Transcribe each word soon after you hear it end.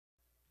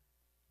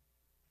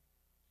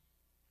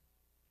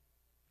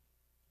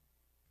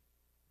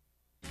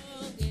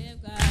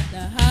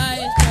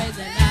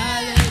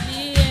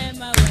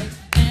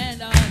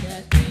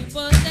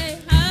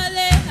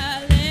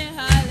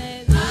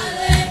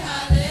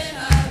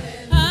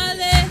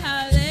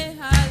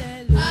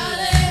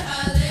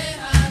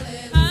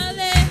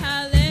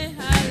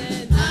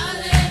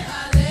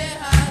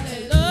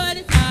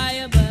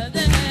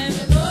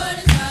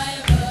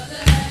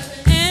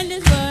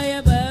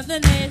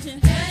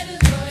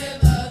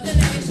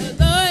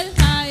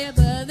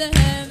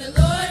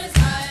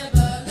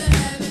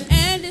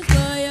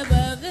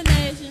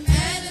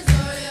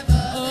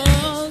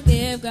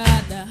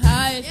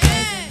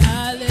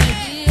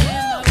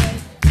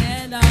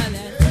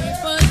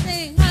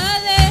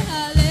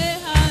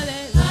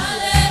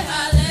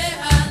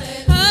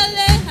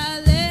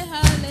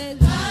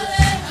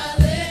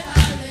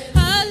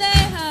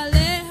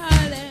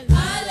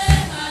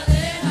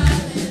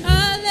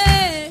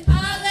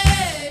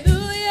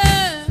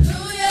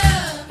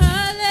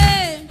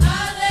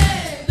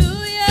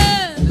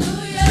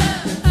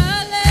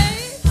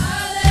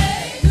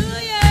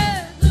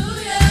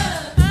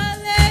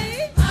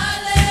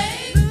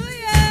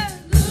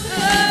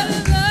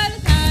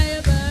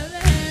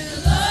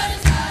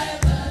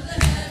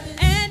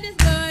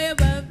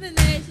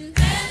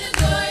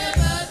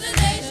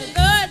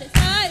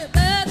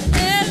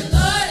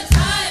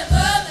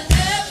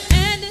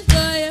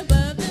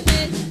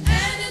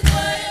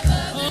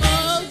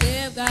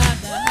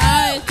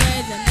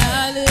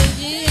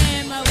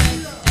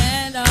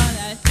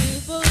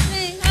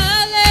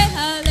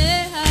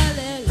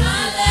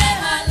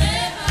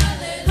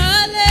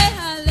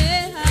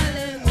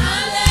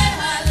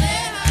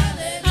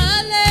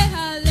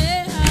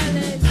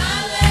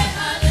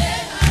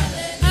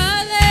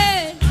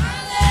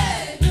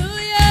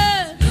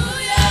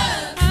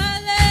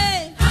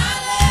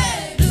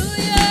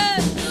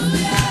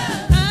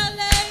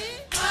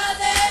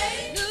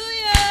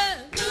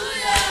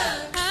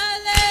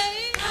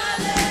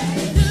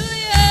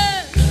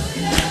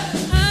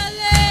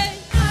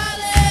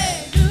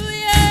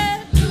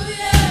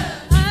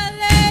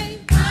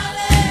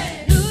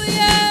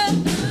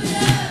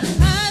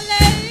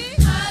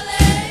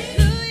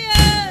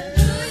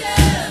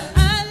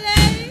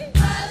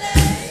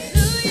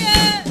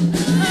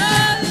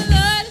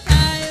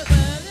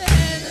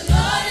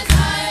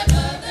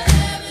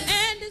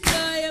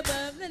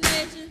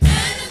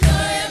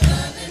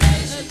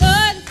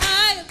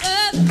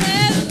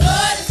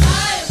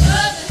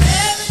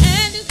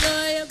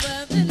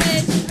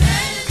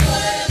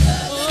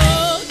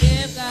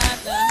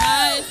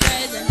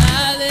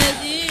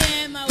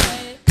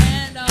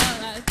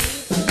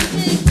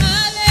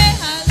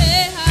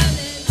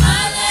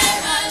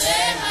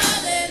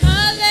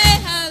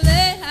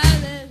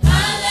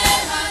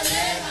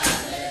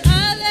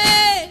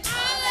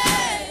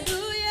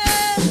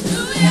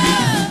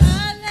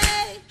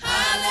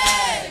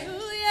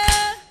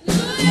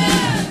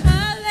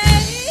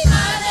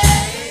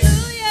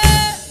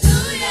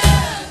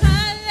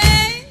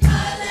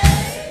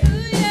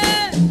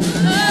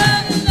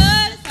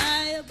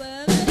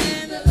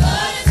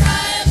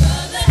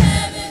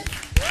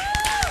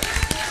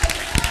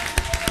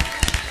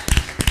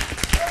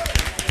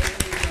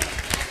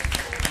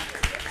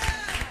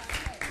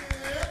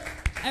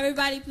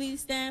Everybody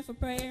please stand for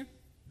prayer.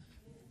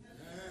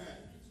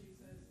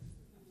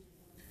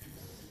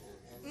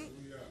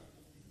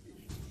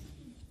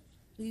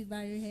 Please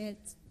bow your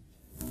heads.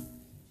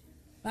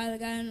 Father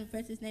God, in the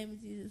precious name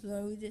of Jesus,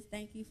 Lord, we just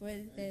thank you for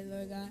this day,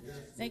 Lord God.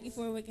 Thank you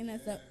for waking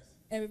us up,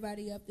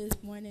 everybody up this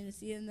morning to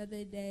see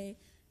another day,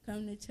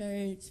 come to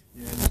church.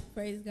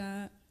 Praise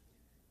God.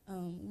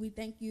 We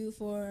thank you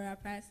for our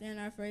pastor and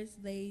our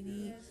first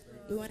lady.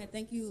 We want to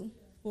thank you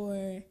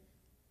for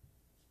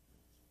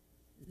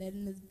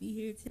letting us be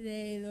here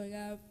today, Lord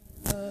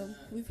God.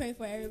 We pray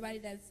for everybody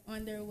that's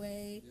on their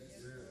way.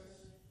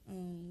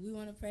 We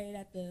want to pray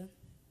that the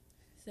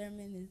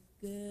sermon is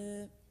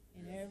good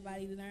and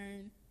everybody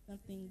learn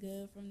something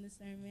good from the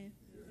sermon.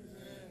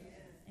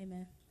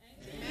 Amen.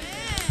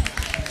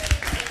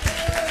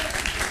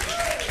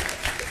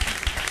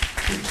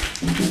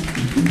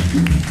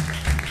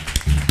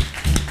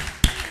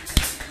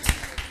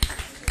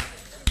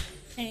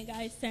 And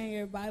guys, turn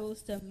your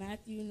Bibles to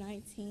Matthew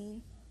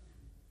 19.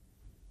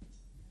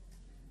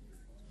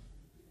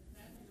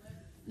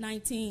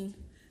 19.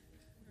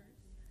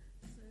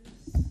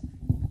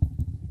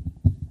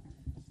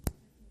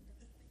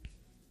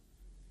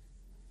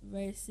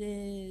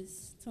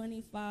 Verses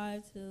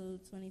 25 to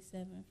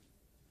 27.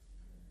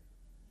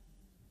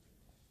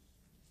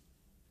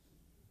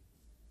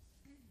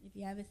 If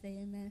you have it, say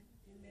amen.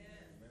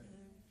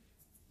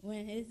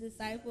 When his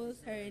disciples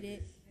heard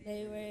it,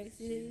 they were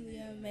exceedingly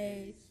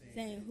amazed,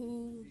 saying,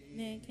 "Who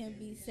then can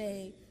be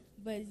saved?"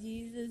 But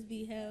Jesus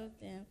beheld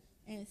them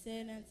and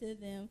said unto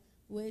them,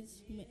 "Which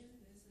is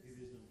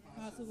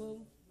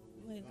possible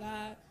with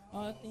God,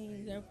 all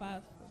things are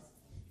possible."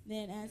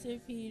 Then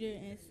answered Peter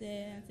and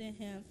said unto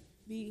him,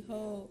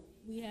 "Behold,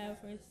 we have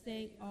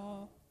forsaken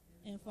all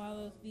and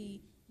followed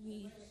thee.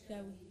 We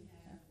shall we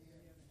have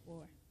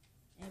for."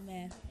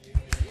 Amen.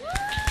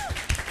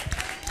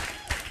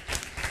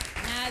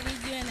 Now I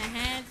leave you in the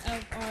hands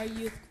of our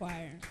youth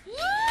choir.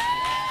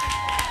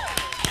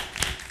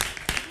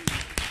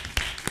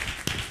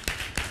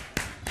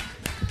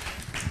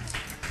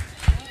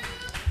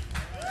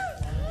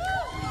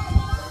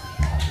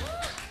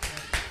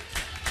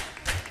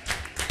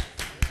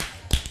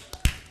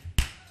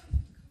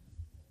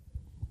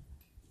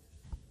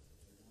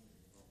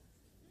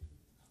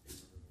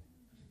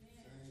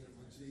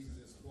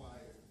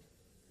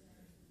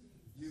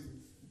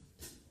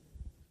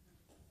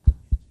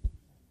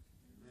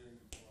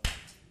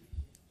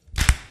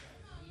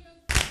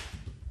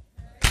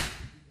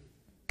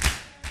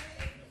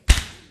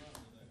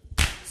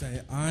 Say,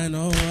 I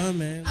know a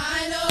man.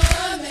 I know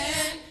a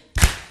man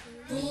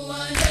who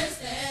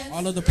understands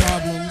All of the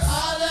problems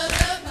all of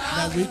the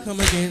that we come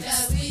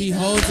against, he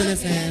holds in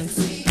his hands.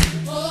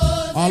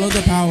 holds All of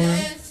the power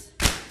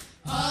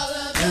all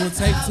of it will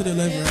take to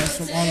deliver us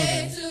from all of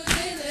them. to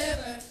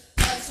deliver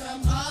us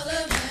from all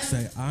of them.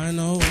 Say, I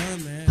know a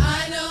man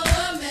I know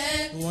a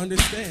man who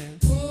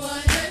understands who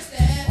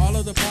understands all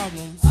of the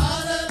problems all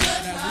of the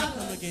that we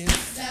come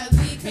against. that we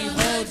He come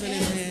holds in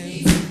his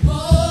against. hands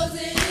Holds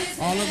in his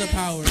all of the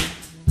power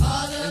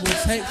all of it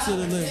will take to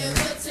deliver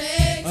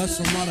take us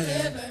to from all of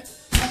them. deliver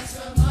us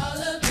from all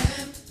of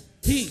them.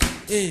 He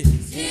is.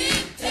 He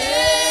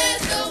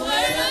is the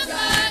word of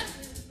God.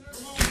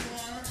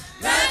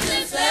 Wrapped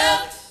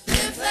himself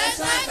in flesh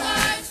like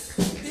ours.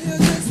 Heal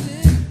the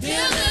sick,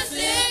 Healed the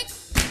sick,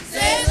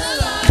 saved the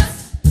lost,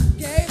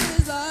 gave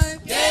his life.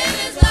 gave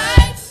his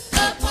life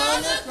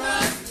upon the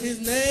cross. His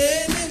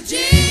name is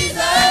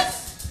Jesus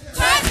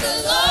Christ the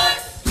Lord,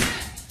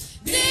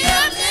 the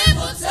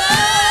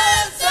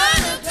omnipotent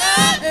Son of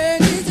God.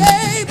 And he's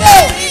able.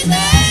 And he's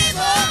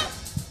able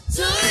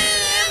to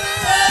deliver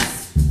us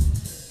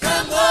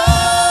from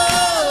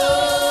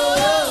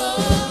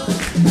all.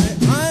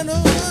 I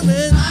know a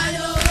man I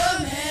know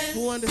a man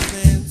who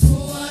understands who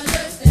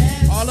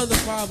understands all of the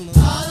problems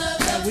all of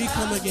that the we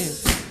come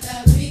against.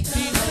 that we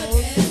come He holds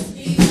against.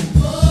 He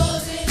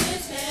holds in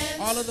his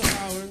hand all of the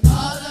power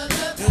all of the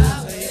it will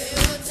power take it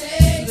will to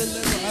take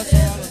deliver us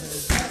from all of them.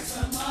 us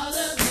from all of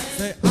them.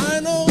 Say, I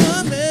know a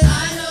man I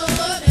know a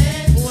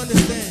man who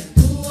understands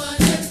who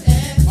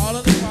understands all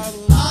of the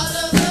problems all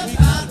of that the we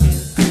come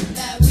against.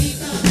 that we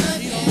come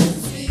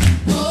against. He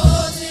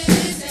holds in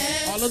his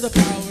hand All of the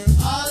power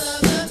all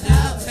of the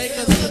power take it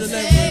us to will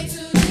deliver take to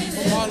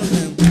from all of them.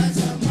 deliver us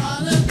from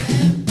all of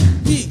them.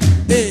 He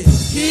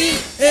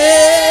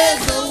is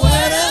the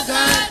word of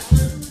God.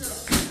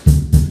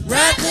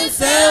 Wrapped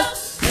himself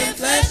in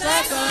flesh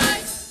like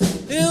ours.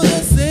 Healed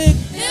the sick,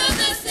 Healed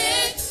the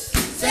sick,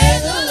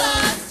 saved the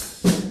lost,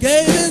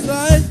 gave his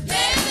life.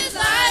 gave his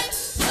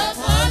life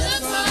upon the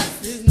cross.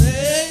 His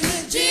name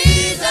is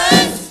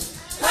Jesus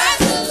Christ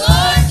the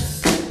Lord,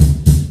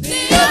 the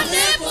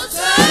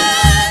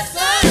omnipotent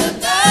Son of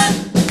God,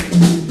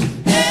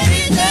 and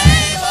he's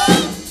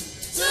able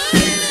to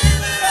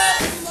deliver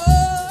us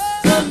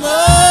from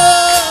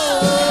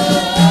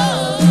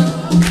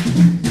all.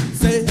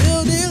 Say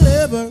he'll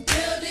deliver.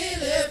 He'll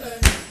deliver,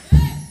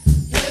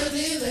 he'll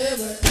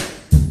deliver,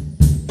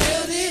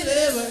 He'll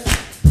deliver.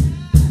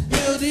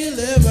 He'll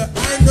deliver. I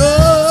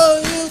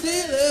know he'll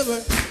deliver.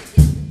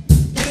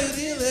 He'll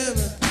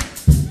deliver.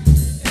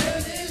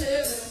 he'll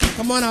deliver.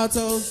 Come on,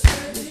 altos. I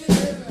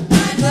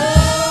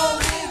know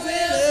He'll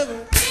deliver.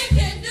 he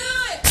can do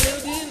it.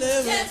 He'll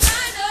deliver. Yes, I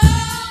know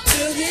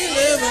He'll he's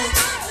deliver.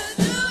 able to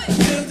do it.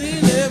 He'll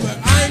deliver.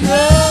 I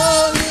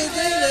know he'll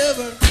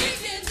deliver. He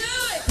can do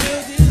it.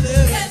 He'll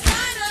deliver. Yes, I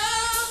know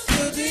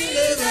He'll he's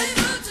deliver.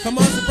 able to Come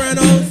on,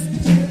 sopranos.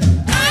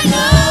 I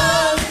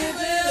know He'll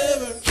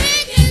deliver. he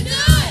can do it.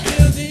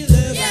 He'll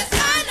deliver. Yes, I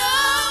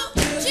know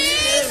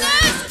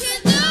Jesus can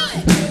do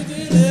it. He'll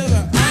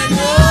deliver. I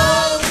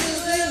know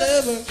he'll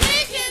deliver. He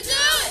can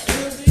do it.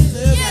 He'll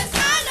deliver. Yes, I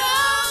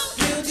know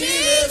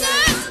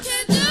Jesus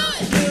can do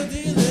it. He'll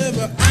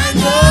deliver. I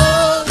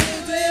know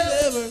he'll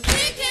deliver.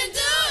 He can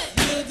do it.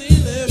 He'll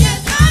deliver.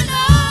 Yes, I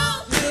know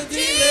He'll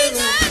Jesus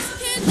deliver.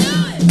 can do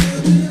it.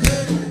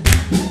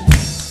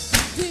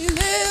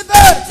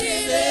 Deliver.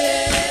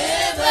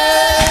 Deliver.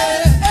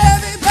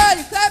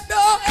 Everybody clap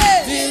your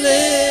hands.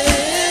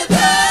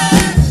 Deliver.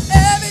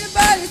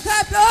 Everybody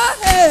clap your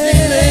hands.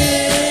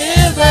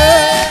 Deliver.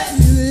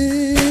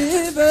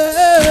 Deliver.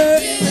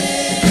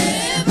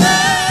 Deliver.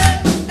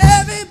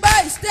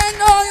 Everybody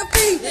stand on your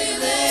feet.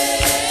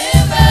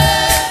 Deliver.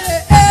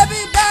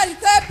 Everybody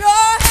clap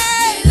your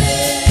hands.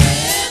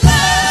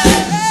 Deliver.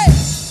 Hey,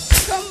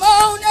 come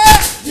on now.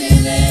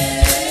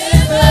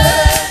 Deliver.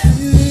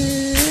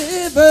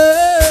 Deliver.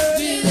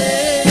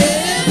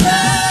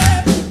 Deliver.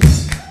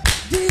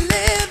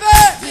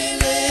 Deliver.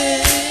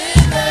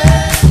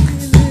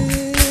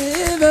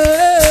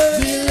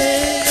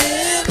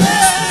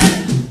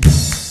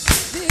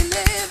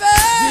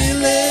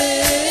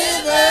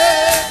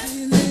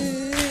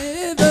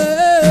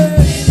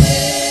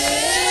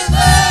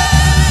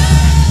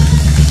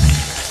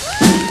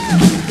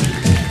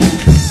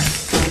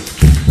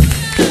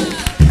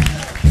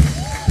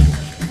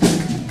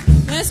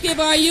 Let's give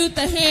our youth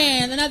a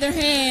hand, another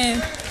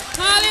hand.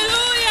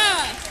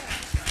 Hallelujah.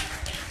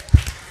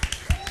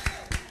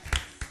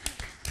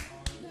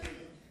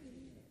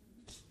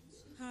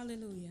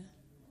 Hallelujah.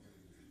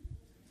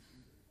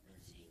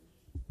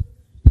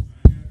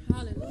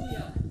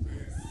 Hallelujah.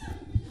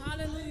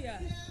 Hallelujah.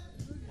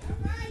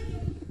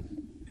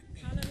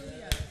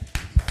 Hallelujah.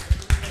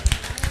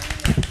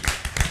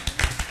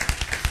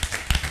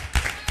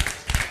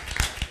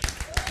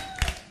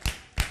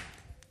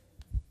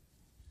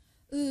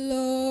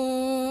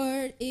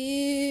 Lord,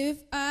 if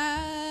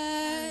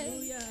I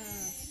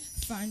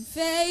find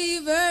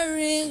favor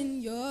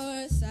in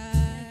your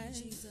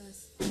sight,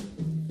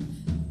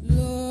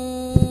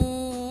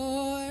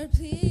 Lord,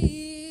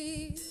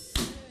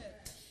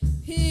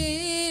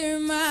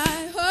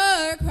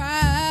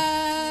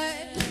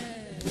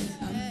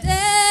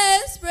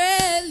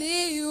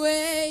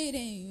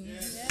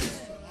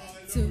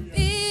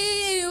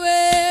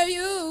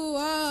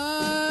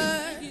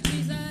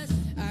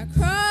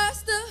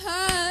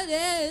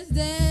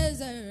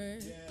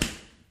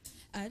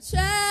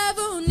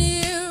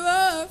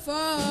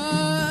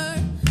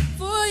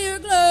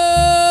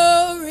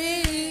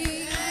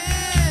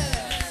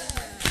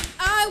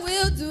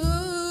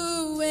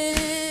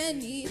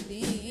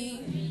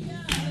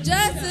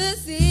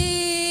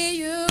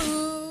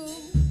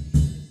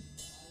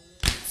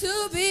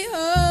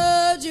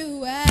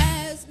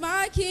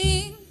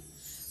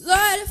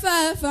 if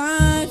I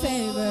find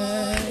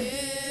favor.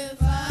 If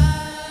I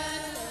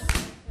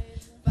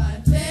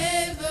find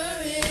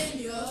favor in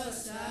your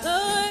sight.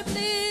 Lord,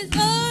 please,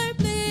 Lord,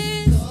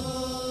 please,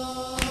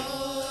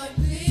 Lord,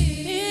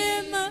 please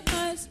hear my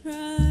heart's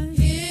cry.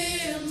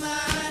 hear my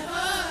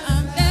heart.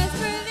 I'm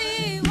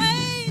desperately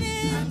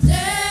waiting I'm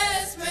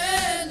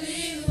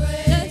desperately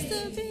just to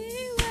waiting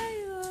be where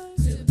you are.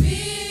 to be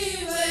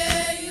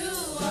where you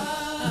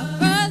are.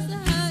 Across the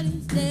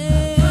hottest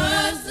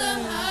Across the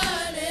desert,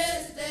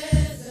 hottest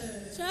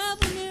desert,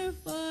 travel near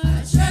far, I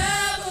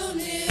travel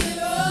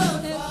near or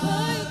and far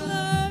for your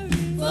glory.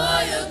 for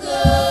your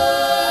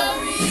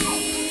glory.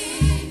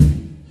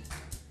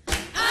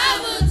 I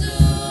will do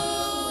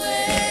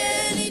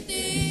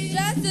anything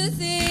Just to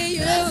see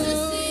you, just to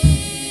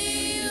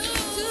see you,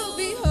 to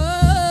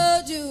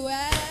behold you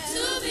as.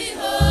 to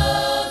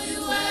behold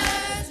you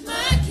as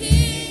my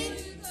King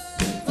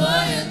for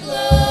your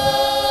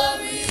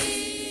glory.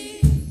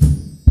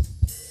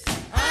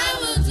 I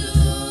will do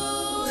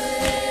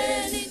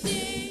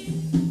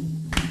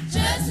anything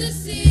just to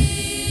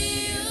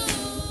see you,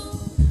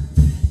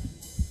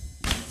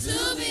 to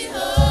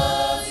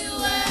behold you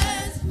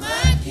as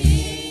my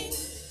King.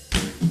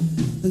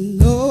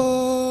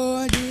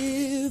 Lord,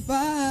 if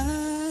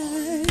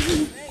I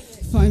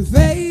find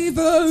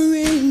favor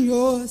in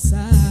your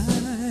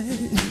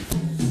sight,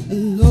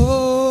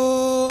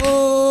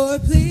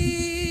 Lord,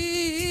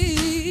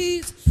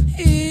 please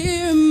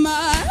hear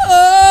my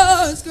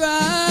heart's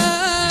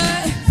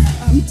cry.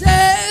 I'm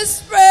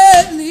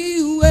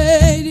desperately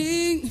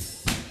waiting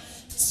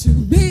to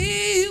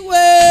be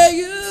where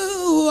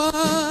you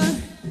are.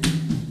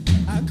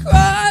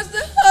 Across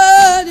the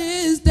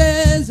hottest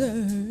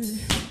desert,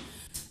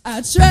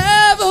 I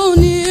travel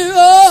near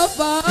or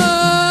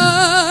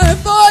far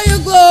for your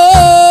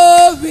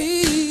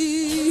glory.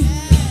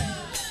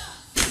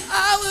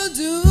 I will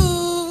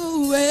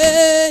do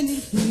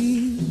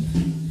anything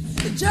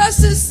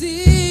just to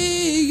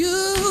see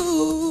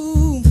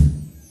you,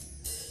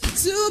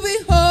 to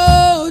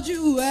behold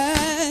you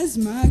as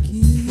my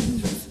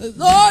King.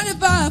 Lord,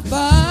 if I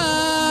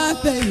find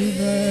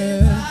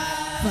favor,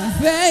 find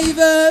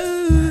favor.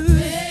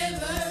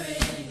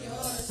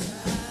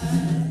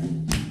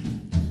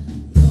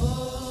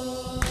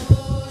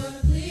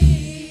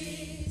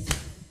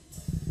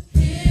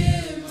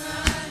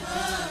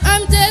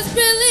 I'm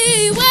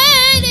desperately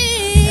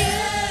waiting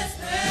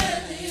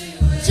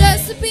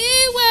just to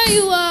be where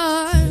you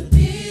are.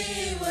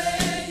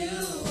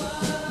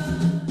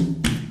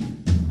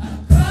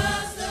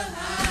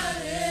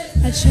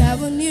 I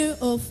travel near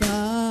or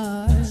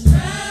far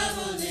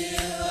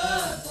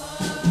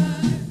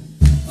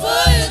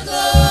For your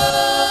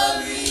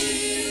glory,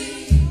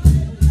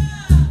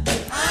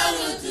 I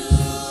will do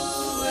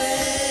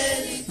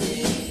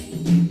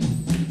anything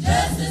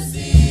just to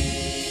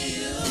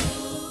see you,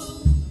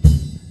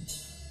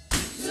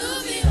 to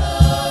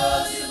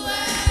behold you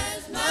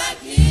as my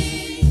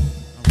King.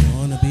 I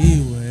wanna be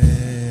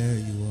where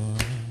you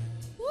are.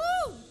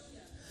 Woo!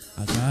 I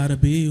gotta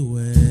be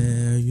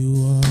where you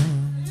are.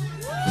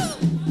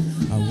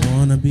 I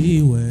wanna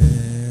be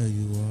where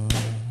you are.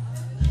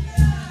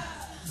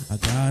 I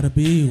gotta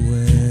be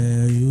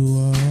where you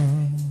are.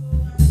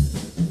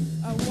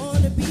 I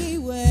wanna be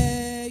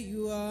where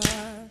you are.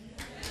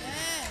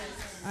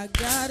 I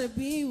gotta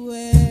be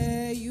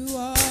where you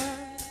are.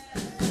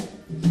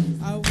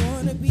 I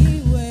wanna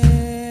be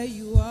where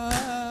you are.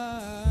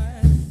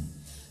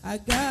 I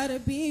gotta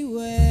be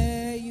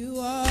where you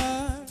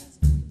are.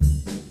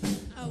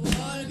 I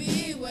wanna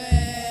be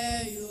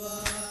where you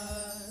are.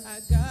 I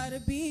gotta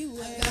be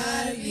where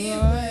Gotta be you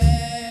are.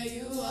 where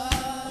you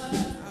are.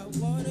 I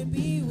wanna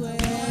be where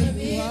Wanna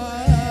be you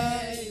are.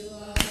 where you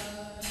are.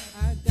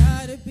 I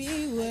gotta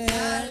be where.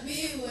 Gotta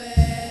be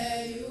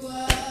where you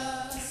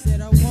are.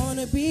 Said I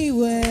wanna be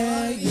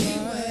where Be you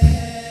are.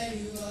 where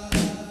you are.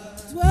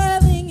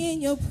 Dwelling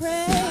in your Gotta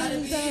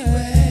presence. be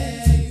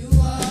where you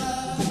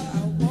are. I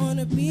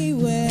wanna be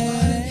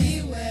where.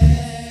 Be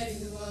where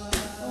you are.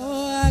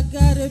 Oh, I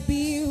gotta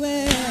be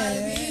where. Be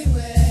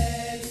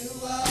where you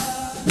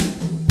are.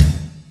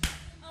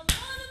 I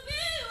wanna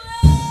be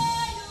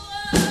where you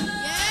are.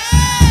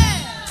 Yeah.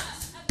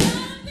 I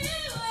gotta be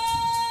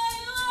where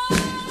you are.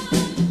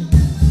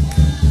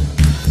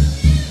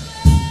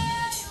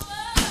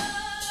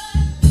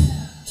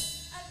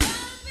 I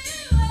gotta be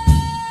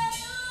where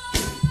you are.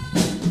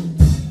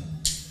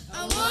 I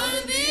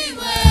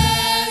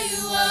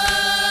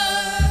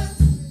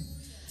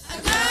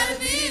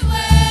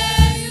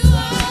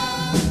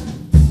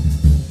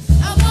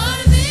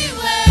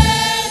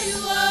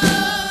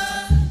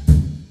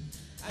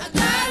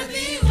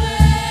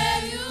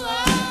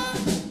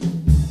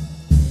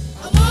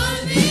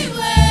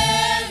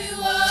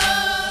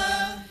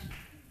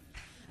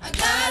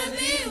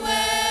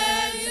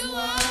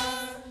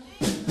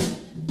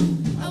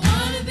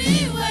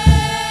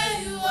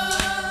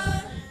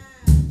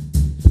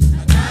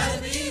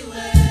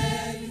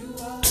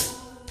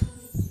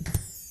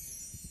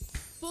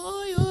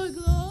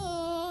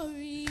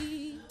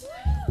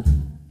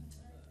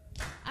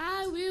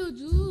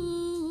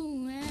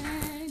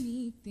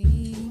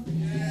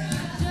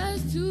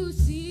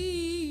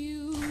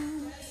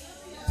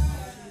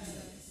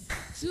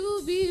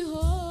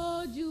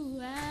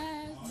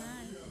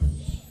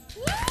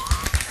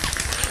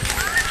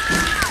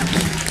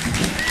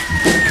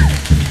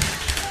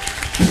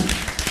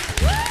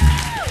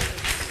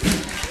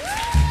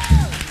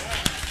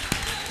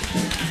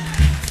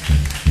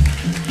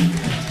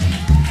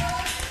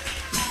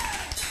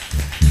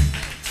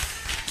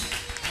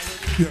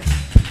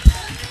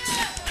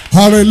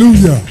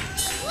Hallelujah.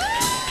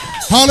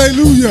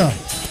 Hallelujah.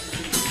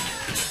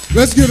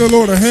 Let's give the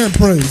Lord a hand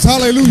praise.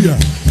 Hallelujah.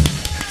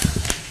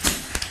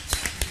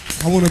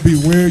 I want to be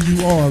where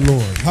you are,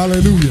 Lord.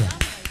 Hallelujah.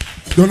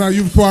 Don't our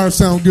youth choir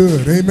sound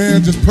good?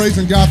 Amen. Just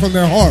praising God from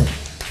their heart.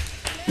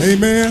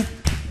 Amen.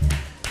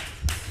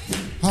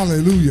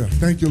 Hallelujah.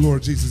 Thank you,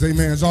 Lord Jesus.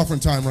 Amen. It's offering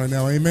time right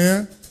now.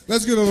 Amen.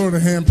 Let's give the Lord a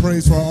hand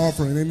praise for our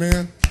offering.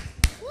 Amen.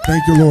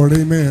 Thank you, Lord.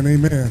 Amen.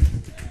 Amen.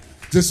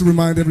 Just to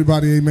remind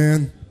everybody,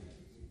 amen,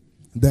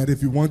 that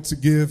if you want to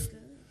give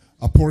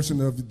a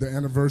portion of the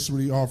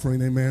anniversary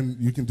offering, amen,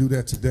 you can do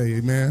that today.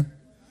 Amen.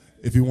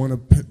 If you want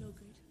to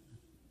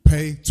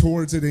pay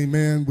towards it,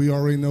 amen, we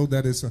already know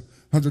that it's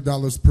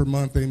 $100 per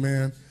month.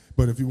 Amen.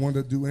 But if you want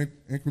to do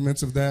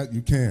increments of that,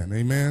 you can.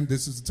 Amen.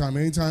 This is the time.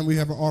 Anytime we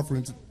have an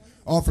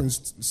offering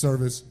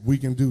service, we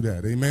can do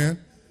that. Amen.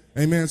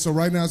 Amen. So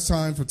right now it's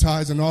time for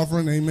tithes and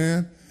offering.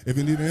 Amen. If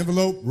you need an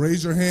envelope,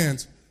 raise your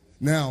hands.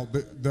 Now,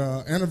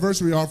 the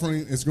anniversary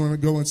offering is going to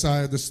go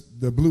inside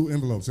the blue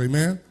envelopes.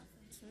 Amen.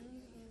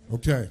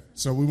 Okay.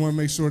 So we want to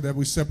make sure that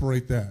we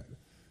separate that.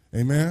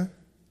 Amen.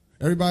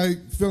 Everybody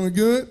feeling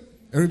good?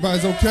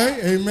 Everybody's okay?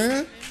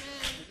 Amen.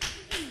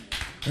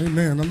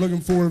 Amen. I'm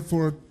looking forward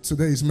for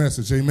today's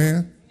message.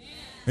 Amen.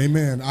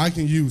 Amen. I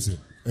can use it.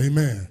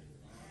 Amen.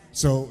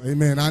 So,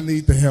 amen, I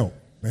need the help.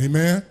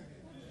 Amen.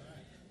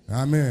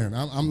 Amen.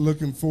 I'm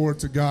looking forward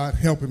to God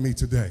helping me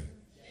today.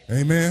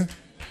 Amen.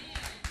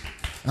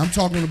 I'm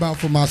talking about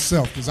for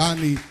myself because I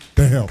need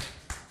the help.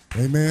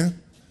 Amen.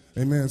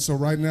 Amen. So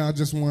right now I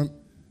just want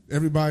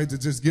everybody to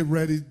just get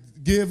ready,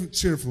 give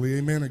cheerfully.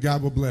 Amen. And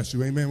God will bless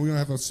you. Amen. We're going to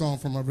have a song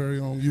from our very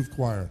own youth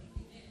choir.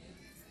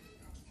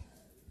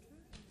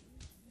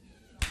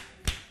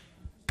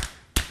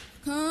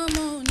 Come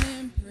on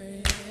and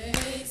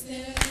praise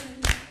him.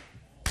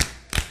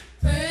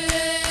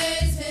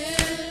 Praise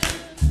him.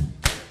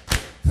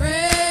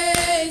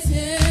 Praise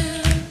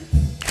him.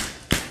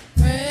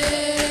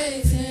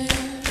 Praise him.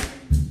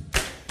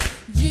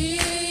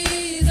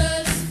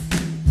 Jesus,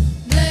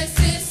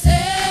 blessed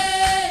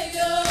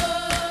Savior,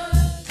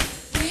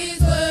 he's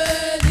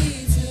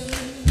worthy to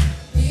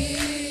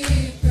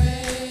be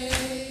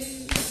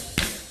praised.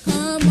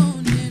 Come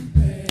on and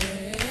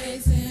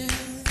praise him.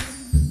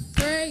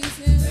 Praise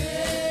him.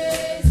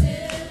 Praise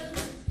him.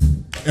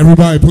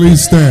 Everybody,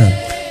 please stand.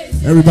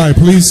 Everybody,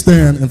 please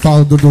stand and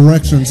follow the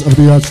directions of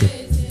the usher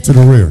to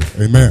the rear.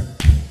 Amen.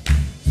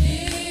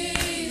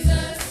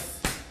 Jesus,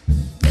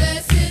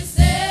 blessed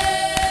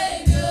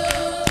Savior,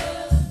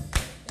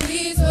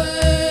 he's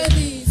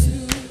worthy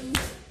to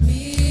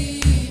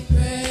be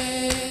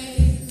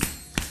praised.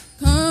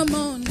 Come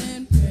on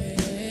and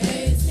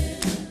praise him.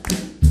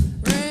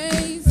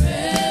 Praise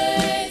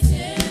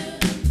him.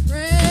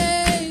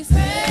 Praise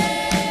him.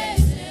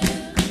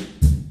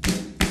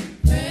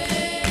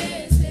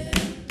 Praise him.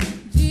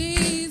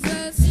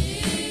 Jesus,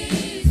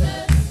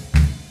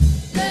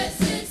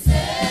 blessed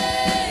Savior.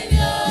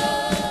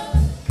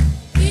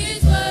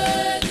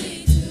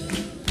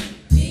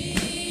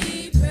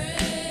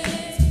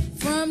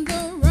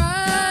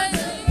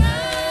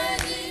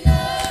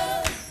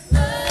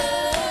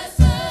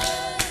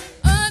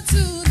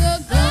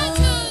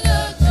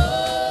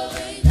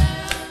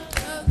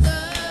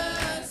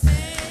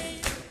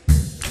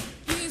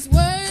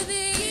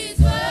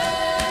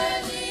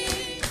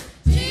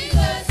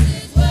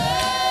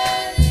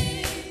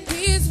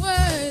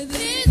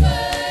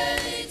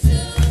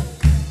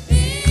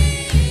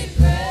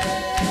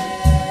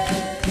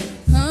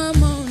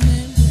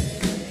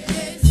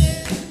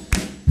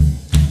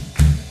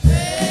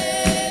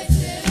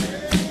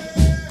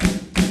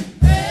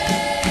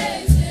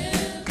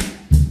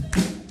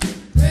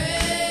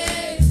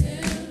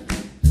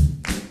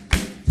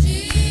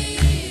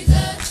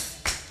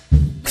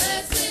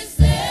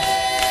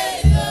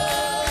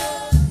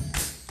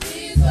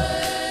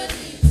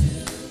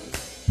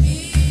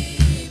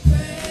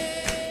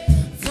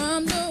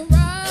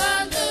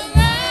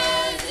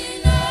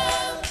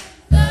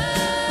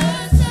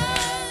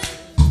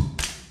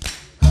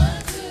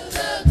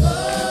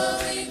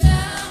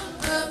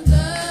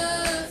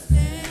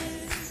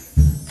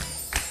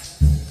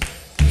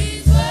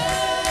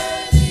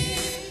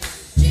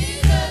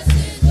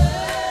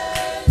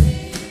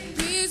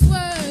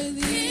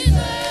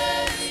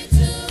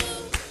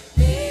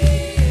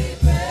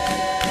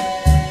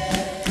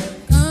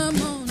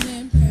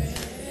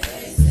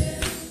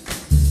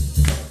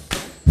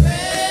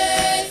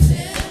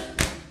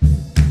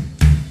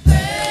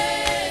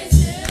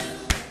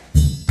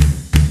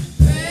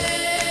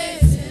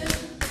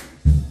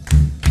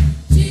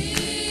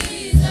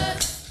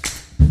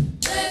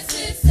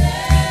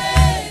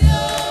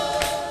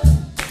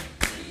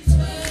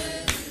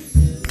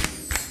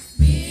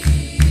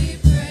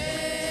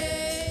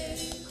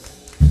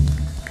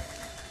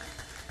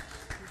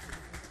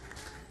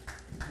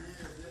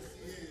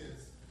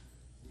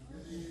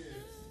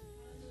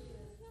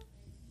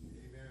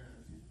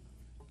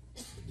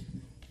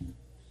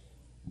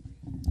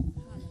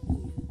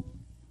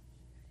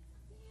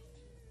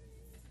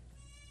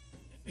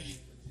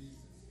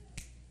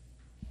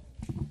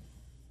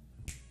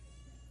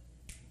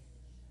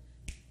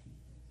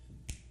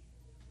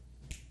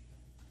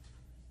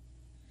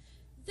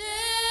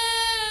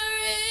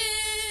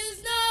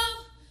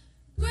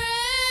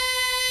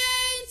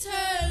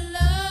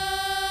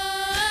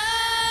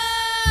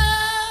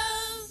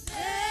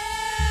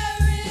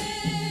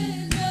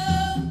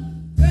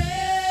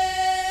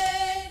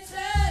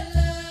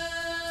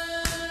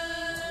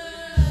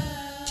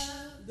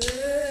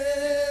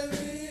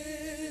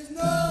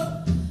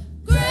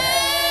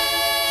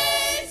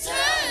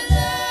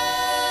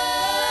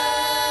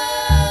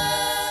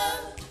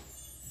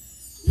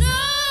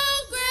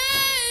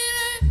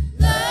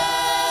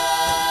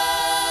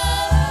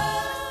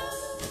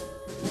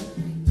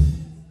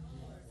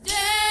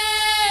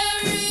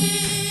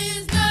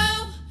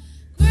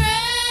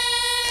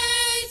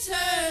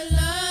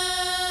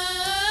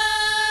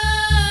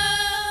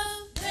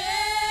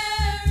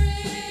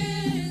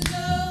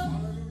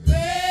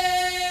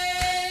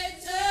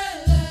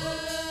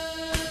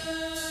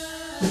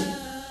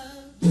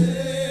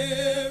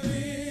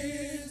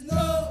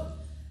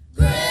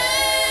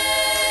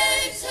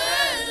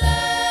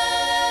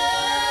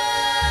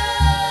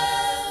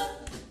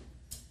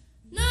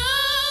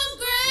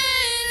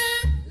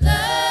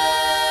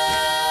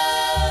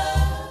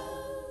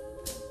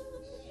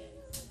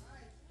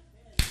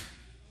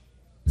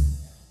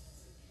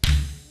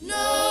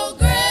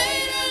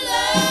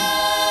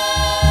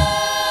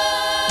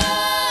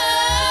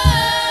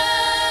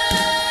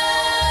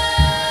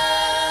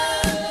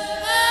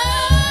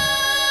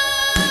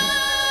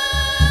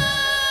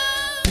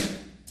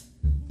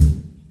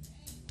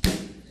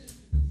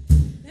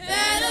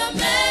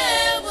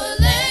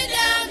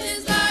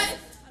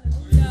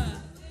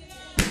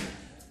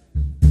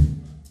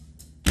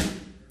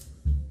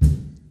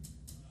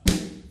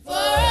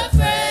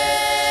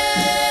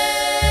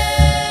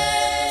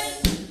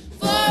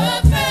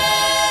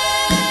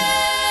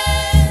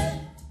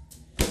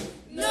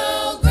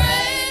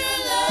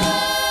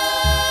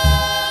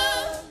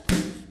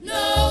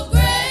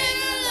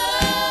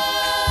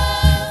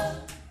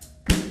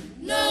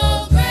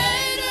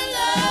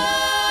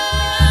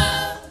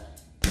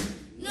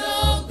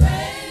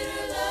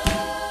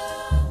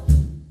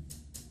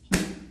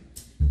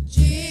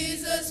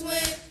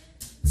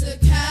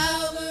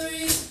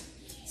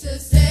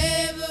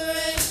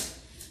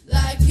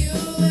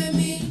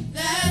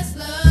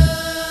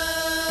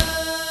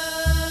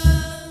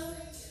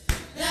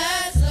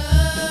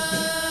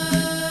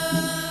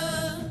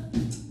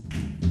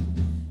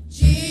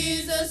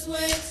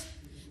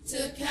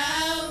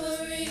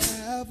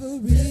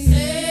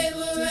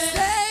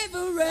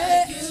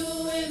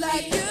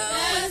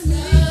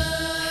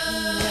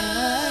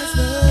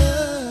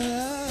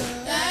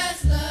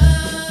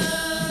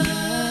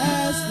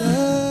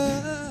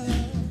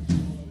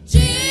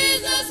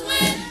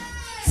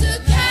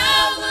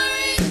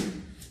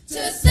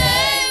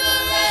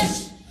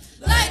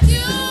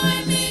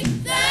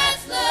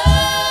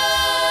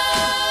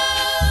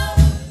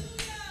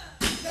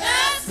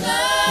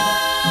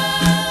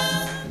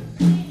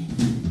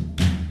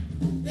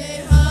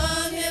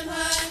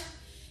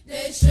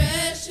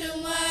 stretched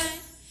him wide.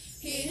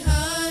 He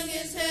hung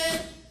his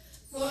head.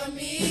 For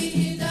me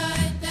he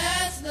died.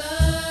 That's love.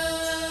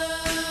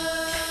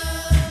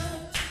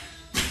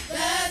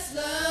 That's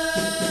love.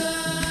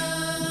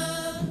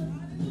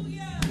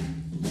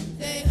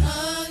 They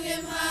hung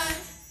him high.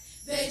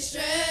 They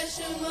stretched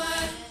him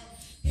wide.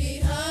 He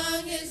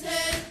hung his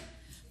head.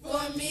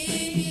 For me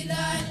he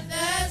died.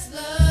 That's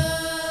love.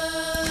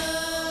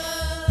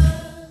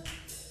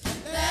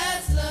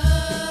 That's love.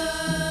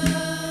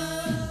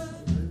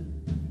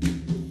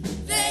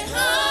 They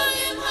hung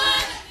him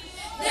high.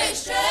 They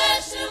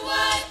stretched him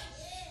wide.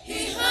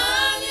 He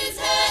hung his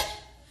head.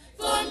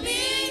 For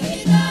me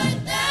he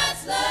died.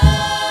 That's love.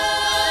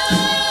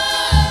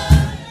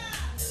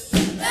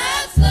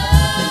 That's love.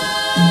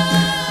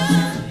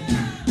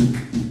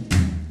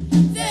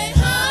 They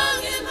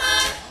hung him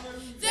high.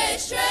 They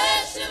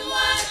stretched him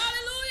wide.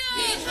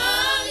 He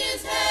hung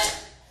his head.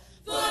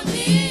 For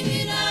me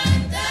he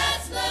died.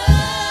 That's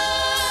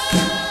love.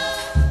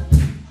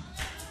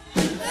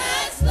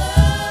 That's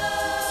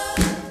love.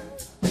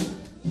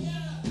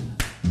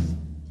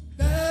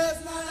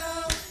 That's not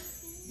how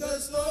the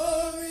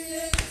story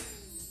ends.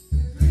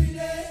 3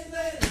 days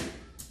later,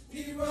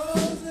 he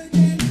rose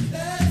again.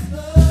 That's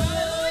love.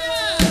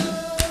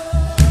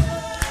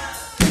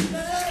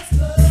 That's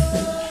love.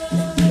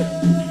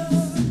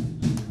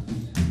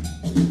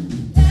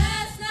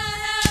 That's not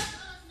how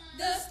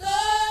the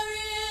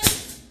story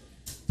ends.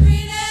 3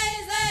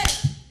 days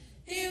later,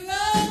 he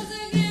rose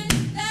again.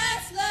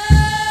 That's love.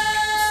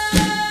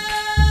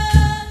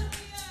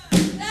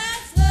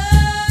 That's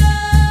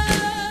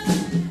love.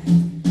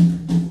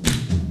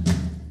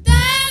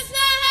 That's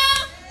not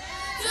how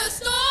the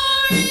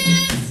story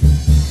ends.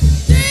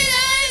 3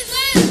 days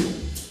later,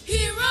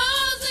 he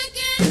rose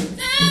again.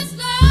 That's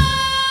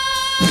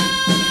love.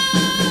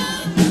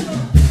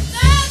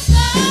 That's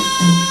love.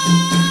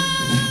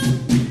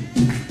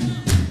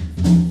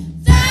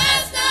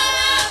 That's not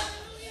how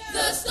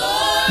the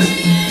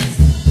story ends.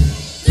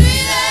 3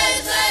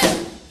 days later,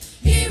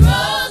 he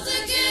rose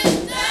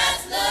again.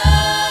 That's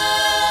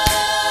love.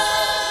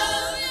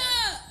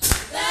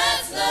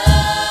 That's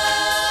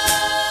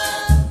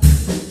love.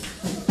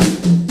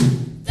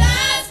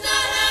 That's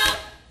not how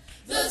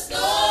the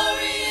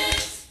story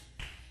ends.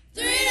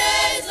 3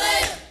 days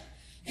later,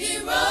 he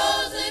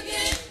rose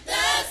again.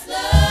 That's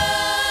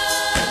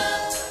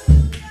love.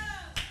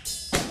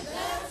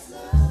 That's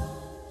love.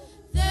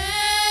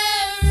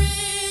 There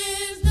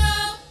is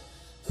no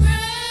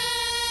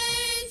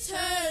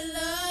greater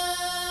love.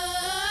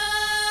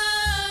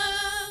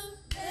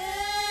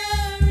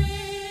 There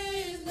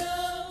is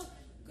no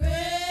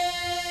greater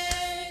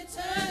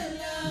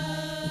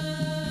love.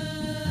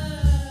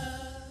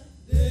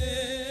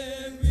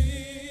 There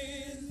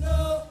is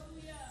no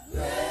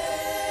Greater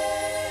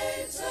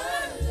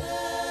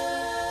love.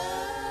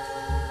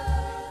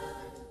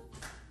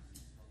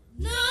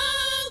 No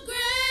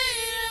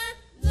greater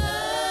love.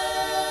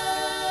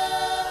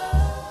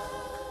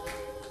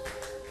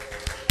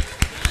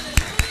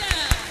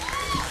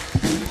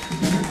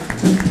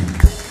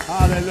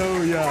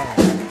 Hallelujah.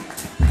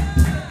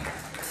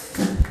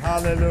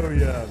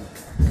 Hallelujah.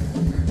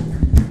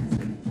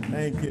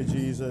 Thank you,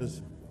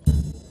 Jesus.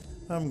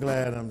 I'm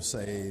glad I'm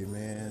saved,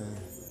 man.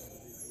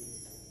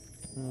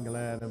 I'm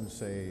glad I'm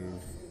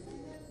saved.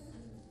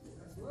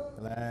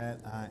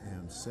 Glad I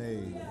am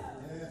saved.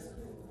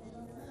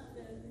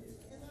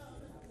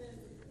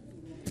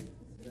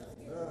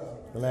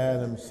 Glad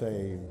I'm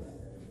saved.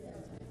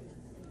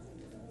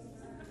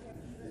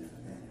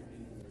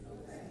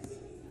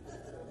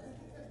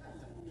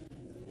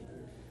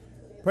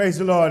 Praise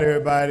the Lord,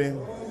 everybody.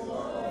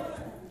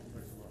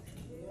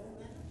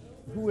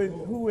 Who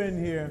in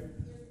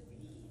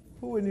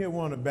here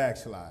want to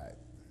backslide?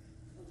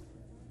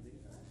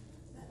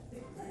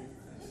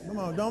 Come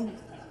on, don't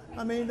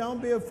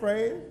be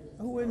afraid.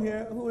 Who in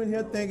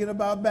here thinking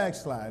about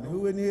backsliding?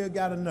 Who in here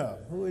got enough?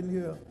 Who in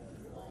here?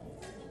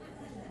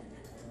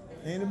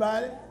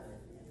 Anybody?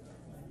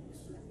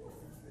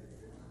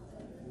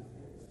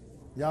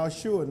 Y'all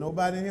sure?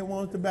 Nobody in here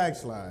wants to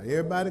backslide.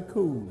 Everybody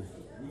cool.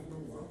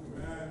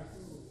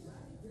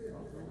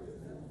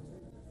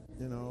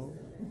 You know,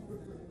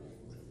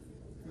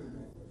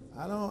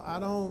 I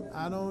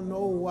don't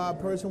know why a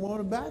person want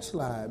to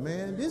backslide,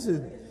 man. This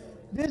is it.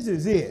 This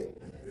is it.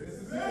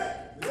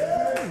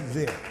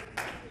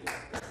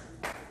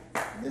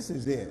 This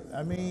is it.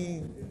 I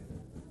mean,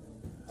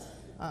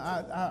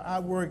 I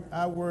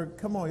work.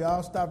 Come on,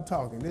 y'all, stop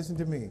talking. Listen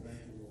to me.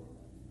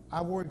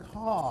 I work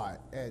hard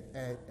at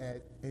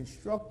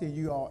instructing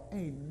you all.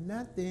 Ain't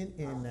nothing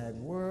in that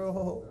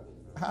world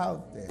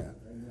out there.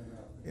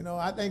 You know,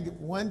 I think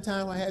one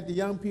time I had the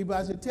young people,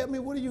 I said, tell me,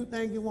 what do you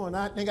think you want?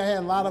 I think I had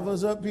a lot of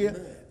us up here.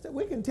 I said,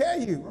 we can tell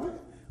you.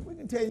 We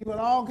can tell you what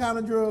all kind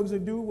of drugs will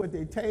do, what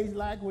they taste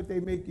like, what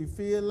they make you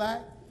feel like.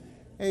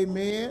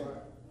 Amen.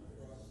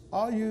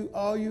 All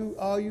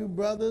you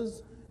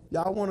brothers,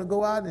 y'all want to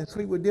go out and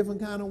sleep with different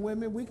kind of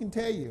women? We can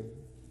tell you.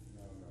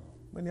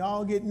 When they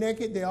all get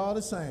naked, they're all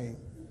the same.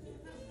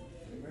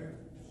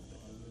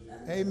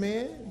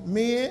 Amen.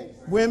 Men,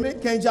 women,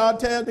 can't y'all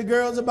tell the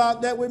girls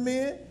about that with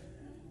men?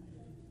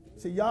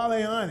 See, y'all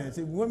ain't honest.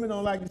 See, women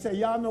don't like to say,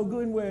 y'all know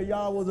good and well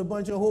y'all was a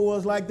bunch of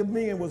whores like the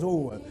men was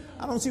whores.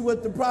 I don't see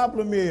what the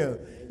problem is.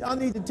 Y'all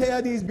need to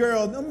tell these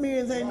girls, them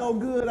men ain't no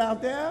good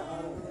out there.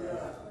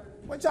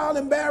 What y'all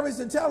embarrassed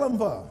to tell them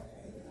for?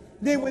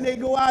 Then when they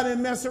go out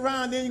and mess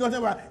around, then you're going to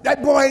tell them,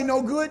 that boy ain't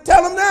no good.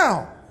 Tell them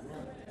now.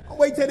 Don't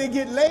wait till they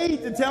get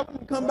laid to tell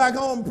them, come back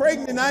home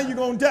pregnant, now you're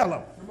going to tell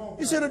them.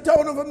 You should have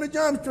told them from the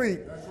jump street.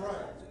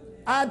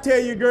 I tell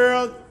you,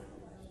 girls,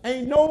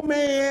 ain't no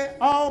man,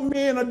 all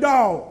men are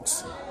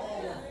dogs.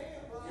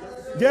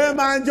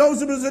 Jeremiah and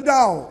Joseph is a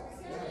dog.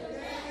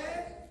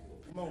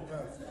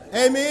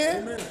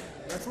 Amen.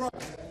 That's right.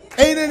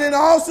 Aiden and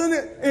Austin,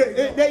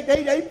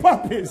 they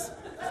puppies.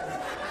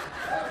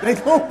 They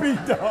gonna be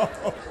dogs.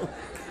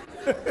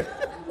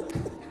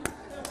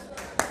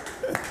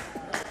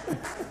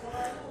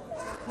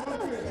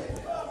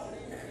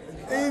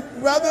 These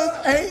brothers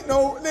ain't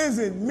no,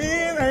 listen,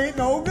 men ain't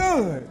no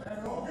good.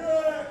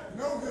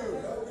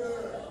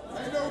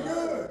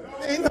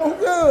 Ain't no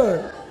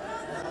good.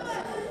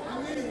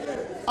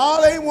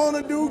 All they want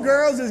to do,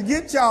 girls, is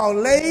get y'all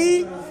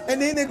laid,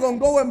 and then they're going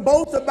to go and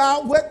boast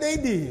about what they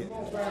did.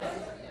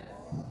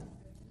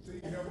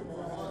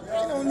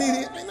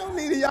 Ain't no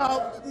need of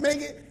y'all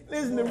make it.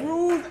 Listen, the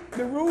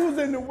rules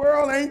in the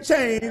world ain't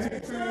changed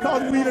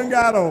because we done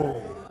got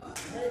old.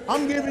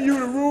 I'm giving you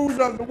the rules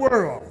of the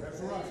world.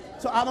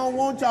 So I don't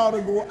want y'all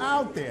to go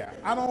out there.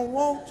 I don't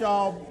want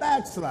y'all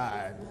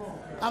backslide.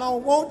 I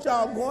don't want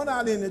y'all going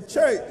out in the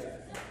church.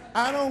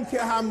 I don't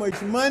care how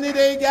much money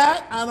they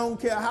got. I don't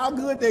care how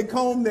good they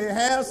comb their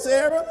hair,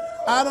 Sarah.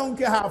 I don't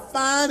care how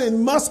fine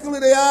and muscular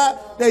they are.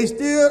 They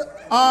still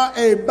are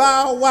a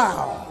bow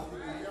wow.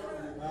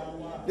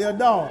 They're a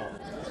dog.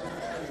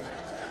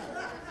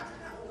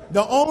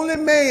 The only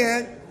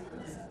man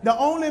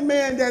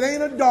that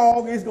ain't a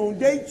dog is going to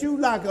date you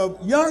like a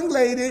young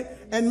lady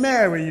and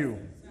marry you.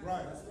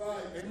 Right.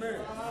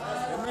 Amen.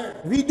 Amen.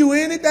 If he do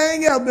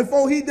anything else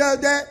before he does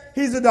that,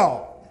 he's a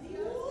dog.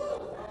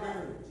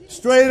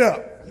 Straight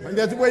up. And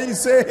that's the way he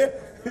said it.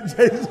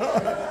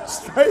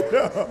 Straight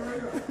up.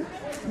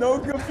 No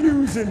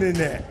confusion in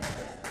that.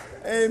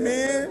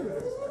 Amen.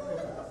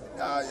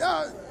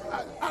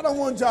 I don't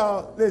want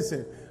y'all,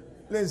 listen,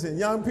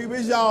 young people,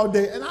 it's y'all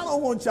day, and I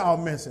don't want y'all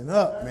messing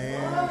up,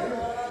 man.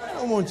 I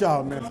don't want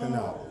y'all messing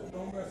up.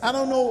 I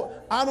don't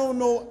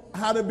know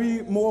how to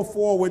be more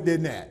forward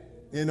than that.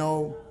 You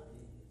know,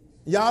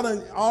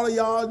 y'all all of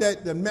y'all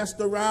that messed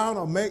around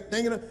or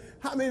thinking of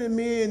how many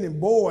men and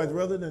boys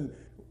rather than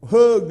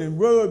hugged and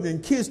rubbed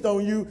and kissed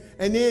on you,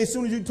 and then as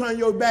soon as you turn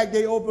your back,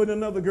 they open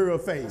another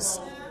girl's face.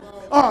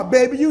 Oh,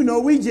 baby, you know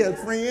we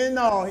just friends.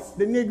 No,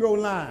 the Negro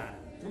line.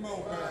 Come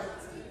on, man.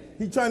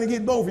 He's trying to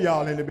get both of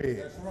y'all in the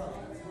bed.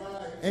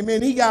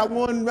 Amen. He got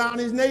one around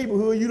his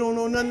neighborhood you don't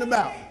know nothing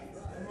about.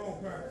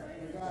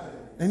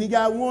 And he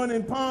got one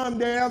in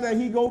Palmdale that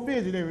he go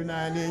visit every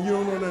now and then you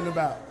don't know nothing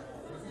about.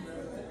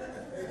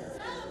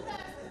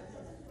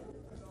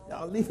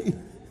 Y'all leave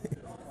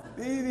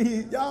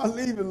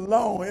it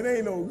alone. It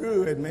ain't no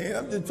good, man.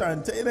 I'm just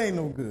trying to tell you, it ain't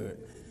no good.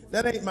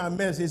 That ain't my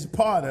message. It's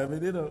part of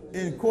it. It'll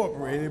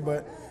incorporate it.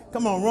 But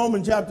come on,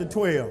 Romans chapter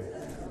 12.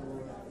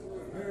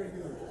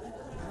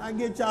 I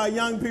get y'all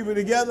young people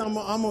together, I'm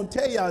going to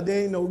tell y'all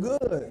they ain't no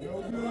good.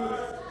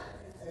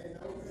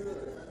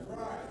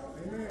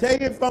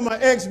 Take it from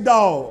an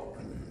ex-dog.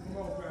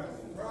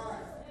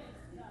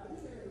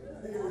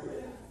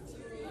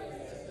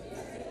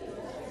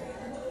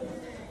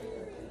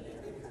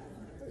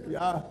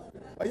 Y'all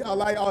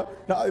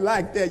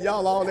like that.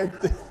 Y'all all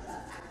that.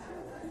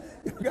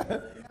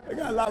 I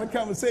got a lot of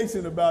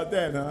conversation about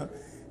that, huh?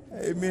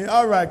 Amen.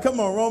 All right, come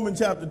on, Romans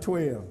chapter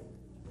 12.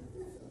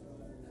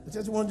 I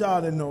just want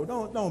y'all to know,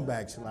 don't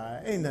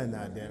backslide. Ain't nothing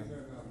out there.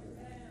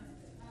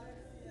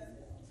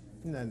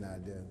 Nothing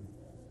out there.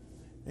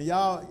 And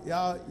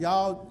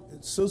y'all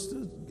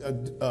sisters,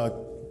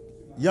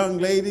 young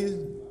ladies,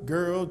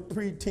 girls,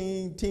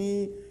 preteen,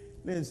 teen,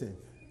 listen,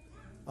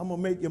 I'm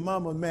going to make your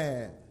mama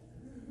mad.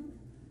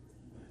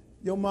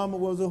 Your mama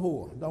was a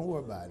whore. Don't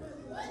worry about it.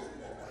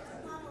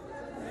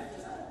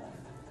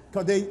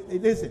 Because they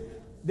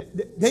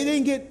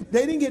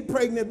didn't get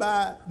pregnant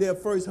by their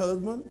first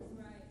husband.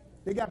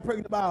 They got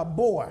pregnant by a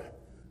boy.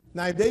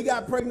 Now, if they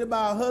got pregnant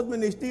by a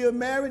husband, they still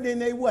married, then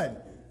they wasn't.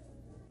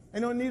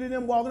 Ain't no need of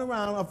them walking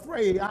around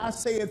afraid. I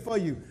say it for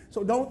you.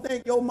 So don't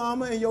think your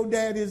mama and your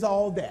dad is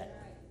all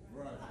that.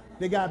 Right.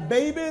 They got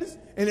babies,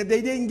 and if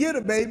they didn't get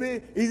a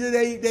baby, either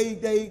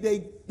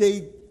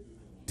they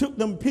took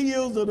them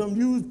pills or them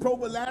used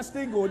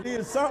prophylactic or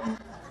did something.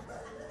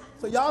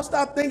 So y'all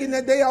stop thinking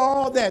that they are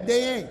all that.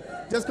 They ain't.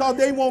 Just because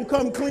they won't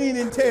come clean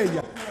and tell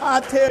you.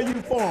 I tell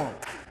you for them.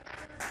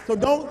 So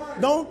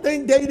don't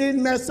think they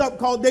didn't mess up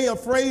because they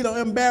afraid or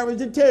embarrassed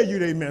to tell you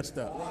they messed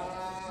up.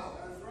 Wow,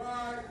 that's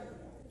right.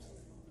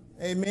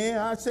 Amen.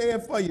 I say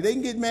it for you. They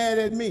can get mad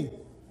at me.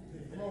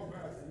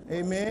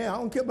 Amen. I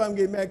don't care if I'm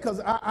getting mad because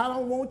I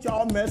don't want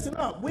y'all messing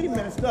up. We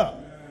messed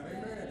up.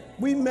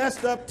 We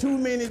messed up too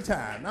many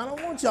times. I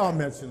don't want y'all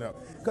messing up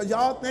because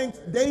y'all think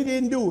they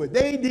didn't do it.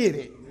 They did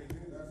it.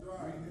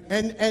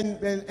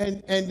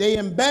 And they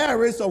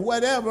embarrassed or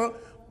whatever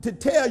to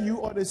tell you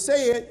or to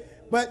say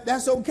it, but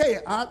that's okay.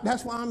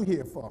 That's what I'm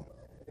here for.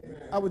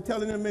 I was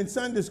telling them in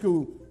Sunday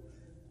school,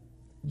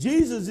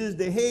 Jesus is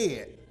the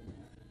head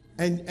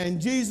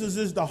and Jesus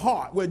is the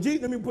heart. Well,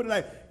 let me put it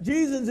like,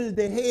 Jesus is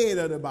the head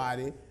of the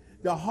body.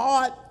 The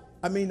heart,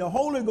 the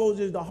Holy Ghost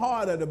is the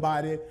heart of the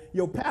body.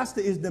 Your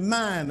pastor is the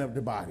mind of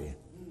the body.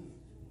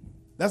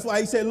 That's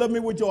why he said, love me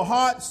with your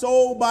heart,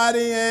 soul,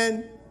 body,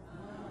 and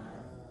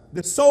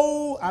the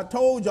soul. I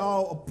told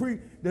y'all,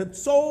 the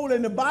soul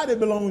and the body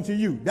belong to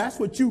you. That's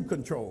what you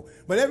control.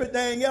 But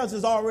everything else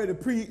is already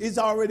it's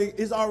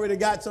already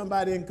got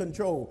somebody in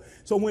control.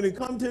 So when it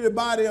comes to the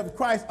body of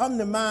Christ, I'm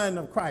the mind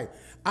of Christ.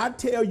 I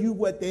tell you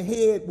what the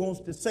head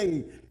wants to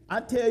say. I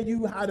tell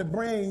you how the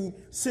brain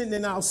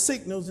sending out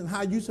signals and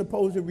how you're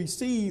supposed to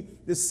receive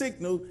the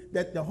signal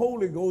that the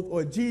Holy Ghost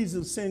or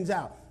Jesus sends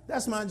out.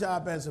 That's my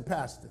job as a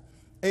pastor.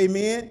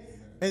 Amen.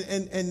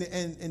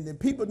 And the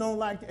people don't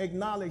like to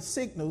acknowledge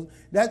signals.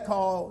 That's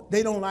called,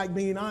 they don't like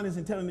being honest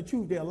and telling the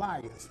truth. They're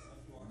liars.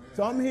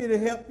 So I'm here to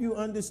help you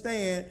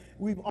understand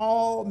we've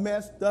all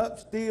messed up,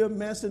 still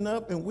messing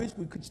up, and wish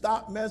we could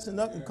stop messing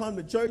up and come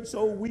to church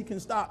so we can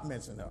stop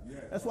messing up.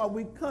 That's why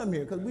we come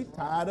here, because we're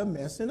tired of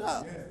messing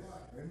up.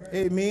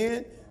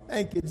 Amen.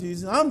 Thank you,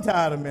 Jesus. I'm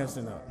tired of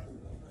messing up.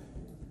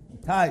 I'm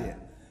tired.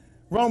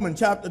 Romans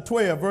chapter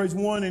 12, verse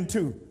 1 and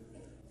 2.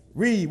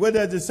 Read. What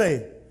does it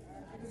say?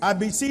 I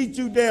beseech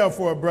you,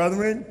 therefore,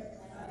 brethren,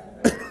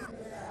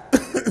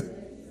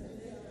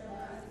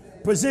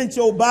 present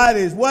your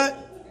bodies, what?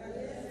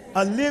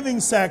 A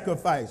living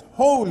sacrifice,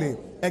 holy,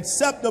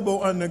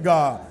 acceptable unto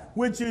God,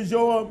 which is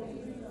your,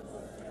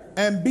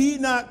 and be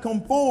not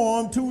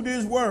conformed to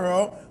this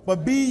world,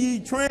 but be ye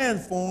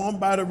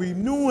transformed by the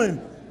renewing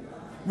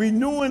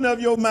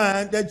of your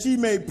mind, that ye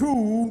may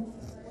prove.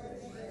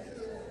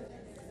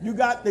 You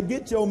got to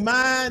get your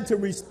mind to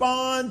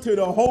respond to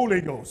the Holy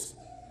Ghost.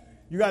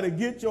 You got to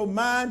get your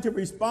mind to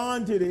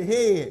respond to the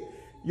head.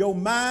 Your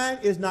mind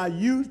is not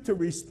used to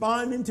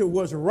responding to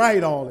what's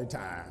right all the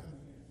time.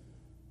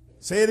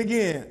 Say it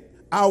again.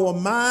 Our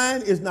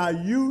mind is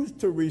not used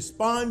to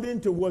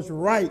responding to what's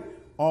right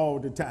all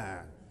the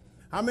time.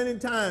 How many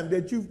times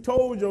that you've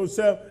told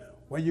yourself,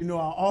 well, you know,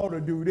 I ought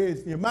to do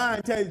this. Your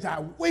mind tells you, I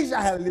wish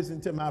I had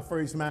listened to my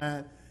first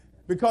mind,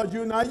 because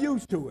you're not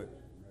used to it.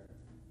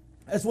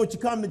 That's what you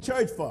come to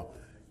church for.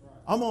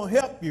 I'm going to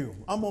help you.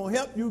 I'm going to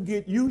help you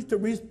get used to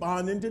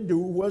responding to do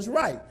what's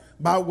right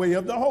by way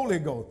of the Holy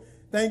Ghost.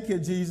 Thank you,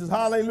 Jesus.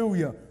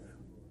 Hallelujah.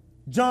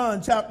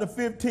 John chapter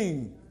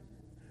 15.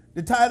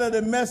 The title of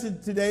the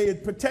message today is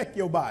Protect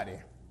Your Body.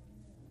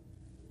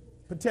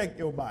 Protect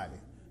your body.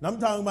 And I'm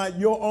talking about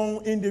your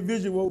own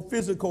individual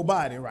physical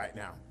body right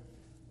now.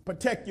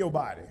 Protect your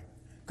body.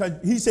 Because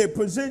he said,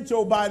 present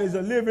your body as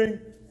a living.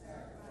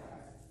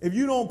 If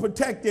you don't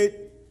protect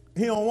it,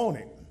 he don't want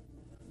it.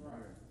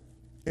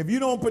 If you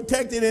don't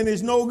protect it and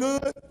it's no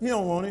good, he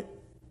don't want it.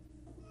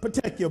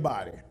 Protect your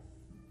body.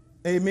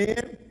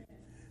 Amen.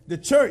 The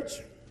church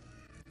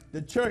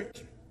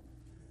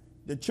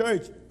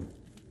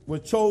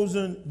was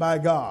chosen by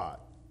God.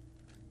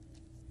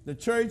 The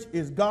church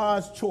is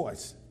God's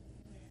choice.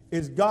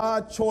 It's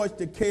God's choice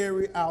to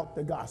carry out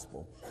the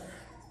gospel.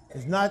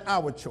 It's not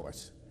our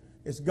choice.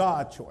 It's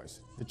God's choice.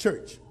 The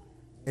church.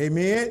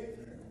 Amen.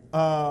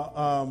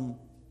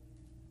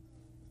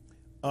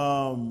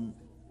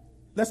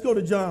 Let's go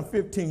to John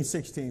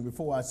 15:16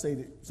 before I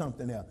say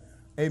something else.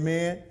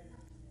 Amen.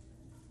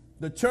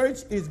 The church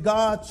is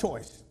God's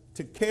choice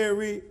to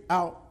carry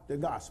out the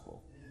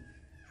gospel.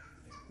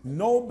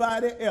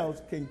 Nobody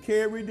else can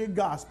carry the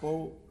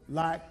gospel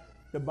like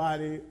the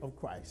body of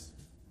Christ.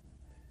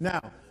 Now,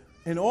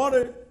 in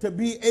order to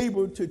be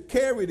able to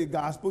carry the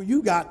gospel,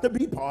 you got to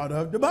be part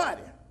of the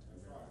body.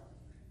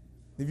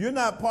 If you're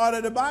not part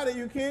of the body,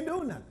 you can't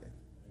do nothing.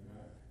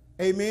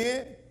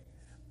 Amen.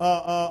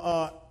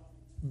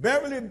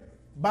 Beverly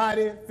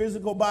body,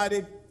 physical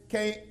body,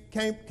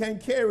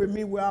 can't carry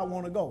me where I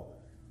want to go.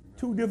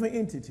 Two different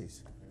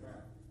entities.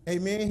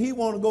 Amen. He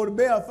want to go to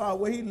Bellflower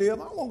where he live.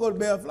 I want to go to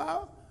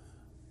Bellflower.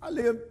 I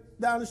live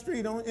down the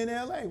street in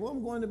L.A. Well,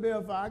 I'm going to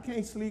Bellflower. I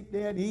can't sleep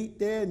there and eat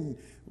there and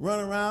run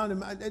around.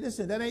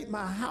 Listen, that ain't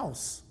my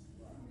house.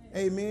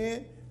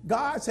 Amen.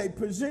 God say,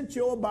 present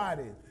your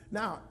body.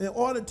 Now, in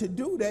order to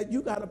do that,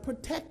 you got to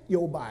protect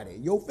your body,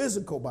 your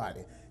physical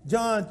body.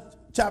 John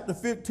chapter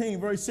 15,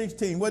 verse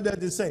 16. What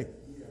does it say?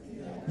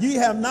 Ye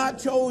have not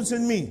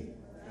chosen me.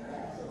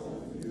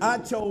 I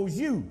chose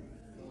you.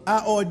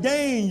 I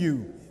ordain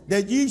you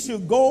that ye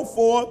should go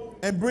forth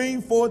and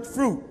bring forth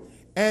fruit,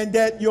 and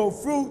that your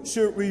fruit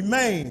should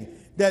remain,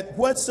 that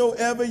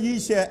whatsoever ye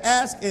shall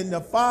ask in the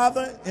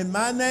Father in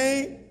my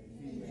name.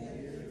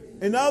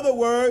 In other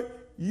words,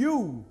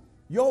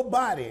 your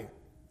body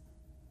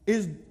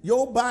is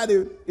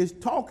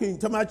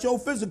talking about your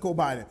physical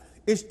body.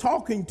 It's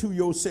talking to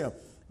yourself.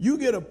 You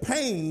get a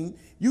pain,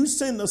 you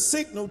send a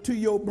signal to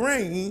your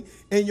brain,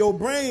 and your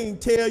brain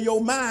tell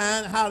your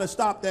mind how to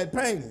stop that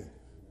pain.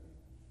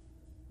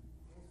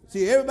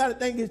 See, everybody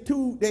think it's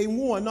two, they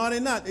one. No, they're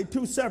not. They're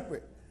two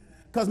separate.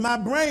 Because my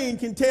brain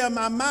can tell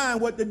my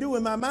mind what to do,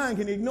 and my mind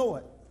can ignore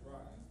it.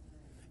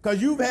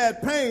 Because you've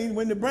had pain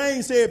when the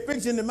brain said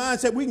fix it, and the mind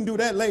said we can do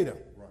that later.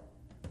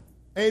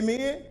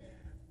 Amen?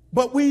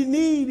 But we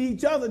need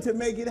each other to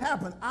make it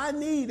happen. I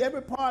need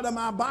every part of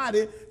my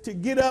body to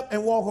get up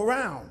and walk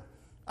around.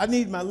 I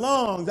need my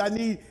lungs. I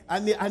need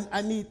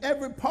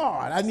every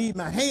part. I need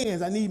my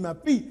hands. I need my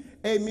feet.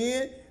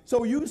 Amen.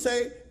 So you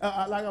say,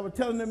 like I was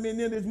telling them in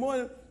there this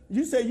morning,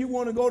 you say you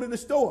want to go to the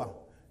store.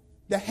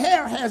 The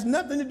hair has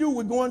nothing to do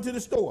with going to the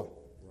store.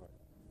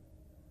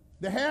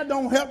 The hair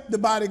don't help the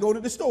body go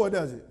to the store,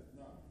 does it?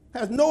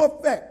 Has no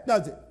effect,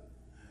 does it?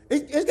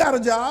 It's got a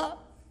job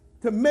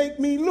to make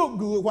me look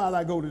good while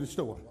I go to the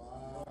store.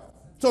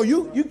 So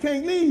you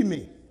can't leave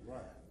me.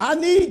 I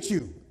need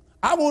you.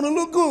 I want to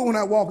look good when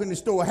I walk in the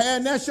store.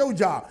 And that's your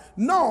job.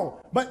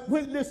 No, but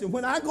listen,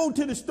 when I go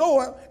to the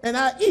store and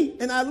I eat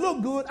and I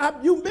look good,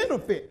 you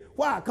benefit.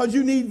 Why? Because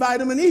you need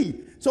vitamin E.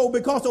 So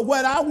because of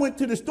what I went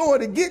to the store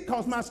to get,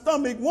 because my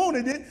stomach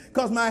wanted it,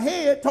 because my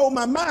head told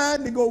my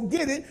mind to go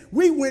get it,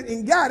 we went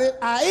and got it,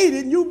 I ate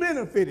it, and you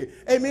benefited.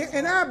 Amen.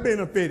 And I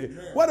benefited.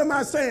 What am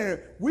I saying?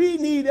 We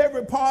need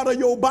every part of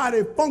your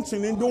body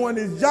functioning doing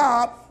this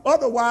job.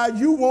 Otherwise,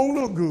 you won't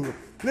look good.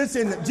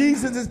 Listen,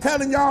 Jesus is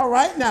telling y'all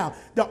right now,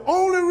 the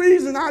only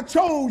reason I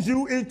chose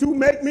you is to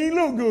make me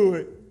look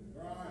good.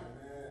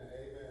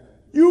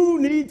 You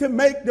need to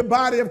make the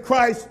body of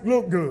Christ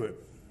look good.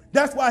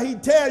 That's why he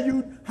tell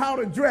you how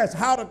to dress,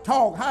 how to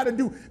talk, how to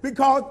do,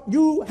 because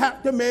you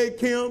have to make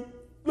him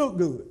look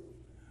good.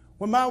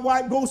 When my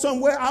wife goes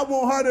somewhere, I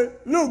want her to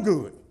look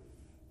good.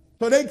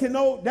 So they can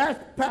know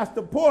that's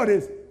Pastor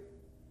Porter's.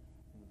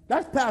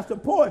 That's Pastor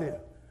Porter.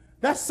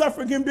 That's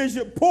Suffragan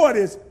Bishop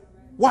Porter's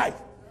wife.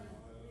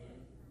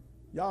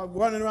 Y'all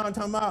running around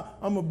talking about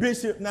I'm a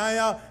bishop now,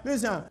 y'all.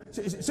 Listen,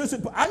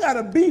 sister, I got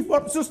to beef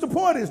up Sister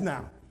Porter's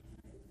now.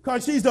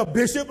 Because she's a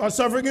bishop, a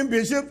Suffragan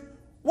bishop's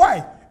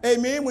wife.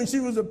 Amen. When she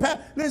was a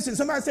pastor. Listen,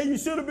 somebody say you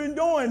should have been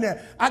doing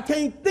that. I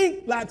can't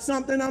think like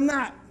something I'm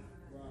not.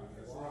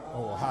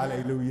 Oh,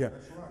 hallelujah.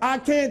 I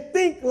can't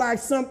think like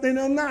something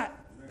I'm not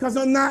because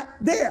I'm not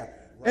there.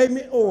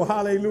 Amen. Oh,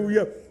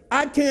 hallelujah.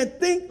 I can't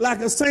think like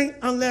a saint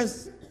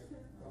unless.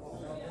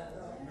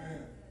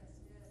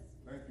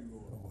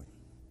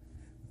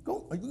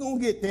 You're going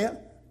to get there.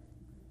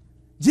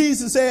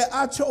 Jesus said,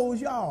 I chose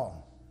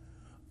y'all.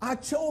 I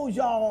chose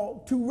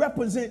y'all to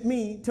represent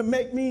me, to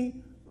make me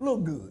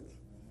look good.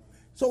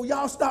 So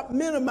y'all stop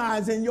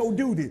minimizing your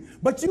duty.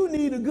 But you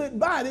need a good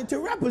body to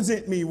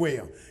represent me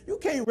well. You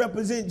can't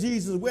represent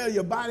Jesus well,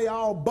 your body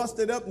all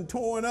busted up and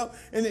torn up,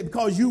 and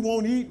because you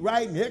won't eat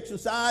right and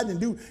exercise and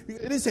do.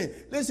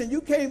 Listen,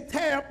 you can't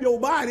tear up your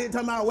body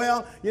talking about,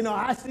 well,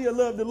 I still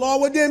love the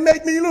Lord. Well, then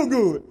make me look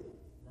good.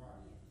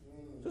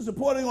 So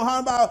supporting on how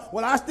about,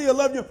 well, I still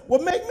love you.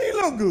 Well, make me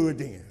look good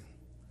then.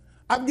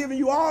 I've given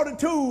you all the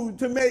tools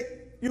to make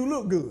you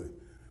look good.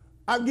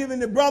 I've given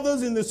the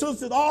brothers and the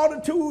sisters all the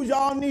tools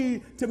y'all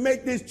need to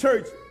make this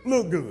church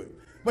look good.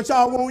 But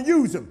y'all won't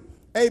use them.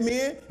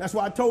 Amen. That's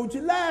why I told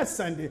you last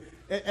Sunday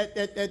at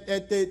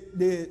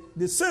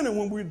the center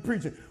when we were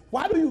preaching.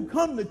 Why do you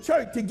come to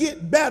church to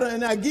get better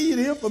and I give you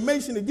the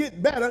information to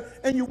get better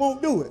and you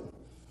won't do it?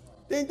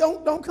 Then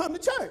don't come to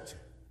church.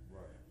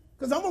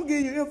 Because I'm going to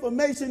give you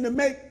information to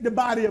make the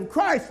body of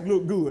Christ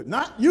look good,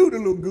 not you to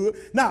look good.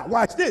 Now,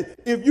 watch this.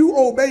 If you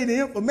obey the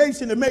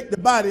information to make the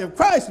body of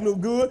Christ look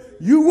good,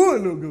 you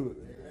would look good.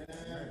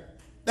 Amen.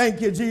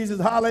 Thank you,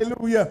 Jesus.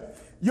 Hallelujah.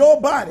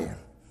 Your body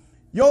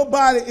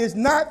is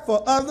not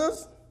for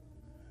others.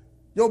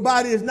 Your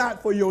body is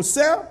not for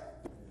yourself.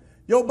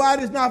 Your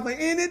body is not for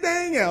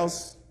anything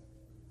else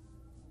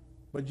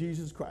but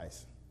Jesus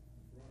Christ.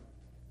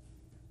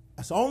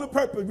 That's the only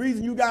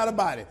reason you got a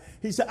body.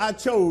 He said, I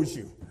chose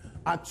you.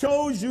 I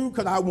chose you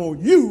because I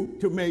want you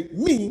to make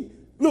me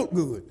look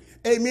good.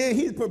 Amen.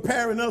 He's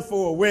preparing us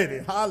for a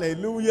wedding.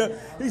 Hallelujah.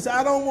 He said,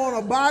 I don't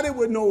want a body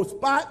with no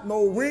spot,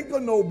 no wrinkle,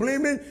 no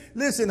bleeming.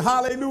 Listen,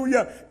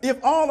 hallelujah.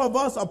 If all of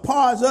us are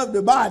parts of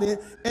the body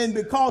and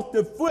because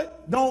the foot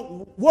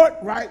don't work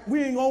right,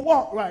 we ain't going to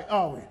walk right,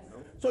 are we?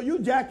 So you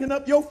jacking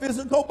up your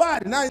physical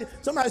body. Now,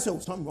 somebody said,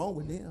 well, something wrong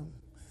with them.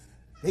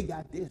 They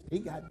got this, they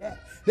got that.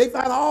 They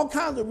find all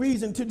kinds of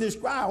reason to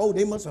describe, oh,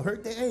 they must have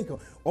hurt their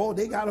ankle. Oh,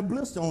 they got a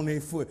blister on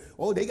their foot.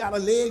 Oh, they got a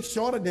leg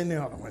shorter than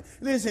the other one.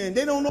 Listen,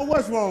 they don't know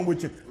what's wrong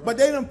with you. But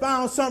they done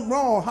found something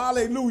wrong.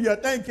 Hallelujah.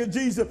 Thank you,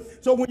 Jesus.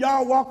 So when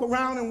y'all walk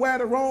around and wear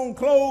the wrong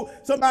clothes,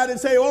 somebody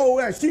say, oh,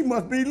 yeah, she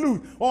must be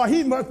loose. Or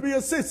he must be a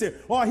sissy.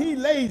 Or he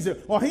lazy.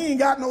 Or he ain't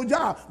got no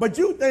job. But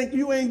you think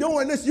you ain't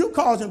doing this. You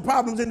causing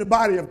problems in the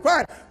body of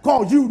Christ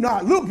because you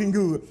not looking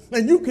good.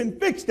 And you can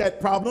fix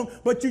that problem,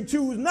 but you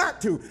choose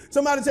not to.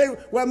 Somebody say,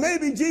 well,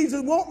 maybe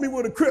Jesus want me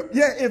with a crip.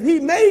 Yeah, if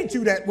he made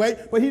you that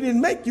way, but he didn't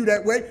make you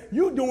that way,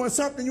 you doing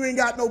something you ain't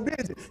got no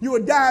business. You a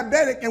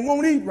diabetic and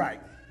won't eat right.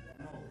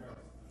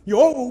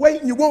 You're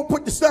overweight and you won't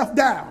put the stuff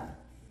down.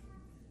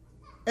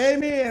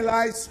 Amen,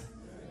 lights.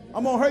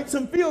 I'm going to hurt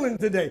some feelings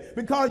today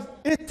because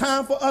it's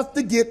time for us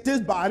to get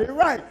this body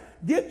right.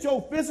 Get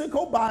your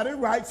physical body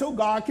right so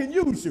God can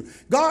use you.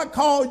 God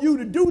called you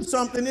to do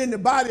something in the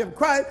body of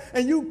Christ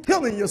and you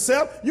killing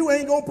yourself. You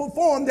ain't going to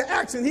perform the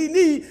action he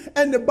needs,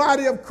 and the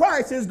body of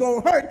Christ is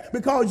going to hurt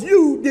because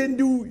you didn't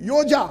do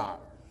your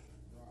job.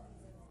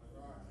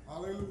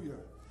 Hallelujah.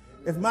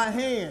 If my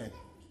hand,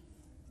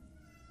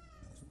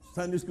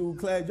 Sunday school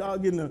class, y'all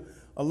getting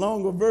a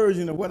longer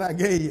version of what I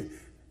gave you.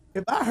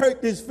 If I hurt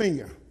this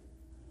finger,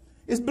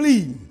 it's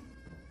bleeding.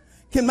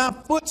 Can my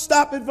foot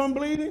stop it from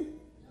bleeding?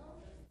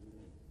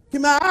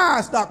 Can my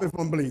eye stop it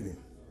from bleeding?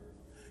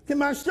 Can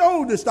my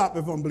shoulder stop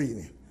it from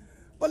bleeding?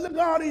 But look at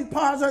all these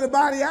parts of the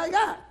body I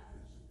got.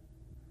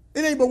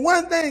 It ain't but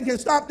one thing can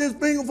stop this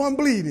finger from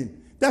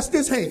bleeding. That's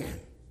this hand.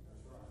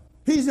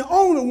 He's the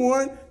only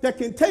one that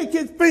can take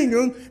his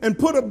finger and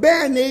put a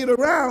Band-Aid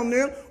around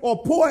them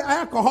or pour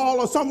alcohol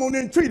or something on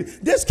them and treat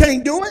it. This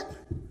can't do it.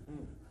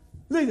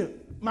 Listen,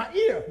 my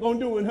ear gonna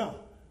do it, huh?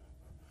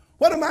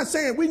 What am I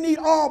saying? We need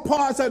all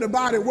parts of the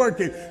body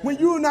working. When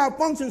you're not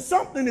functioning,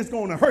 something is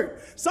going to hurt.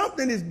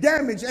 Something is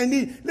damaged. And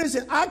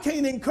listen, I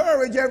can't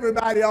encourage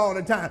everybody all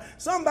the time.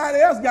 Somebody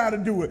else got to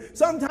do it.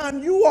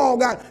 Sometimes you all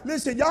got,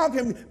 listen, y'all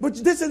can, but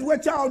this is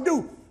what y'all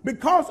do.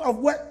 Because of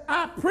what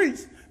I preach,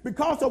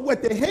 because of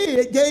what the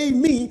head gave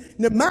me,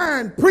 the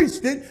mind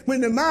preached it. When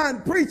the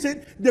mind preached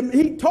it,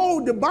 he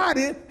told the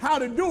body how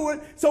to do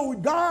it. So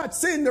God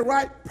sent the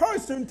right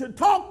person to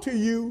talk to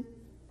you.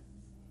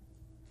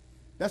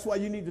 That's why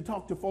you need to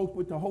talk to folks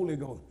with the Holy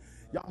Ghost.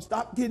 Y'all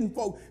stop getting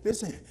folks.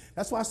 Listen,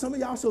 that's why some of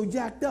y'all so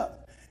jacked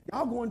up.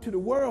 Y'all going to the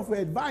world for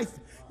advice.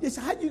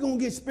 Listen, how you going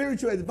to get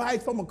spiritual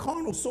advice from a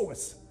carnal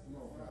source?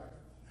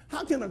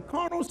 How can a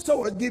carnal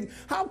source give,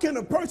 how can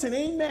a person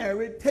ain't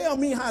married tell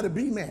me how to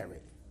be married?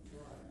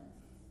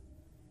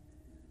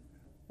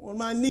 One of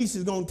my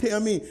nieces going to tell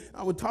me,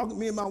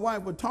 me and my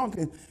wife were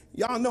talking.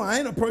 Y'all know I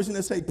ain't a person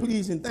that say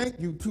please and thank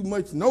you too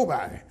much to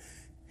nobody.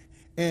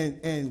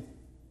 And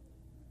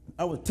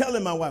I was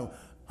telling my wife,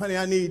 honey,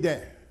 I need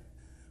that.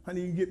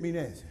 Honey, you get me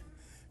that.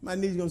 My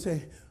niece going to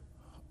say,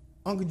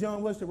 Uncle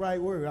John, what's the right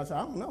word? I said,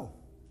 I don't know.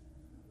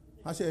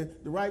 I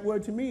said, the right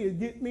word to me is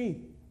get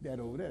me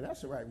that over there.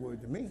 That's the right word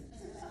to me.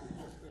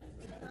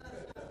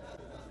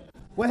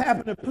 What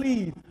happened to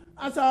please?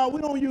 I said,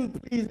 we don't use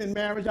please in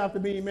marriage after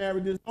being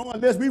married this long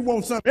unless we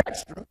want something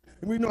extra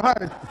and we know how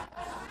to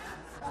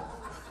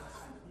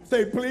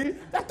say please.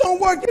 That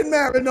don't work in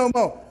marriage no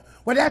more.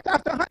 Well, that's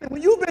after, honey,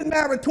 when you've been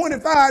married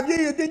 25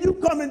 years, then you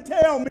come and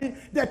tell me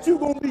that you're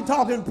going to be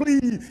talking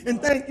please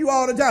and thank you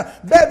all the time.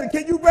 Baby,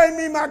 can you bring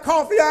me my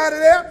coffee out of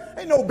there?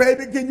 Ain't no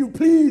baby, can you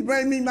please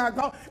bring me my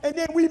coffee? And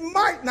then we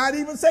might not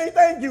even say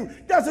thank you.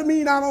 Doesn't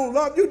mean I don't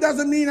love you.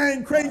 Doesn't mean I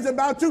ain't crazy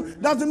about you.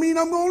 Doesn't mean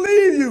I'm going to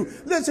leave you.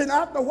 Listen,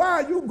 after a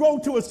while, you go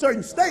to a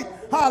certain state.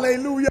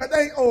 Hallelujah.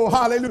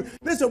 Hallelujah.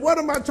 Listen, what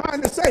am I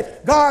trying to say?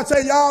 God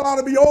said y'all ought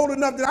to be old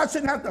enough that I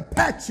shouldn't have to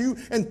pat you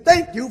and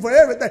thank you for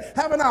everything.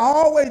 Haven't I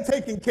always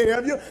taken care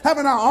of you?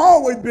 Haven't I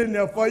always been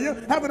there for you?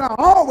 Haven't I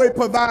always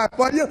provided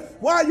for you?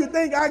 Why you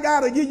think I got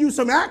to give you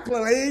some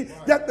accolade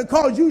just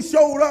because you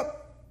showed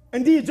up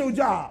and did your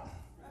job?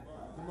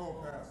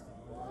 Oh,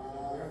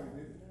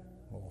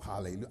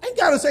 hallelujah. I ain't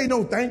got to say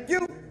no thank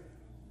you.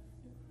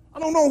 I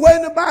don't know where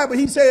in the Bible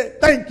he said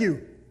thank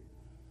you.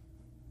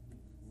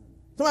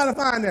 Somebody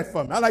find that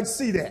for me. I like to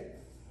see that.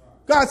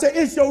 God said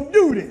it's your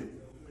duty.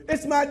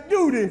 It's my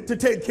duty to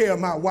take care of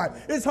my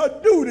wife. It's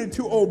her duty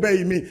to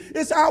obey me.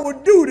 It's our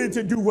duty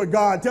to do what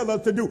God tells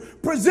us to do.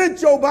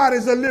 Present your body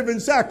as a living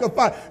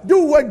sacrifice.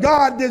 Do what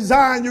God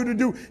designed you to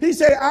do. He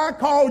said, I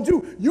called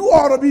you. You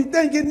ought to be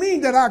thanking me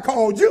that I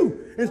called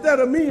you instead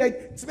of me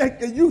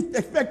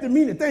expecting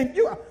me to thank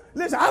you.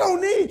 Listen, I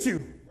don't need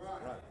you.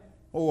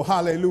 Oh,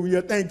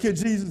 hallelujah. Thank you,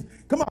 Jesus.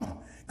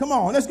 Come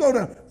on. Let's go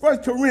to 1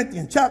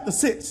 Corinthians chapter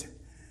 6.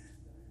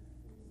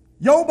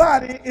 Your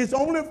body is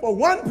only for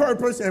one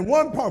purpose and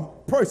one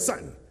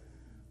person.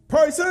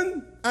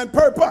 Person and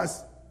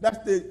purpose. That's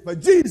for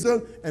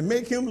Jesus and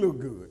make him look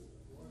good.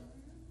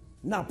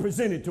 Now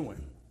present it to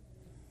him.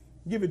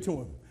 Give it to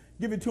him.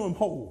 Give it to him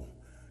whole.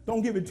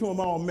 Don't give it to him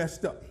all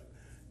messed up.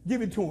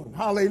 Give it to him.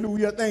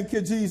 Hallelujah. Thank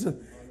you, Jesus.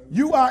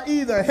 You are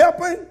either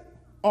helping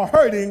or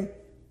hurting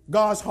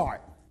God's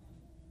heart.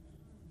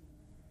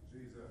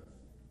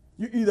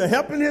 You're either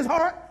helping his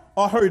heart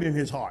or hurting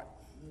his heart.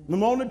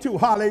 Number 2,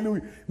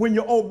 hallelujah. When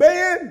you're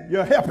obeying,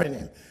 you're helping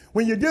him.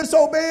 When you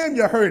disobey him,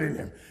 you're hurting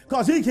him.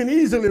 Because he can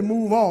easily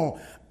move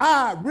on.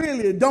 I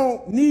really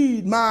don't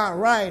need my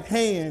right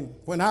hand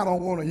when I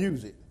don't want to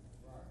use it.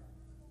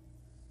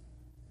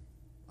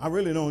 I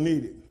really don't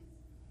need it.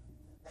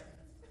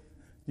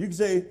 You can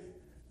say,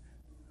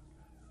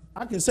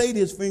 I can say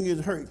this finger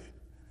is hurt.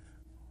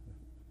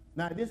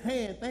 Now this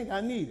hand think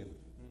I need it.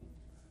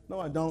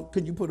 No, I don't.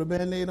 Could you put a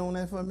Band-Aid on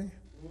that for me?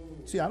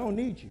 See, I don't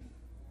need you.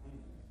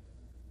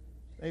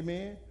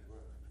 Amen.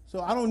 So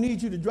I don't need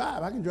you to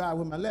drive. I can drive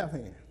with my left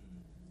hand.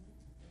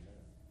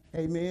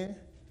 Amen.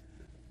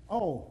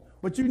 Oh,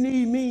 but you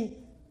need me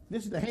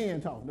This is the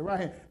hand talking, the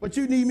right hand. But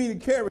you need me to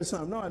carry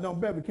something. No, I don't.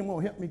 Beverly, come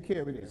on, help me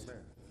carry this.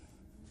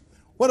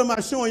 What am I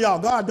showing y'all?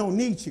 God don't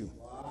need you.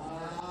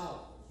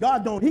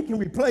 God don't. He can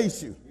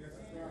replace you.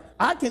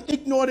 I can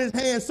ignore this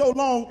hand so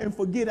long and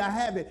forget I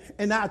have it.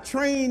 And I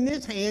train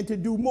this hand to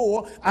do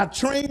more. I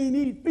train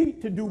these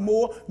feet to do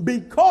more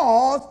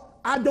because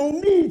I don't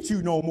need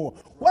you no more.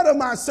 What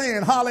am I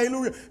saying?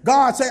 Hallelujah.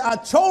 God say, I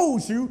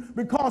chose you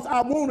because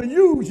I want to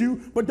use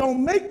you, but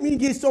don't make me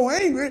get so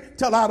angry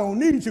till I don't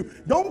need you.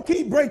 Don't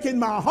keep breaking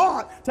my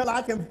heart till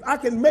I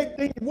can make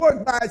things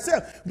work by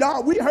itself.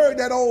 God, we heard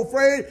that old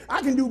phrase,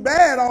 I can do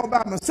bad all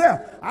by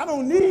myself. I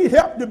don't need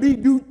help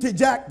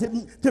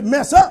to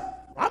mess up.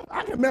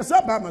 I can mess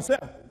up by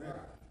myself.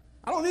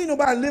 I don't need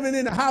nobody living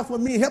in the house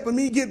with me, helping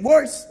me get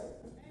worse.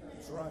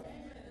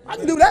 I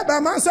can do that by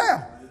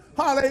myself.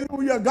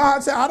 Hallelujah.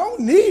 God said, I don't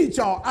need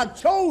y'all. I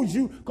chose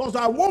you because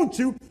I want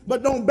you,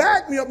 but don't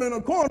back me up in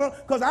a corner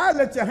because I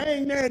let you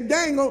hang there and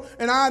dangle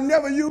and I'll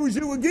never use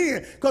you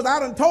again. Because I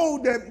done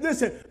told them,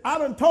 listen, I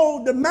done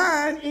told the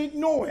mind,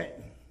 ignore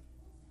it.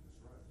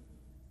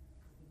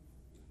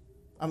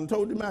 I done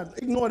told the mind,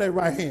 ignore that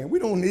right hand. We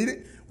don't need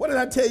it. What did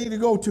I tell you to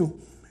go to?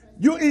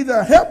 You're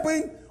either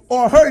helping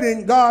or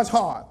hurting God's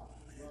heart.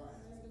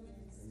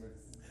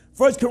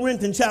 1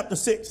 Corinthians chapter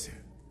 6.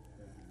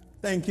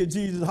 Thank you,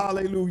 Jesus.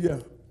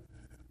 Hallelujah.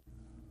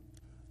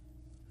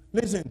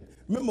 Listen,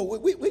 remember,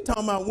 we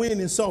talking about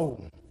winning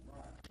souls.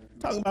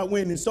 Talking about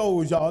winning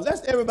souls, y'all.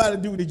 Let's everybody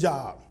do the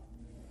job.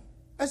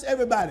 Let's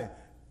everybody.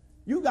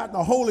 You got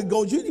the Holy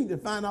Ghost. You need to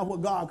find out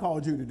what God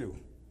called you to do.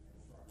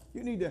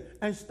 You need to,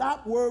 and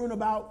stop worrying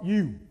about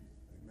you.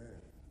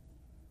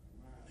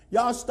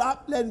 Y'all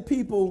stop letting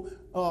people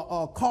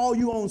call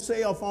you on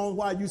cell phones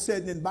while you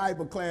sitting in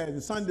Bible class,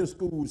 in Sunday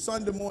school,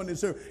 Sunday morning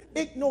service.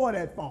 Ignore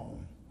that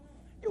phone.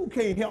 You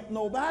can't help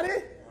nobody.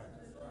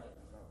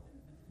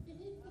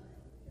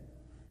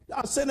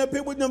 Y'all sitting up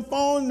here with them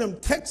phones, them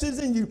texts,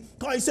 and you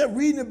call yourself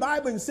reading the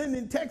Bible and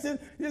sending texts.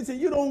 Listen,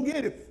 you don't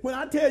get it. When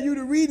I tell you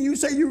to read and you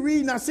say you're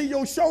reading, I see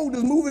your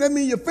shoulders moving. That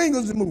means your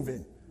fingers are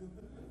moving.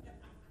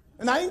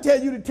 And I didn't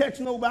tell you to text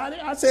nobody.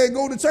 I said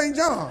go to St.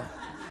 John.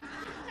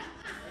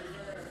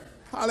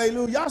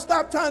 Hallelujah. Y'all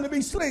stop trying to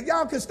be slick.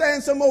 Y'all can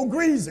stand some old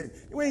greasing.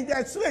 You ain't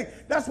that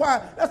slick. That's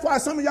why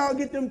some of y'all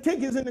get them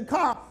tickets in the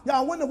car.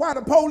 Y'all wonder why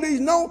the police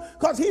know?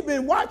 Because he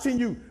been watching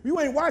you. You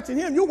ain't watching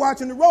him. You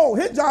watching the road.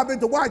 His job is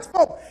to watch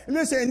folk. And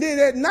listen, and then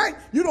at night,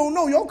 you don't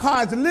know your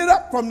car is lit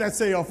up from that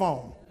cell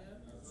phone.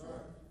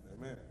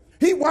 Amen.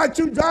 He watch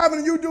you driving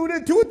and you do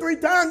this 2 or 3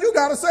 times, you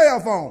got a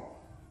cell phone.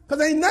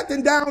 Because ain't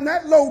nothing down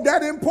that low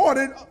that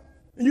important.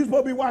 And you're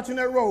supposed to be watching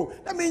that road.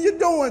 That means you're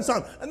doing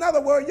something. In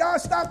other words, y'all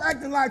stop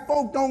acting like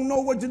folk don't know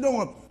what you're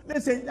doing.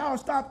 Listen, y'all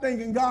stop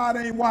thinking God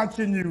ain't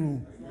watching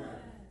you.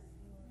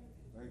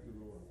 Thank you,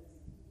 Lord.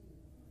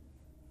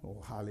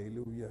 Oh,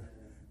 hallelujah.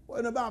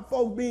 What about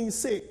folk being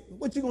sick?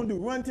 What you going to do?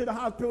 Run to the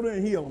hospital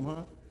and heal them,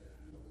 huh?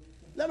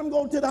 Let them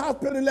go to the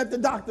hospital and let the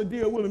doctor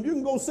deal with them. You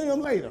can go see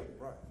them later.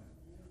 Right.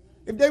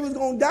 If they was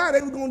going to die,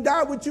 they was going to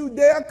die with you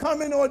there,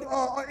 coming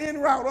or en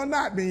route or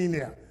not being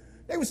there.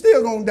 They were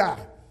still going to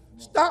die.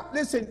 Stop,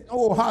 listen,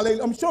 oh,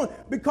 hallelujah. I'm showing,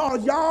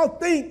 because y'all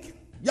think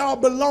y'all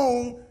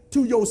belong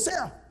to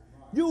yourself.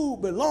 You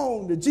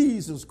belong to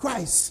Jesus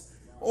Christ.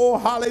 Oh,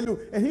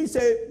 hallelujah. And he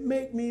said,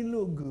 make me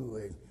look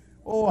good.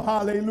 Oh,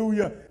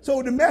 hallelujah.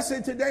 So the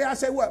message today, I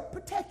said, what?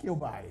 Protect your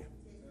body.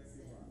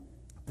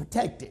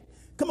 Protect it.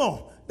 Come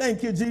on.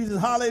 Thank you,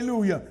 Jesus.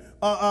 Hallelujah.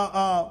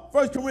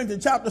 1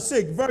 Corinthians chapter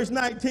 6, verse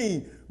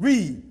 19.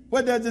 Read.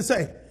 What does it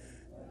say?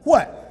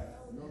 What?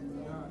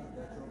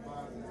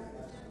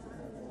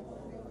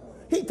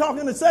 He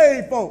talking to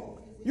saved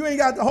folk. You ain't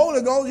got the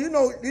Holy Ghost. You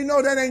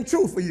know that ain't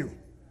true for you.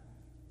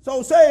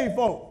 So saved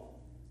folk.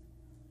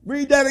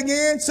 Read that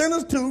again.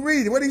 Sinners too.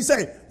 Read it. What did he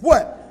say?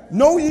 What?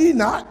 Know ye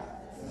not?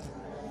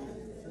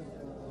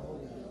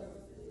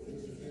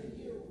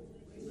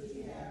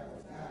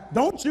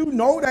 Don't you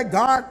know that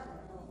God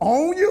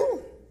owns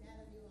you?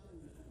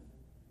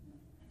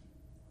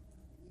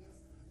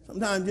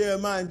 Sometimes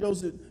Jeremiah and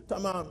Joseph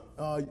talking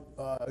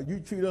about you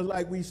treat us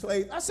like we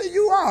slaves. I said,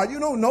 you are. You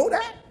don't know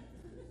that?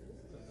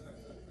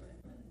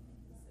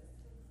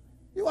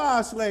 You are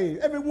a slave.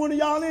 Every one of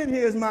y'all in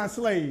here is my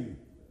slave.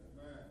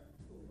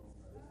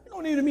 You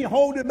don't need me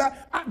holding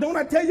back. Don't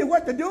I tell you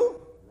what to do?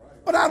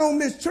 But I don't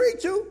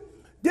mistreat you.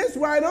 This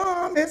right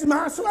arm is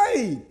my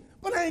slave.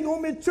 But I ain't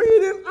going to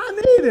mistreat him.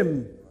 I need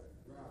him.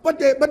 But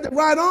the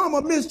right arm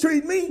will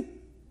mistreat me.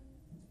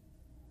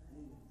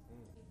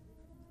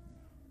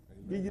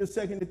 Give you a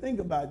second to think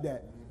about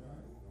that.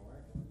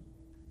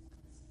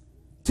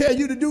 Tell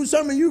you to do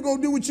something, you go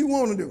do what you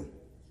want to do.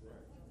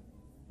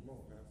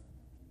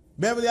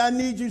 Beverly, I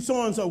need you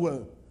so-and-so.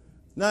 Well,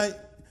 now,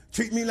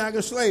 treat me like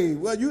a slave.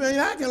 Well, you ain't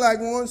acting like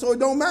one, so it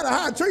don't matter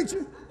how I treat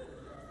you.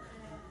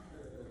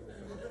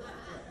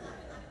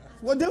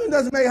 What difference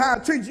does it make how I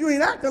treat you? You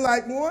ain't acting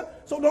like one,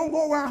 so don't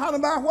go around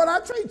hollering about what I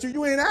treat you.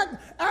 You ain't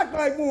act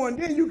like one,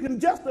 then you can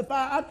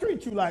justify I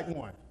treat you like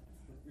one.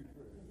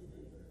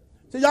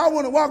 So y'all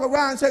want to walk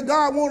around and say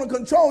God want to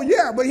control.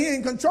 Yeah, but he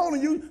ain't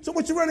controlling you. So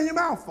what you running your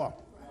mouth for?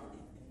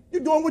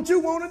 You're doing what you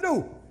want to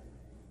do.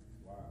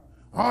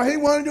 All he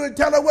want to do is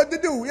tell her what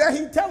to do. Yeah,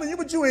 he telling you,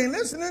 but you ain't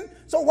listening.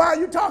 So why are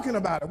you talking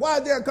about it? Why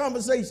is there a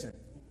conversation?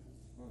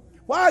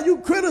 Why are you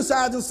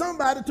criticizing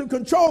somebody to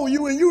control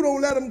you and you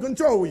don't let them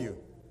control you?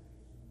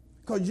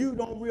 Because you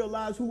don't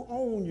realize who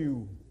owns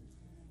you.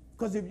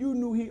 Because if you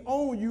knew he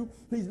owned you,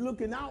 he's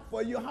looking out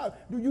for you. How,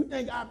 do you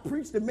think I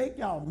preach to make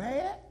y'all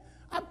mad?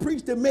 I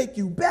preach to make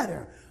you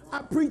better.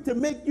 I preach to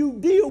make you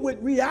deal with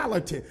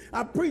reality.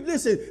 I preach,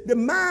 listen, the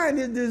mind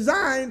is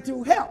designed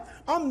to help.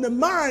 I'm the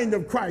mind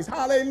of Christ.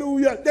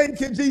 Hallelujah.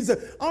 Thank you,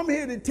 Jesus. I'm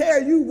here to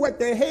tell you what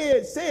the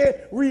head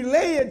said,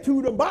 relay it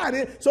to the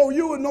body so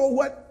you will know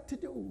what to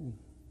do.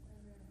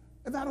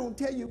 If I don't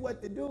tell you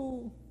what to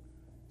do,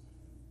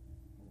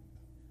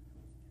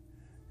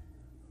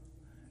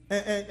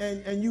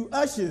 and you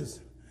ushers,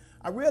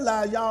 I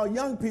realize y'all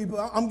young people,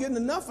 I'm getting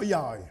enough of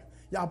y'all.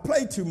 Y'all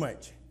play too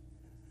much.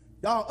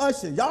 Y'all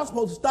ushers, y'all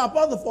supposed to stop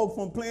other folks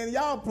from playing,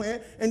 y'all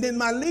playing, and then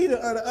my leader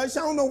of the usher,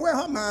 I don't know where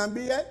her mind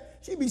be at.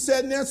 She be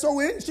sitting there so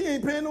in, she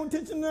ain't paying no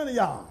attention to none of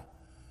y'all.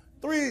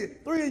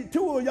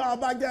 Two of y'all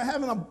back there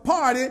having a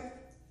party,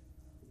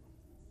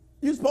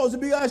 you supposed to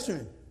be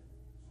ushering.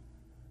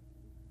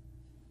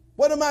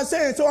 What am I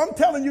saying? So I'm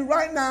telling you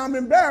right now, I'm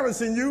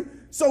embarrassing you,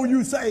 so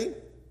you say,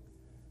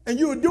 and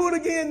you will do it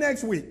again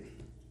next week.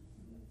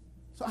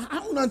 So I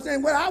don't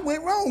understand what I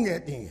went wrong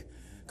at then.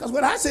 Because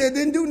what I said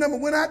didn't do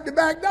nothing, went out the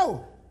back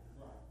door.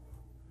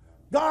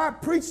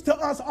 God preached to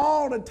us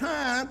all the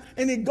time,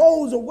 and it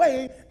goes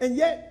away, and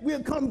yet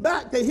we'll come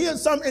back to hear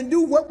something and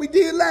do what we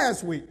did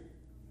last week.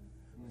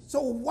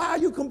 So why are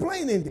you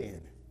complaining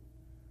then?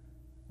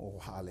 Oh,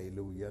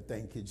 hallelujah.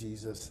 Thank you,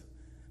 Jesus.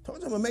 Told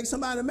you I'm going to make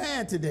somebody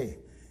mad today.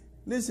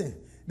 Listen,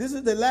 this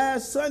is the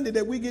last Sunday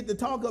that we get to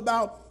talk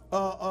about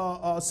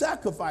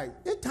sacrifice.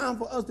 It's time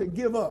for us to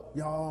give up,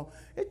 y'all.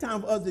 It's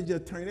time for us to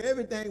just turn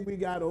everything we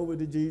got over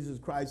to Jesus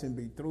Christ and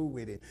be through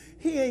with it.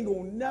 He ain't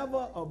gonna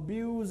never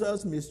abuse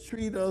us,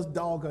 mistreat us,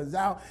 dog us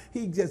out.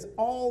 He's just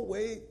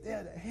always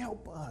there to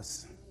help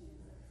us.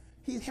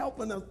 He's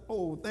helping us.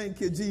 Oh,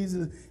 thank you,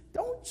 Jesus.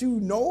 Don't you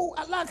know?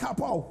 I like how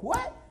Paul,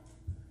 what?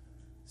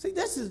 See,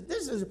 this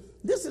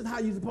is how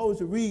you're supposed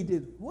to read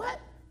this. What?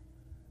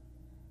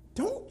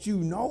 Don't you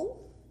know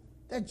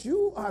that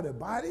you are the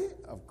body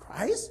of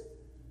Christ?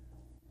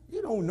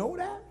 You don't know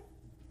that?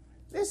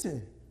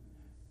 Listen,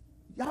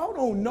 y'all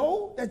don't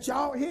know that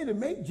y'all here to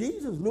make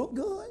Jesus look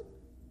good?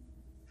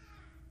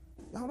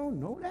 Y'all don't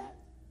know that?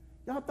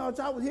 Y'all thought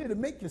y'all was here to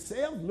make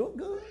yourselves look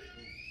good?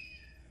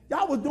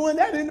 Y'all was doing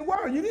that in the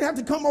world. You didn't have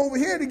to come over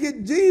here to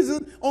get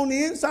Jesus on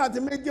the inside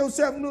to make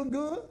yourself look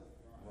good.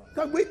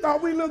 Because we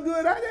thought we looked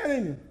good out there,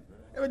 didn't you?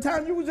 Every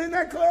time you was in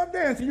that club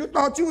dancing, you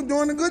thought you was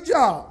doing a good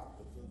job.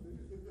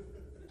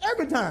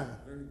 Every time.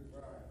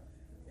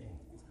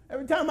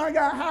 Every time I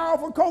got high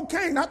off of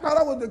cocaine, I thought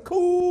I was the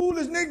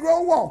coolest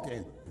Negro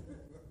walking.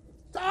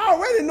 So I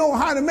already know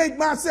how to make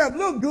myself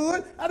look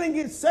good. I didn't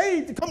get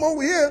saved to come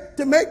over here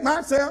to make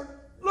myself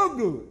look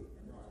good.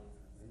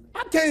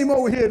 I came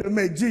over here to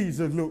make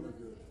Jesus look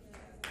good.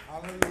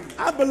 Hallelujah.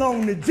 I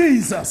belong to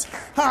Jesus.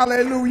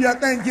 Hallelujah.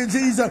 Thank you,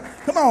 Jesus.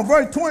 Come on,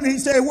 verse 20, he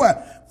said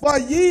what? For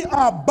ye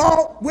are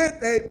bought with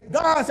a,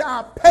 God said,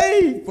 I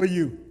paid for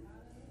you.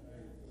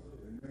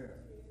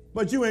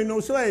 But you ain't no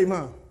slave,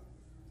 huh?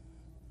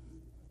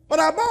 But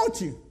I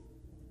bought you.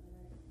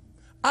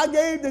 I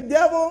gave the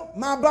devil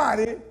my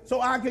body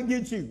so I could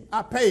get you.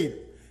 I paid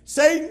it.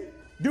 Satan,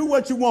 do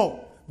what you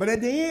want. But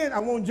at the end, I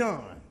want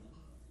John.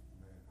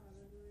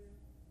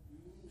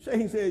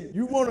 Satan said,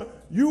 you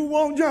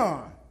want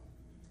John?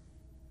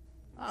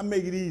 I'll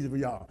make it easy for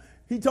y'all.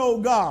 He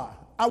told God,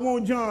 I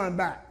want John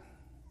back.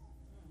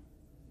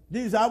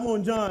 Jesus, I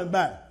want John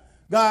back.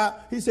 God,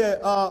 he said,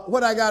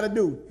 what I got to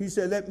do? He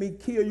said, let me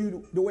kill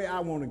you the way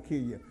I want to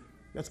kill you.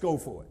 Let's go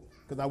for it,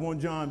 because I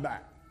want John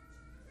back.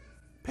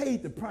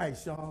 Paid the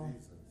price, y'all.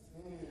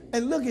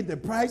 And look at the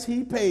price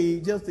he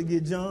paid just to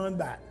get John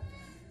back.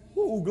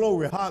 Oh,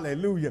 glory,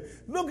 hallelujah.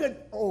 Look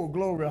at, oh,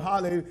 glory,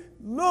 hallelujah.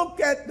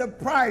 Look at the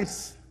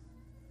price.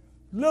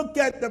 Look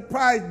at the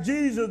price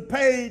Jesus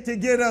paid to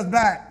get us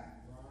back.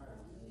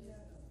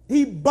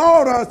 He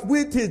bought us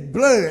with his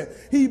blood.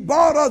 He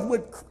bought us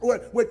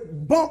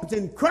with bumps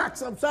and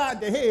cracks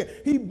upside the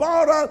head. He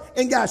bought us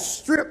and got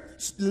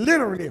stripped,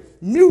 literally,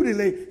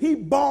 mutilated. He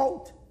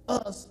bought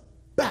us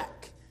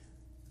back.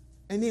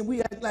 And then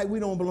we act like we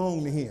don't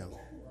belong to him.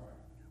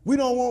 We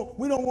don't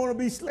want to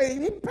be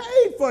slaves. He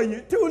paid for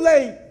you. Too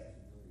late.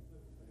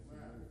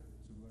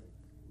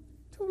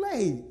 Too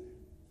late.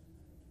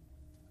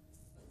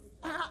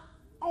 I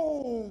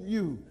own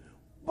you.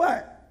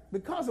 But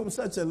because I'm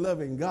such a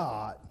loving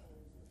God,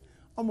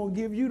 I'm going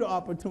to give you the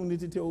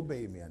opportunity to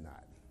obey me or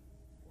not.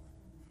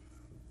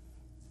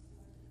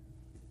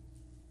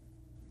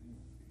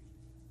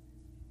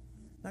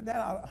 Now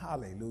that,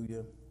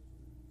 hallelujah,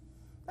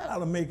 that ought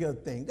to make us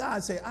think.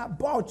 God say, I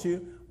bought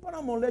you, but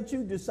I'm going to let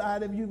you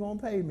decide if you're going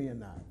to pay me or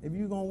not. If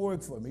you're going to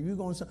work for me. If you're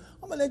going to,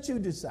 I'm going to let you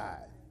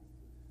decide.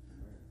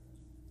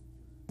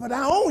 But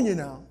I own you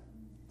now.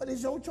 But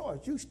it's your choice.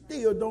 You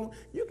still don't.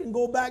 You can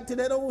go back to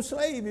that old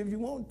slave if you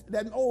want,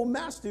 that old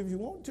master if you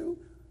want to.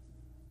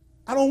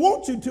 I don't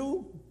want you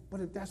to, but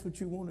if that's what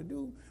you want to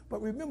do.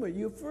 But remember,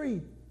 you're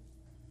free.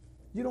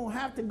 You don't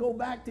have to go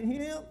back to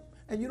him,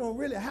 and you don't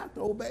really have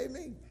to obey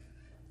me.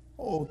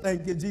 Oh,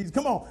 thank you, Jesus.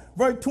 Come on.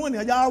 Verse 20,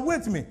 are y'all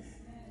with me?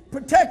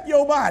 Protect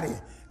your body.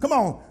 Come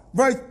on.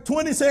 Verse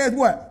 20 says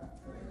what?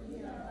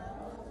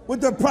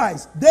 With the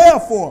price.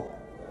 Therefore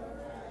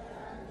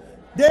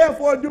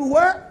do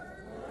what?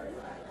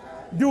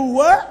 Do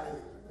what?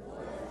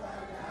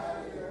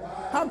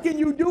 How can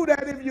you do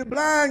that if you're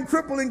blind,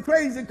 crippled, and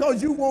crazy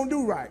because you won't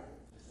do right?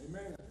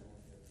 Amen.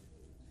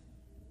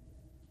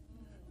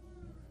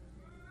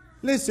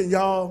 Listen,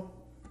 y'all.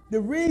 The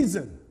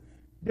reason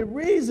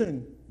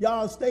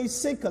y'all stay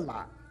sick a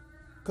lot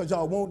because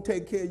y'all won't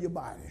take care of your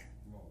body.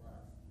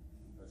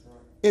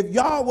 If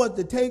y'all was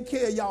to take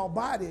care of y'all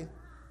body,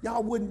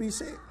 y'all wouldn't be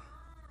sick.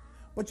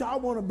 But y'all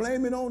want to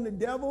blame it on the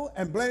devil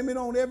and blame it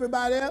on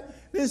everybody else.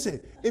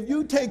 Listen, if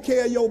you take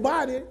care of your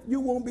body,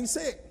 you won't be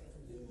sick.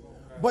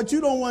 But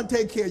you don't want to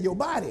take care of your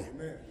body.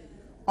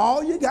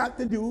 All you got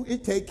to do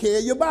is take care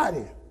of your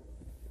body.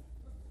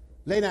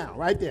 Lay down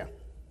right there.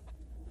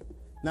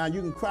 Now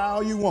you can cry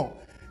all you want.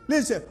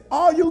 Listen,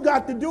 all you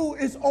got to do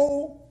is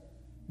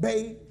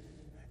obey.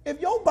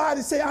 If your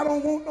body say, I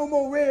don't want no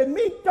more red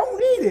meat,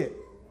 don't eat it.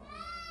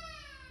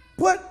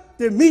 Put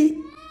the meat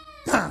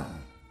down.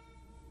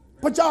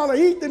 But y'all will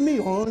eat the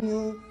meat.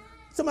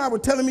 Somebody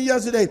was telling me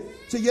yesterday,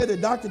 said, yeah, the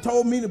doctor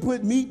told me to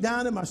put meat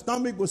down and my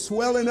stomach was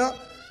swelling up,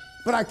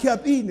 but I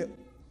kept eating it.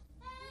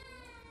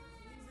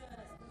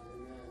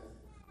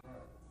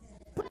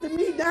 Put the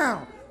meat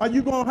down. Are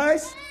you going to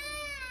hush?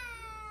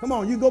 Come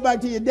on, you go back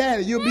to your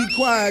daddy. You'll be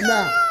quiet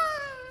now.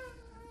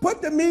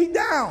 Put the meat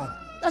down.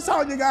 That's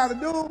all you got to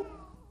do.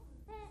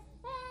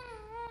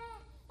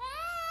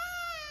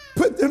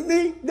 Put the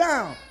meat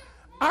down.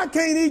 I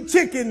can't eat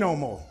chicken no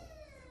more.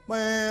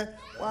 Man,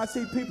 well, I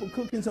see people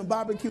cooking some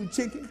barbecue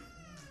chicken.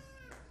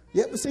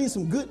 You ever seen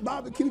some good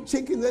barbecue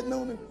chicken that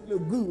don't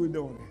look good,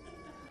 don't it?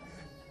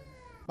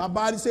 My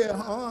body said,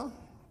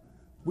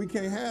 we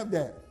can't have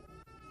that.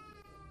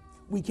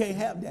 We can't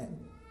have that.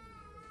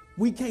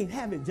 We can't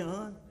have it,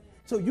 John.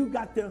 So you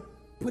got to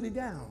put it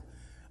down.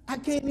 I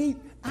can't eat.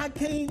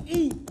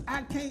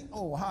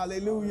 Oh,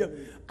 hallelujah.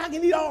 I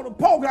can eat all the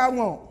pork I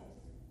want.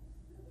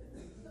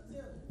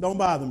 Don't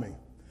bother me.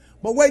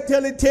 But wait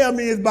till it tell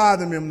me it's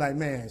bothering me. I'm like,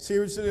 man,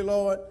 seriously,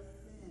 Lord?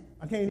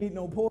 I can't eat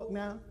no pork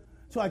now.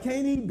 So I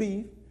can't eat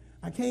beef.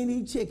 I can't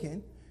eat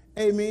chicken.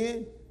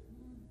 Amen.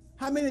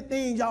 How many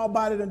things y'all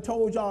body done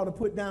told y'all to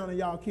put down and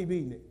y'all keep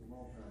eating it?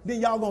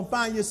 Then y'all going to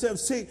find yourself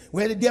sick.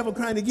 Where the devil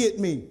trying to get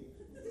me?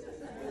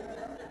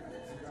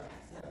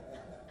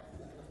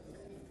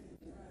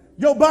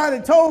 Your body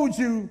told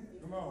you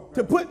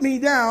to put me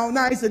down.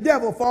 Now it's the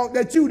devil's fault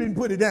that you didn't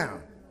put it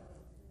down.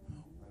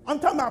 I'm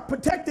talking about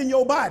protecting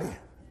your body.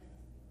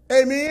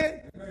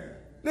 Amen. Amen.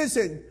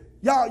 Listen,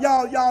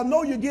 y'all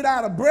know you get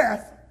out of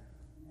breath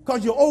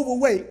because you're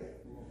overweight.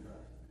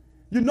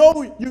 You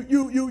know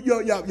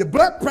your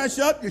blood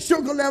pressure up, your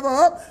sugar level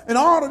up, and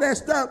all of that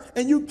stuff,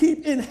 and you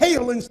keep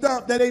inhaling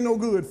stuff that ain't no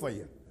good for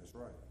you. That's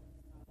right.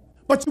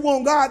 But you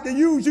want God to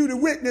use you to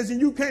witness, and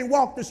you can't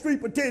walk the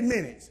street for 10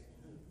 minutes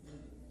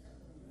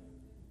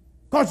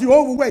because you're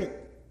overweight,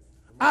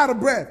 out of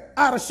breath,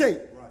 out of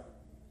shape. Right.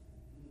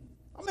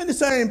 I'm in the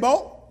same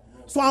boat.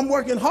 So I'm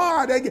working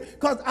hard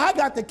because I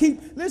got to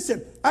keep this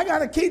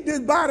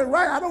body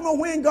right. I don't know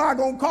when God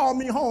going to call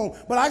me home,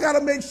 but I got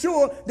to make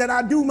sure that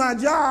I do my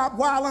job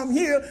while I'm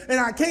here,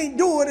 and I can't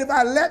do it if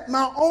I let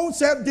my own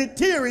self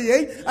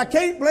deteriorate. I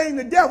can't blame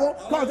the devil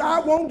because I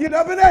won't get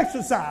up and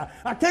exercise.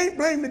 I can't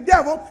blame the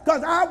devil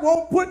because I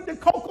won't put the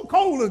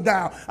Coca-Cola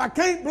down. I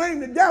can't blame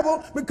the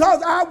devil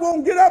because I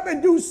won't get up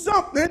and do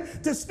something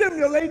to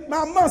stimulate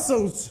my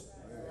muscles.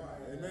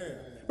 Amen.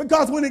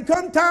 Because when it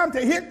comes time to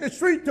hit the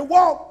street to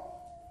walk,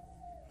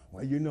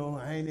 well, you know,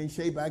 I ain't in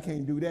shape. I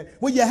can't do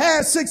that. Well, you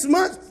had 6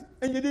 months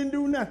and you didn't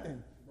do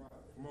nothing.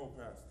 Come on,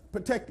 Pastor.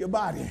 Protect your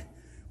body.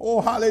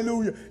 Oh,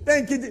 hallelujah.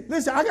 Thank you.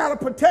 Listen, I got to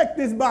protect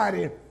this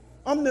body.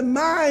 I'm the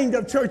mind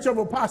of Church of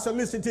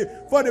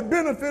Apostolicity for the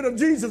benefit of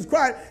Jesus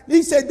Christ.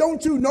 He said,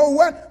 don't you know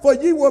what? For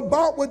you were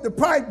bought with the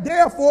price.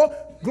 Therefore,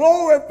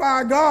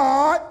 glorify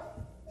God.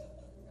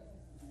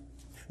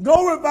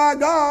 Glorify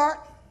God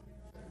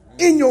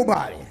in your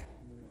body.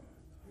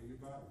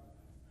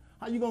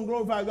 How you going to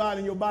glorify God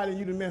in your body and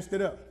you done messed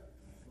it up?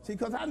 See,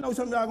 because I know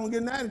some of y'all going to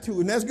get an attitude,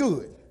 and that's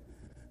good.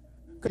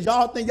 Because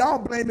y'all think y'all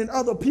blaming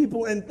other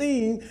people and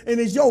things, and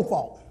it's your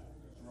fault.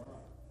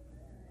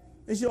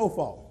 It's your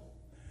fault.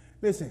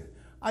 Listen,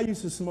 I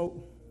used to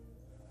smoke.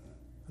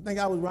 I think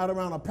I was right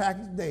around a pack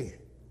a day.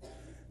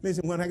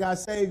 Listen, when I got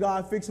saved,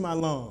 God fixed my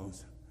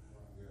lungs.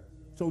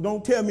 So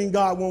don't tell me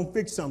God won't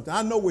fix something.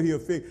 I know what he'll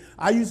fix.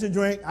 I used to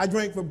drink. I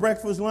drank for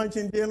breakfast, lunch,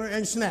 and dinner,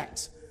 and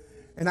snacks.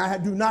 And I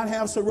do not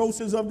have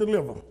cirrhosis of the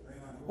liver.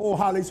 Oh,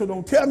 hallelujah. So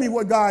don't tell me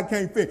what God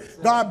can't fix.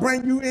 God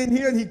bring you in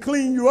here and he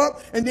clean you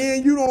up. And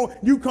then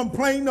you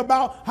complain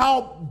about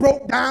how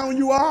broke down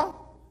you are.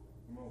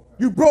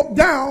 You broke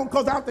down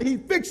because after he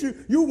fixed you,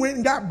 you went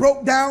and got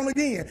broke down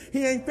again.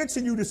 He ain't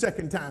fixing you the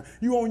second time.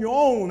 You on your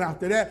own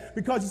after that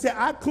because he said,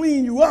 I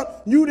clean you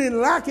up. You didn't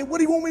like it. What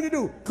do you want me to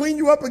do? Clean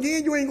you up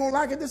again? You ain't going to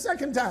like it the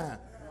second time.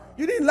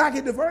 You didn't like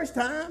it the first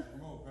time.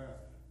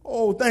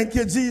 Oh, thank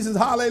you, Jesus.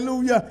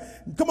 Hallelujah.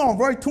 Come on,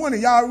 verse 20.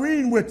 Y'all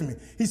reading with me.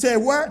 He said,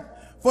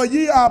 what? For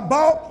ye are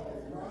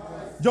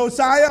bought.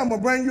 Josiah, I'm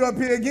going to bring you up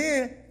here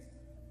again.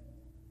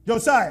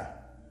 Josiah.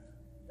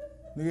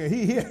 Yeah,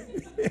 he here.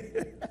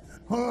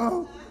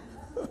 Come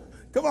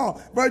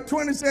on. Verse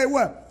 20 said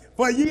what?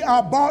 For ye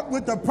are bought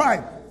with a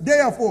price.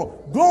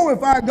 Therefore,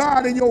 glorify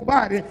God in your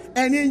body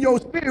and in your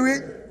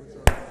spirit.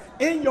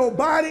 In your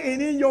body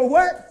and in your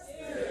what?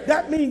 Spirit.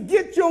 That means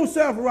get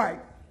yourself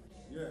right.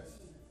 Yes.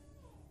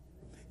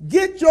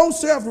 Get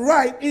yourself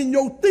right in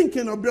your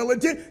thinking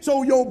ability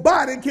so your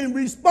body can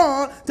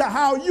respond to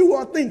how you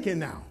are thinking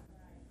now.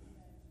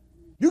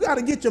 You got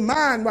to get your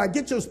mind right,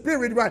 get your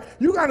spirit right.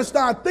 You got to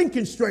start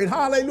thinking straight.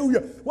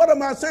 Hallelujah. What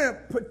am I saying?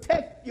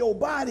 Protect your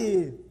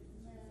body.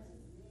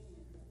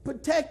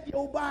 Protect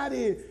your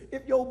body.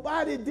 If your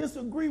body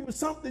disagree with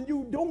something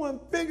you doing,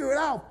 figure it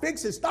out.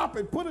 Fix it. Stop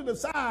it. Put it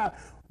aside.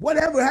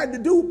 Whatever had to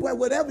do, but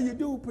whatever you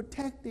do,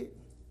 protect it.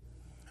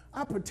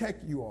 I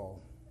protect you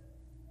all.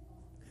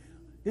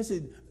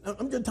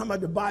 I'm just talking about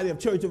the body of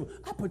church.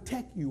 I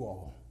protect you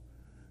all.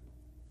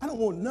 I don't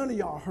want none of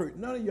y'all hurt,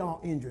 none of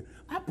y'all injured.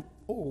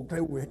 Oh,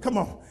 okay, come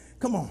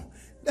on.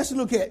 Let's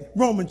look at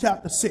Romans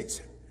chapter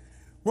 6.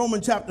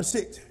 Romans chapter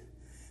 6.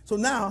 So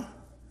now,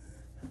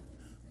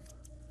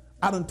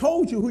 I done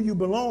told you who you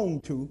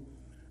belong to,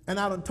 and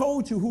I done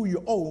told you who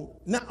you owe.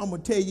 Now I'm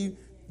going to tell you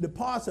the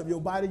parts of your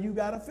body you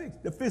got to fix.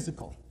 The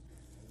physical.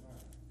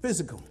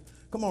 Physical.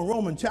 Come on,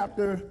 Romans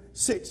chapter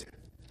 6.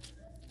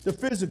 The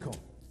physical.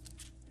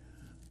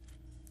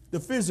 The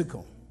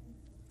physical.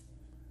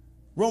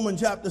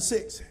 Romans chapter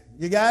 6.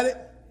 You got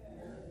it?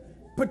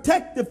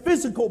 Protect the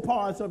physical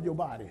parts of your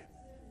body.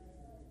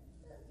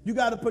 You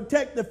got to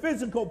protect the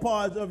physical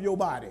parts of your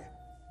body.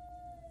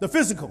 The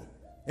physical.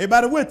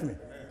 Everybody with me?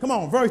 Come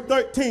on, verse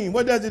 13.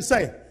 What does it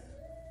say?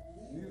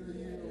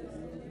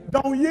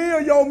 Don't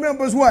yield your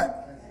members what?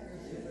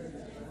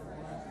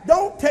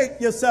 Don't take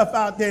yourself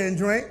out there and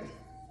drink.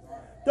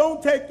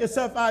 Don't take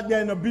yourself out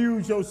there and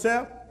abuse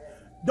yourself.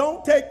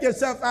 Don't take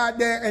yourself out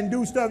there and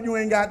do stuff you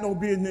ain't got no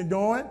business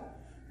doing.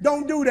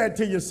 Don't do that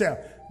to yourself.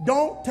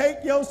 Don't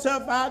take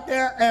yourself out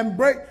there and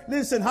break.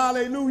 Listen,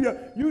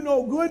 hallelujah. You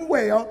know good and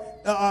well,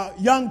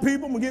 young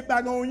people, I'm going to get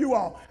back on you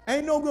all.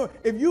 Ain't no good.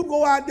 If you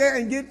go out there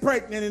and get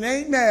pregnant and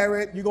ain't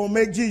married, you're going to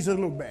make Jesus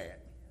look bad.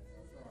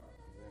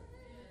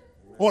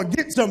 Or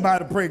get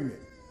somebody pregnant.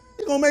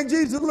 You're going to make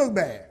Jesus look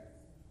bad.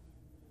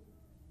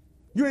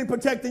 You ain't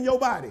protecting your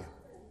body.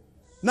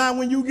 Now,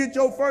 when you get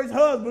your first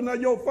husband or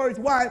your first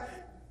wife,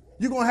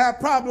 you're going to have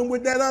problem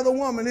with that other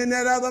woman and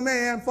that other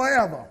man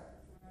forever.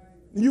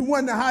 You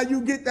wonder how you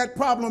get that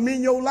problem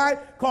in your life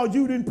because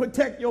you didn't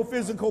protect your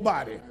physical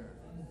body.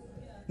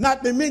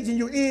 Not to mention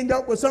you end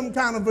up with some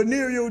kind of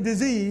venereal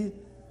disease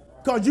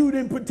because you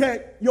didn't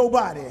protect your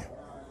body.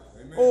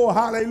 Amen. Oh,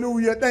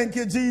 hallelujah. Thank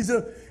you,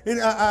 Jesus. And,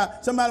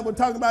 somebody was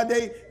talking about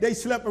they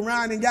slept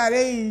around and got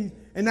AIDS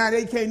and now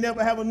they can't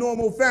never have a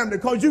normal family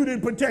because you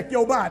didn't protect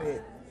your body.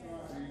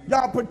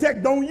 Y'all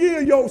protect. Don't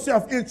yield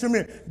yourself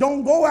instrument.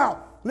 Don't go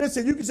out.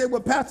 Listen, you can say,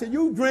 well, Pastor,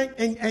 you drink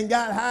and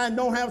got high and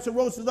don't have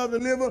cirrhosis of the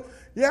liver.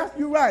 Yeah,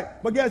 you're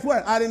right. But guess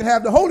what? I didn't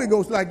have the Holy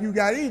Ghost like you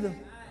got either.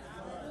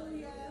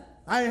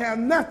 I didn't have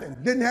nothing.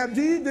 Didn't have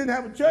Jesus, didn't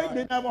have a church,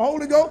 didn't have a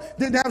Holy Ghost,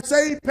 didn't have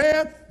saved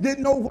parents,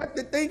 didn't know what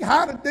to think,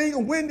 how to think,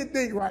 and when to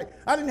think right.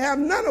 I didn't have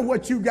none of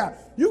what you got.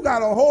 You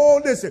got a whole,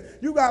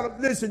 you got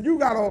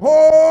a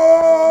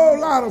whole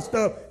lot of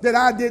stuff that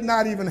I did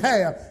not even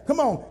have. Come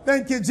on.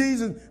 Thank you,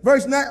 Jesus.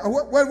 Verse 9,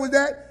 what was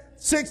that?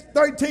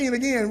 6:13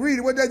 again. Read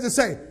it. What does it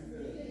say?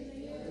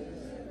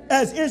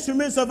 As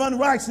instruments of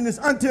unrighteousness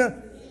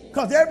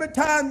because every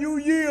time you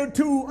yield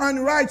to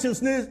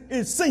unrighteousness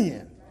is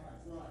sin.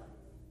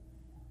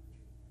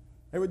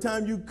 Every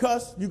time you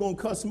cuss, you're going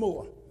to cuss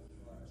more.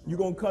 You're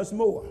going to cuss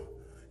more.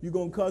 You're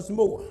going to cuss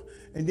more.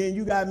 And then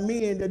you got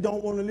men that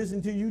don't want to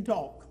listen to you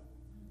talk.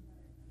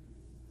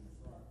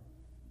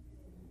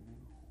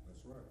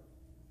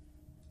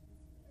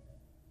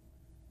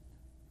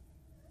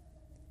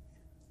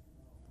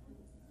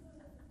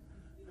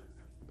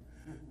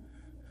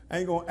 I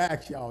ain't going to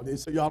ask y'all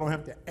this, so y'all don't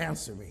have to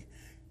answer me.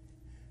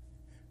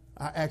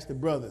 I asked the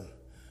brother,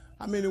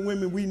 how many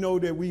women we know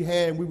that we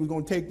had and we were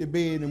going to take the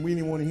bed and we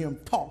didn't want to hear them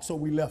talk, so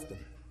we left them.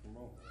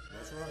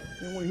 That's right. I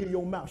didn't want to hear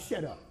your mouth.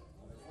 Shut up.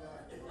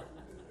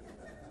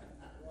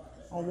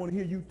 I don't want to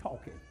hear you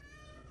talking.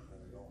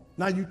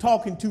 Now you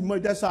talking too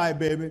much. That's all right,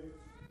 baby.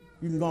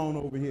 You can go on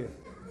over here.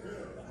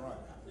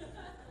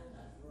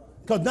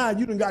 Because now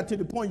you done got to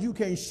the point you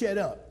can't shut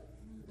up.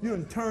 You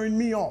done turned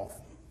me off.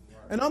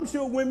 And I'm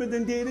sure women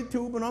done did it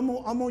too, but I'm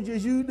gonna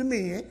just use the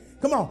men.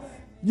 Come on.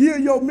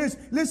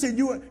 Listen,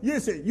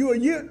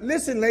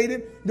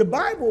 lady. The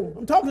Bible,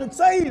 I'm talking to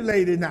saved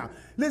lady now.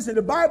 Listen,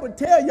 the Bible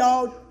tell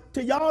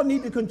y'all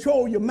need to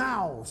control your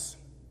mouths.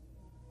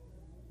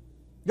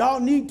 Y'all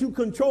need to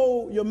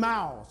control your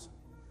mouths.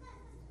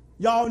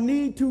 Y'all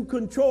need to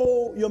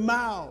control your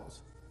mouths.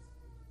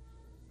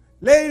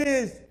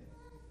 Ladies,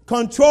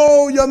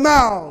 control your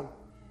mouth.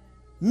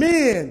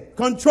 Men,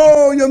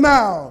 control your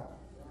mouth.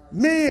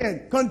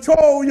 Men,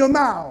 control your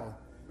mouth.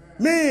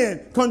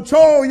 Men,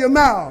 control your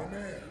mouth.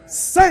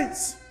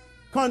 Saints,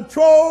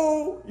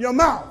 control your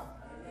mouth.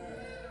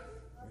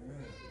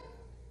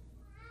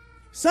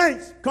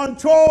 Saints,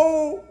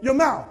 control your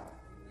mouth.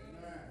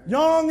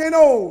 Young and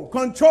old,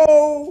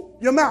 control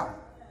your mouth.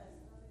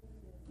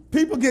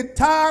 People get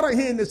tired of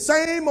hearing the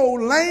same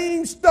old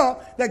lame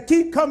stuff that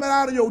keep coming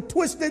out of your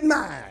twisted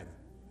mind.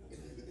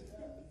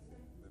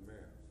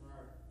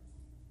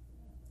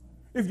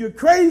 If you're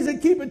crazy,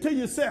 keep it to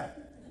yourself.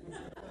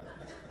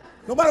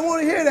 Nobody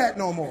want to hear that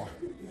no more.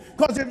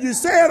 Because if you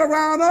say it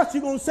around us,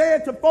 you're going to say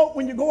it to folk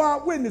when you go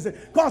out witnessing.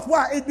 Because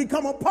why? It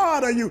become a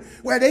part of you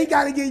where they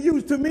got to get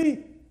used to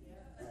me.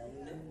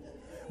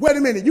 Wait a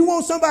minute. You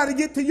want somebody to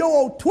get to your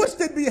old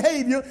twisted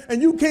behavior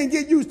and you can't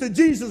get used to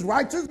Jesus'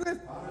 righteousness?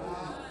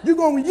 You're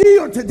going to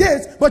yield to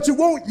this, but you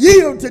won't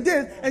yield to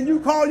this, and you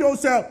call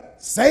yourself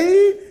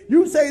saved.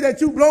 You say that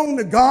you belong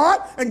to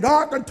God, and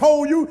God done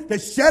told you to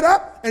shut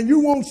up, and you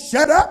won't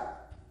shut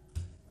up.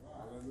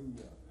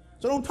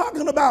 So I'm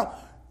talking about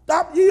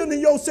stop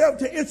yielding yourself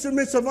to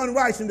instruments of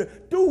unrighteousness.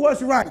 Do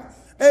what's right.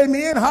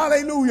 Amen.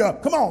 Hallelujah.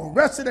 Come on.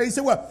 Rest of the day. He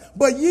said, well,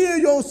 but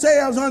yield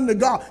yourselves unto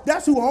God.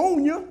 That's who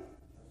own you.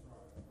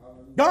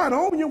 God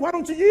own you. Why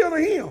don't you yield to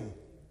him?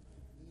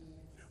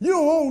 You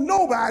don't own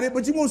nobody,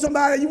 but you want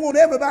somebody, you want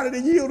everybody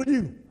to yield to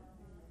you.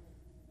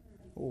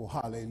 Oh,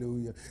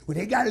 hallelujah. Well,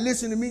 they got to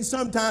listen to me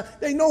sometime.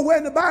 They know where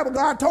in the Bible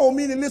God told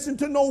me to listen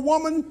to no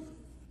woman,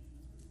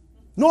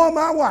 nor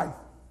my wife.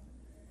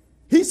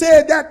 He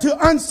said that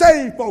to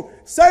unsaved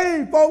folks.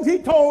 Saved folks, he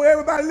told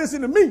everybody,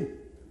 listen to me.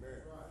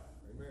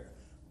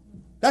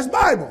 That's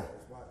Bible.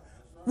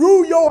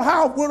 Rule your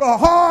house with a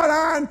hard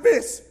iron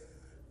fist.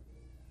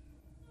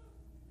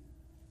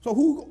 So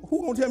who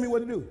gonna tell me what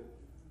to do?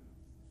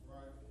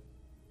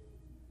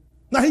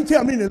 Now he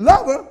tell me to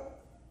love her,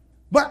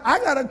 but I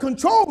got to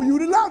control you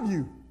to love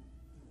you.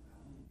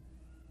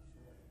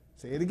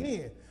 Say it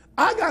again.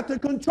 I got to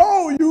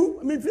control you,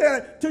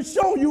 to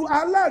show you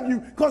I love you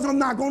because I'm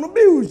not going to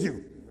abuse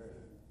you.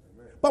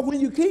 But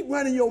when you keep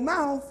running your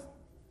mouth,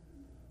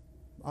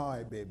 all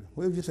right, baby.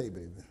 What did you say,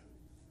 baby? I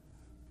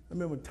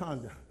remember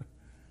Tonda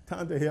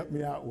helped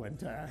me out one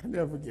time. I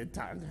never forget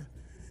Tonda.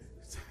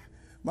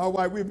 My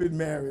wife, we've been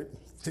married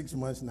 6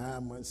 months,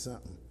 9 months,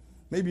 something,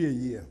 maybe a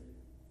year.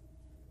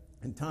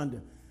 And Tonda,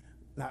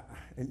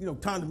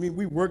 Tonda,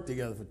 we worked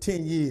together for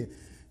 10 years.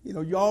 You know,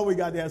 you always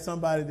got to have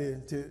somebody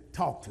to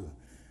talk to.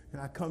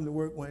 And I come to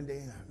work one day,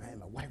 and man,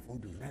 my wife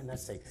won't do nothing I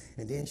say.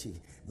 And then she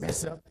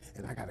mess up,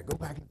 and I got to go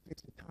back and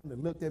fix it.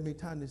 Tonda looked at me,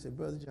 Tonda said,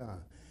 Brother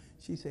John,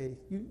 she said,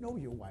 you know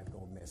your wife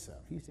going to mess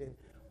up. He said,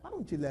 why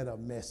don't you let her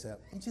mess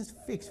up and just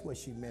fix what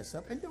she mess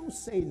up and don't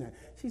say nothing.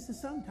 She said,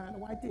 sometimes the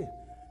wife did.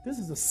 This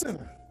is a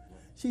sinner.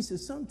 She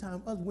said,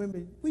 sometimes us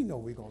women, we know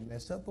we're going to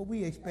mess up, but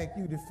we expect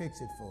you to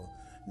fix it for us.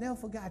 Never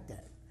forgot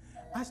that.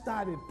 I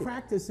started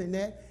practicing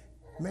that.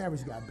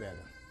 Marriage got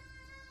better.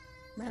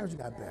 Marriage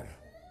got better.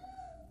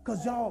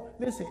 Because y'all,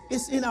 listen,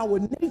 it's in our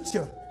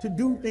nature to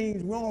do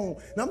things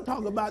wrong. And I'm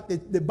talking about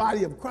the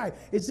body of Christ.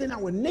 It's in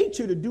our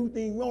nature to do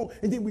things wrong.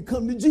 And then we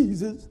come to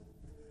Jesus.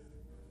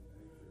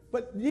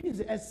 But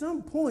Jesus, at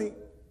some point,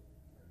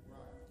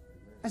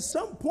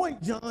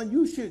 John,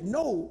 you should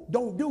know,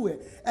 don't do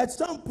it. At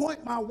some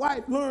point, my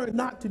wife learned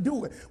not to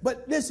do it.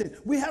 But listen,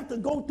 we have to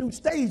go through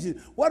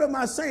stages. What am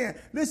I saying?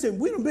 Listen,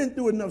 we done been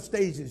through enough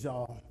stages,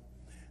 y'all.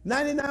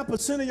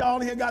 99% of y'all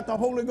here got the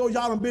Holy Ghost.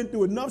 Y'all done been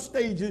through enough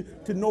stages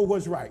to know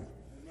what's right.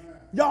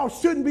 Y'all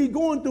shouldn't be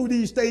going through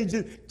these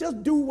stages.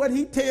 Just do what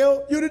he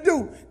tell you to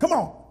do. Come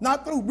on,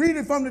 not through. Read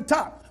it from the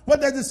top. What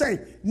does it say?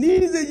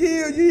 Neither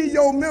yield ye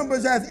your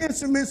members as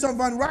instruments of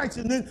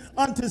unrighteousness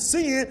unto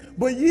sin,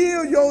 but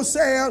yield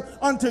yourselves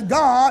unto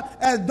God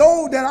as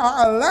those that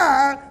are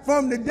alive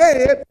from the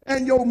dead,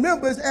 and your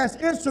members as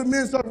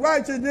instruments of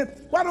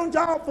righteousness. Why don't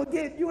y'all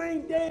forget you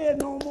ain't dead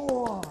no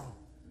more?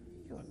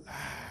 You're alive.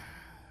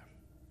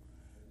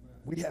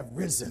 We have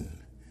risen.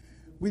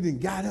 We done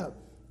got up,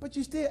 but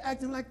you're still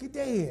acting like you're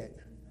dead.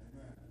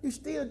 You're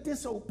still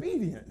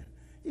disobedient.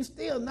 You're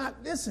still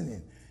not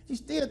listening. You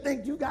still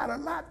think you got a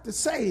lot to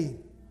say.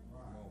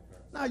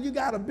 Now you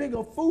got a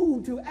bigger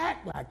fool to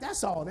act like.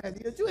 That's all that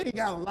is. You ain't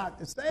got a lot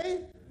to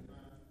say.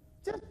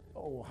 Just,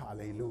 oh,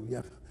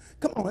 hallelujah.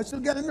 Come on, let's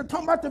get into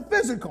talking about the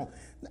physical.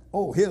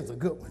 Oh, here's a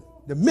good one.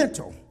 The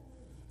mental.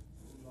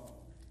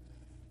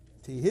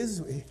 See, here's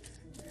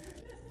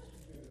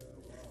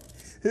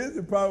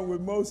the problem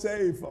with most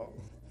saved folk.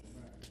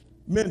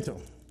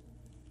 Mental.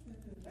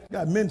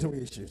 Got mental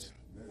issues.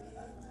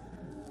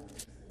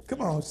 Come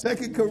on,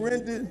 2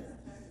 Corinthians.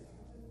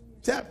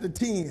 Chapter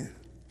 10.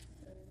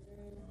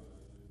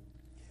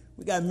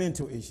 We got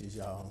mental issues,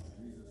 y'all.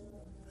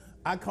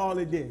 I call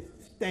it this,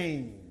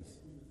 stains.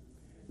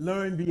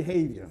 Learned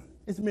behavior.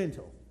 It's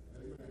mental.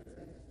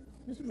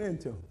 It's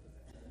mental.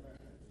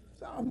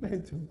 It's all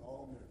mental.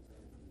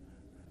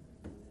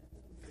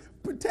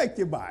 Protect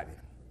your body.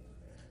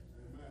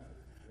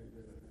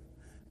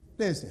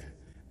 Listen,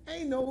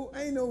 ain't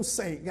no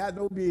saint got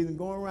no business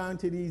going around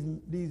to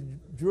these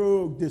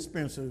drug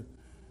dispensers.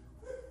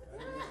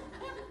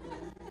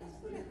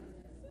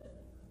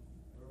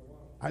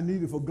 I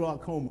need it for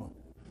glaucoma.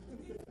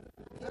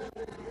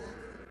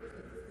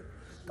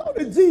 Go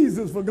to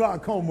Jesus for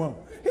glaucoma.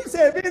 He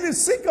said, if any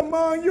sick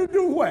among you,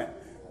 do what?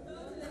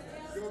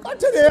 Go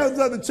to the elders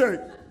of the church.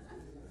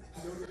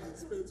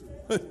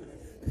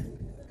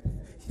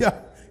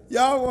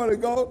 Y'all want to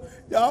go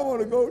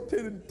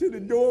to the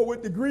door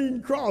with the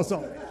green cross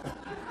on it.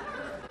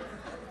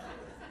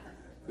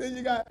 Then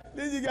you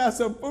got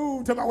some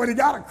food talking about, well, it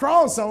got a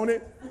cross on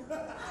it.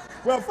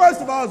 Well,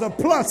 first of all, it's a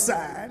plus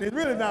sign. It's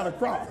really not a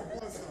cross.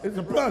 It's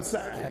a plus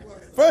sign.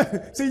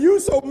 First, see, you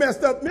so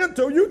messed up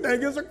mental, you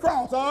think it's a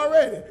cross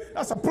already.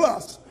 That's a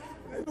plus.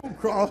 Ain't no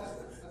cross.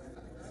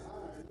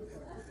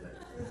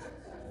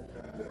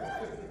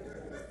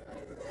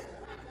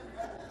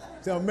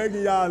 So I'm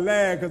making y'all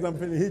laugh because I'm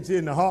finna hit you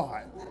in the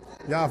heart.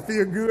 Y'all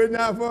feel good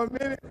now for a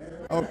minute?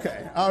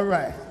 Okay, all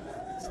right.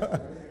 So,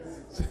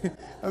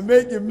 I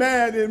make you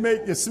mad, then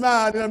make you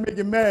smile, then I make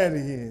you mad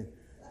again.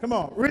 Come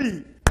on,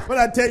 read what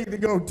I tell you to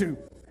go to.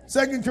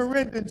 2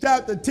 Corinthians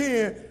chapter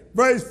 10,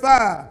 verse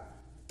 5.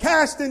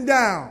 Casting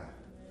down.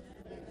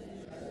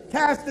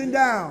 Casting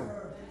down.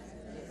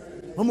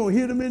 I'm going to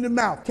hit them in the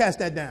mouth. Cast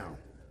that down.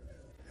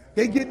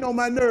 They getting on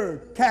my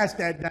nerve. Cast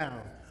that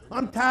down.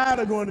 I'm tired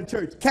of going to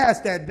church.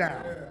 Cast that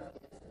down.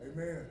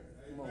 Amen.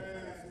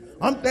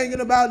 I'm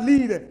thinking about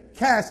leaving.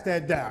 Cast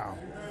that down.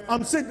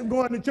 I'm sick of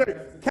going to church.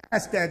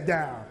 Cast that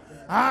down.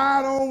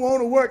 I don't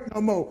want to work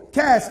no more.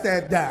 Cast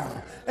that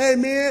down.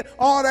 Amen.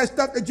 All that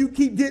stuff that you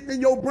keep getting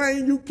in your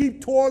brain, you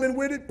keep toiling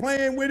with it,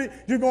 playing with it,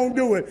 you're going to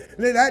do it.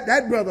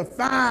 That brother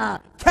fine.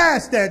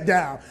 Cast that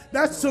down.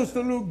 That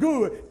sister look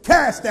good.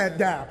 Cast that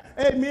down.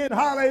 Amen.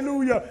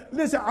 Hallelujah.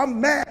 Listen,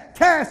 I'm mad.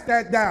 Cast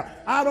that down.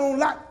 I don't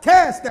like.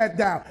 Cast that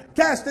down.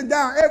 Casting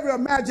down every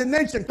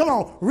imagination. Come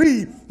on,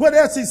 read. What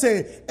else he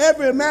said?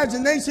 Every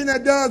imagination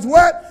that does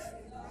what?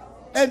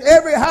 And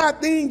every high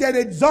thing that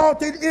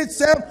exalted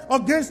itself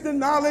against the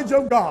knowledge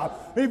of God.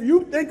 If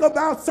you think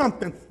about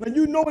something and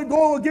you know it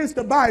goes against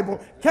the Bible,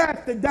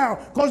 cast it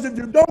down. Because if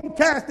you don't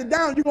cast it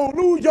down, you're going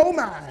to lose your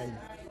mind.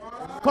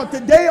 Because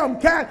today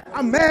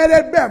I'm mad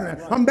at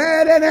Beverly, I'm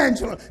mad at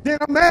Angela, then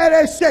I'm mad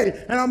at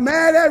Shay, and I'm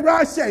mad at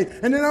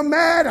Rashay, and then I'm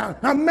mad,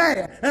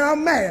 and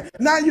I'm mad.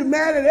 Now you're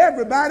mad at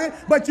everybody,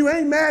 but you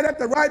ain't mad at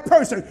the right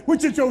person,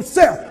 which is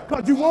yourself,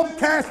 because you won't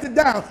cast it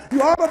down.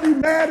 You ought to be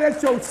mad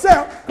at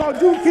yourself,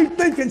 because you keep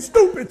thinking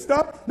stupid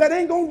stuff that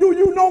ain't going to do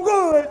you no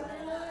good.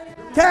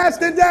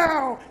 Cast it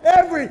down.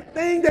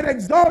 Everything that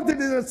exalted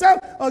itself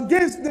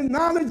against the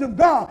knowledge of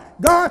God.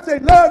 God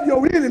said, love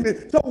your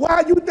enemy. So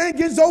why you think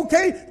it's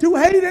okay to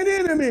hate an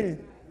enemy?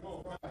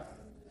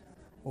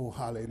 Oh,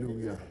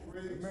 hallelujah.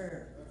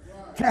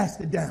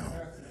 Cast it down.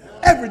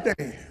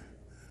 Everything.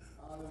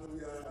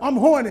 I'm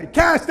horny.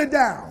 Cast it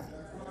down.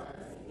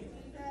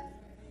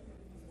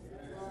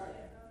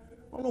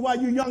 I don't know why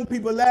you young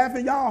people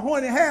laughing. Y'all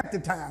horny half the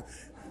time.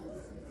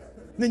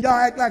 Then y'all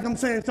act like I'm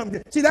saying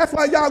something. See, that's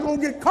why y'all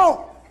gonna get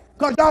caught.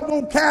 Because y'all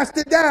gonna cast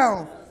it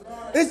down.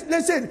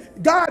 Listen,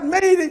 God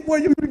made it for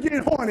you to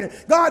get horny.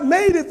 God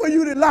made it for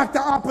you to like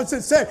the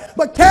opposite sex.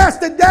 But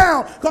cast it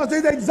down because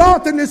it's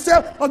exalting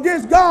itself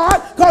against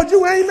God because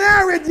you ain't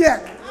married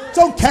yet.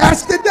 So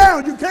cast it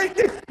down. You can't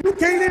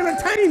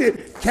entertain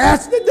it.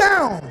 Cast it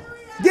down.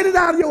 Get it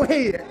out of your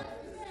head.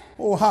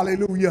 Oh,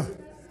 hallelujah.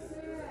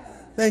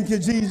 Thank you,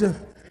 Jesus.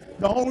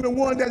 The only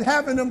one that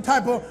having them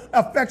type of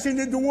affection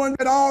is the one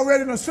that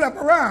already done slept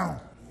around.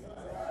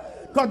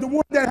 Because the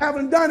one that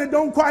haven't done it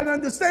don't quite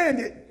understand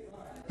it.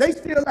 They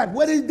still like,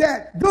 what is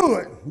that?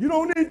 Good. You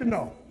don't need to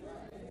know.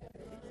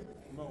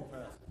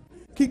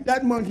 Keep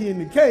that monkey in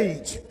the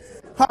cage.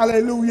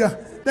 Hallelujah.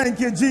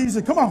 Thank you,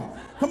 Jesus. Come on.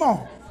 Come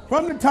on.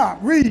 From the top,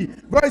 read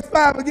verse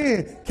 5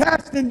 again.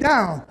 Casting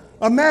down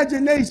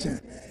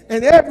imagination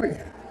and every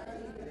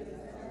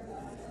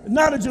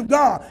knowledge of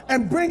God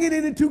and bringing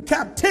it into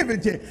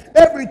captivity.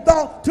 Every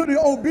thought to the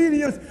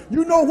obedience.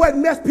 You know what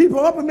mess people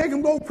up and make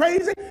them go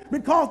crazy?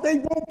 Because they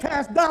won't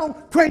cast down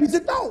crazy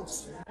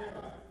thoughts.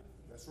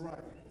 That's right.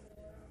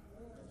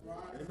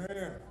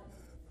 Amen.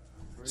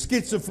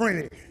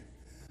 Schizophrenic.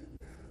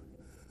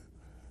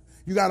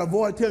 You got a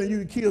voice telling you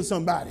to kill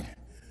somebody.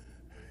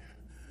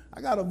 I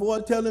got a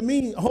voice telling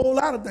me a whole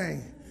lot of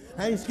things.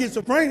 I ain't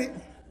schizophrenic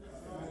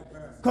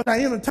because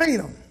I entertain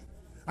them.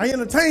 I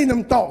entertain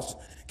them thoughts.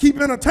 Keep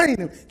entertaining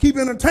them. Keep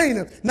entertaining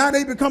them. Now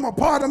they become a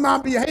part of my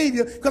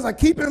behavior because I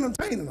keep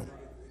entertaining them.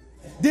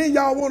 Then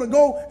y'all want to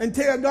go and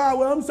tell God,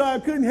 well, I'm sorry, I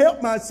couldn't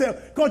help myself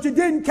because you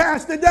didn't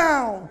cast it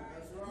down.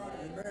 That's right.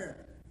 Amen.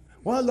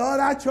 Well, Lord,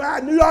 I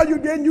tried. No, you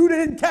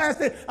didn't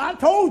cast it. I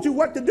told you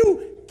what to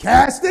do.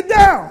 Cast it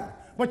down.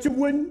 But you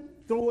wouldn't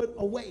throw it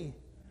away.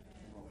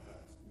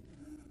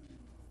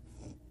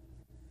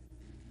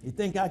 You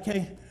think I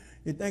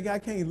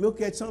can't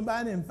look at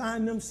somebody and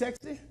find them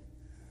sexy?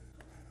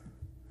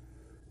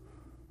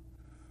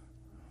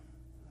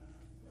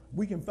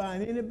 We can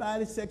find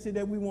anybody sexy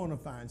that we want to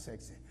find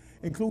sexy,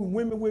 including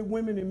women with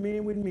women and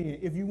men with men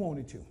if you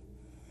wanted to.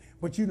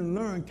 But you done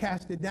learn,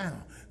 cast it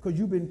down, because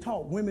you've been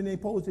taught women ain't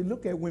supposed to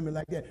look at women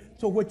like that.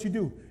 So what you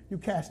do? You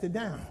cast it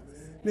down.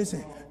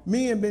 Listen,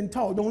 men been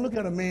taught, don't look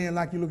at a man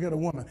like you look at a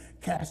woman.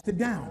 Cast it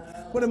down.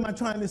 What am I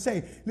trying to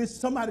say? Listen,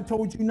 somebody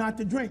told you not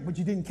to drink, but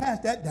you didn't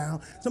cast that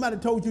down. Somebody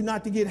told you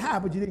not to get high,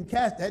 but you didn't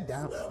cast that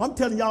down. I'm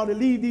telling y'all to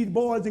leave these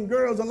boys and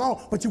girls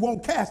alone, but you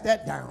won't cast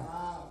that down.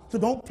 So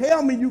don't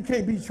tell me you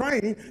can't be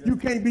trained, you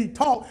can't be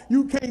taught,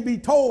 you can't be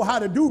told how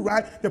to do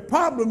right. The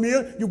problem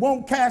is you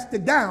won't cast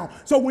it down.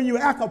 So when you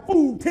act a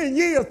fool 10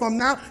 years from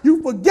now,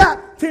 you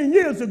forgot 10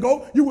 years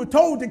ago you were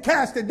told to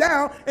cast it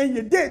down and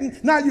you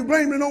didn't. Now you're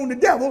blaming it on the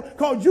devil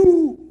because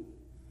you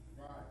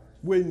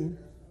wouldn't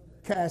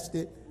cast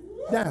it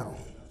down.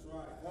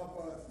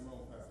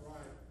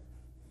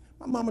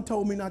 My mama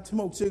told me not to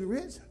smoke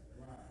cigarettes.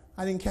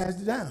 I didn't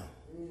cast it down.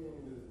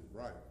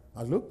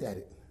 I looked at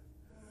it.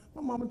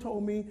 My mama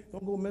told me,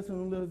 don't go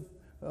messing with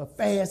little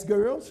fast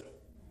girls.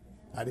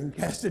 I didn't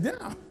cast it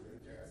down.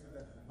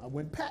 I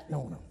went patting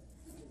on them.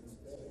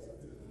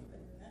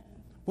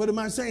 What am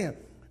I saying?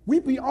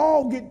 We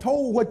all get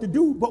told what to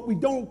do, but we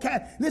don't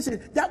cast.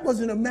 Listen, that was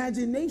an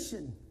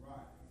imagination.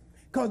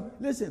 Because,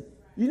 listen,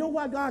 you know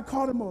why God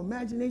called him an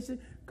imagination?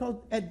 Because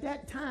at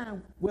that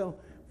time, well,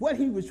 what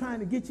he was trying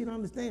to get you to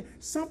understand,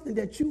 something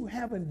that you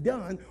haven't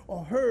done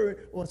or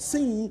heard or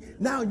seen,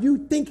 now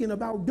you thinking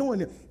about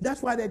doing it.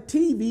 That's why that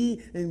TV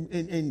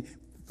and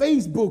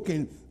Facebook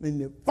and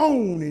the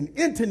phone and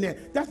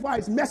internet, that's why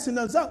it's messing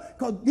us up,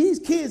 because these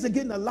kids are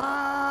getting a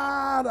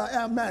lot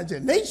of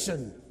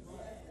imagination.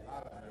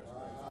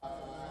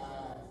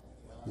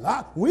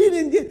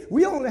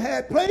 We only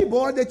had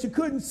Playboy that you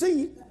couldn't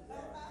see.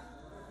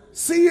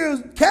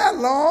 Sears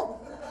catalog.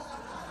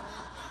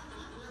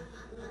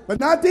 But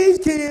not these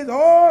kids.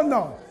 Oh,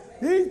 no.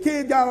 These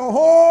kids got a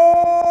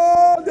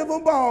whole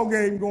different ball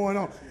game going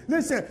on.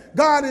 Listen,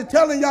 God is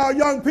telling y'all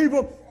young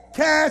people,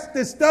 cast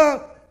the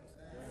stuff.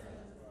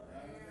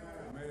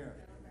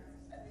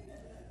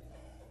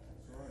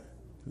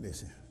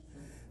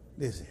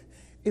 Listen.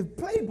 If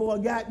Playboy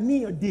got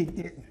me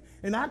addicted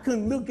and I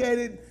couldn't look at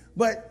it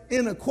but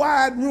in a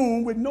quiet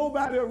room with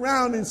nobody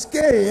around and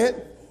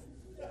scared,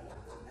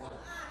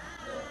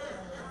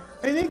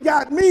 and it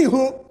got me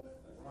hooked,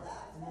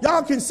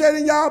 y'all can sit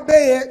in y'all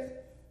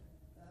bed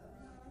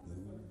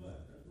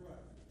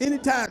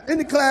anytime, in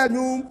the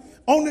classroom,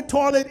 on the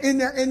toilet,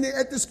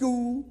 at the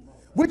school,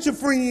 with your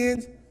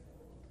friends.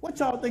 What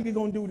y'all think it's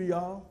gonna do to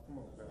y'all?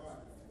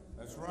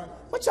 That's right.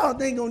 What y'all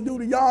think it's gonna do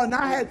to y'all? And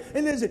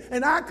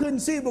I couldn't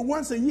see it but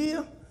once a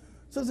year.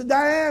 Sister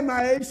Diane,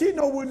 my age, she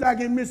know what it's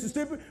like in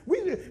Mississippi.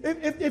 Even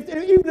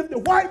if the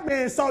white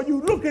man saw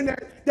you looking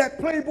at that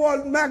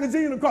Playboy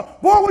magazine in the car,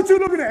 boy, what you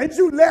looking at? Ain't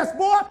you less,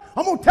 boy?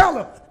 I'm gonna tell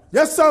her.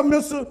 Yes, sir,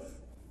 mister.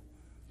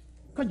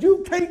 Because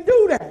you can't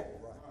do that.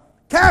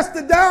 Cast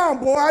it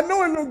down, boy. I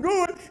know it look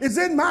good. It's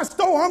in my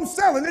store. I'm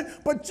selling it.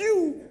 But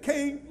you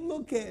can't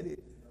look at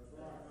it.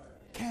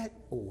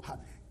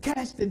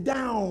 Cast it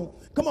down.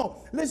 Come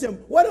on. Listen,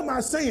 what am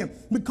I saying?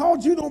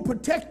 Because you don't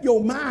protect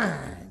your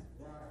mind.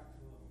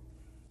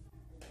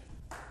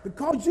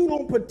 Because you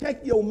don't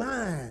protect your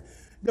mind.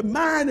 The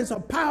mind is a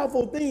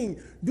powerful thing.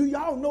 Do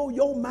y'all know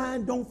your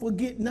mind don't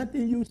forget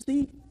nothing you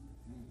see?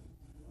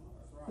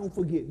 Don't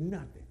forget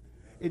nothing.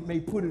 It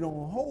may put it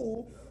on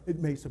hold. It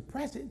may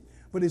suppress it.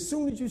 But as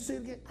soon as you see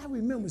it again, I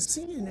remember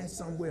seeing that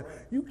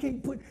somewhere. You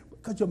can't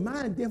because your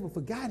mind never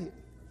forgot it.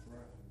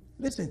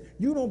 Listen,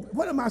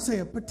 what am I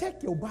saying?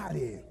 Protect your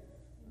body.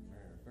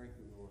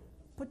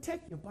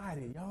 Protect your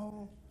body,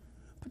 y'all.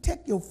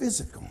 Protect your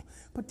physical.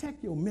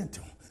 Protect your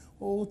mental.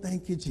 Oh,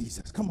 thank you,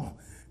 Jesus. Come on.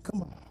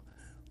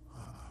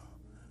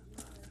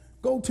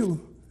 Go to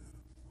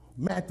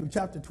Matthew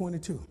chapter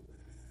 22.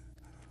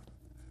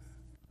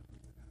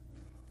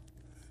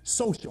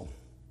 Social.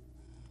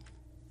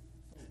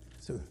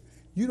 So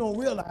you don't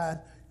realize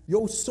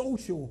your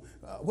social,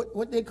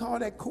 what they call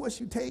that course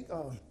you take,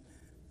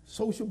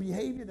 social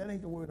behavior. That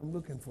ain't the word I'm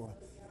looking for.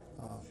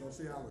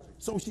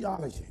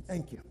 Sociology.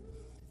 Thank you.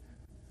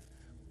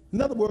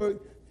 In other words,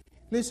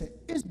 listen,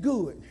 it's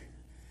good.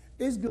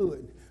 It's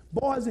good.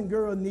 Boys and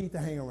girls need to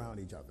hang around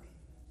each other.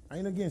 I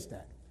ain't against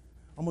that.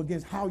 I'm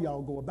against how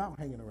y'all go about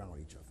hanging around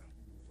each other.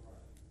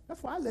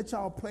 That's why I let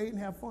y'all play and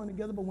have fun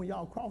together, but when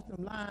y'all cross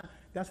them lines,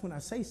 that's when I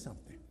say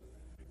something.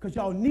 Because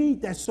y'all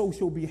need that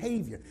social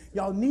behavior.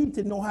 Y'all need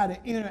to know how to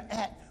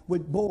interact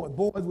with boys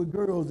with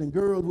girls, and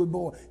girls with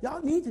boys.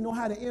 Y'all need to know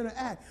how to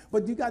interact,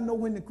 but you got to know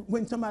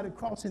when somebody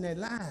crossing that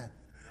line.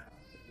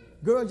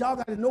 Girls, y'all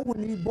got to know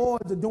when these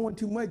boys are doing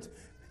too much.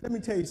 Let me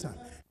tell you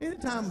something.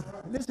 Anytime,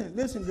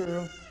 listen,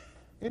 girl.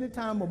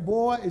 Anytime a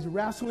boy is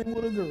wrestling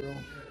with a girl,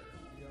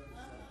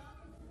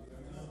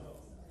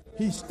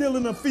 he's still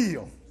in the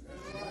field.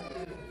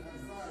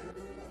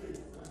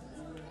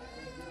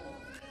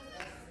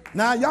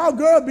 Now, y'all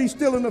girls be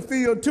still in the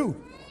field,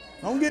 too.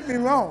 Don't get me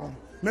wrong.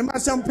 Remember I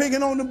said I'm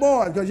picking on the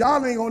boys, because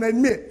y'all ain't going to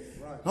admit.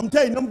 I'm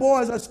telling you, them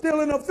boys are still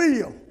in the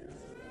field.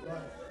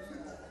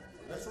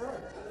 That's right.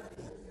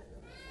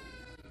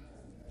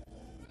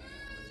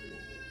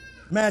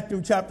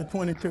 Matthew chapter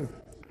 22.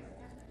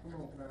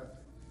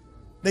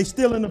 They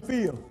still in the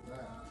field.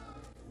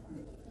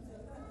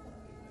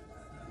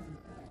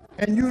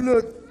 And you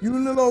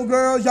little old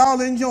girls,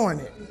 y'all enjoying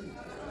it.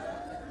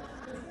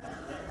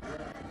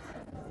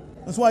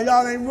 That's why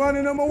y'all ain't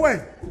running them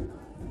away.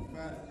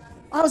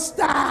 Oh,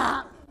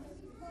 stop.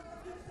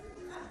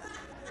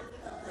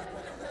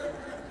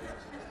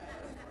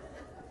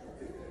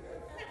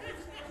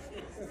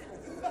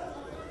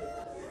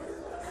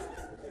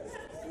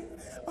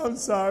 I'm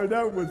sorry,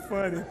 that was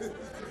funny.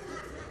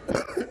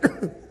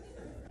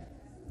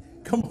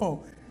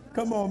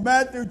 Come on,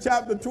 Matthew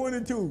chapter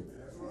 22.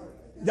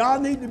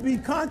 Y'all need to be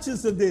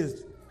conscious of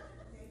this.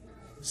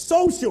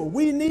 Social,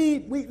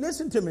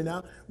 listen to me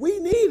now. We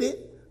need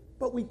it,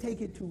 but we take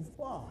it too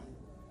far.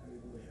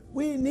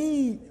 We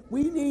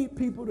need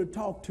people to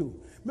talk to.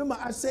 Remember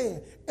I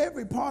said,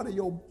 every part of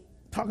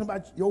talking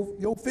about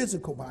your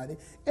physical body,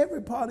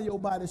 every part of your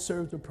body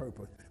serves a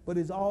purpose, but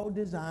it's all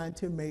designed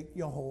to make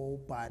your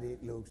whole body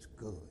looks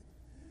good.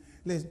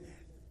 Listen,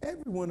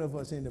 every one of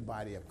us in the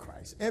body of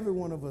Christ, every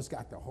one of us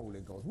got the Holy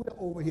Ghost. We're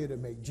over here to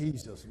make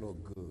Jesus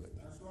look good.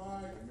 That's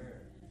right.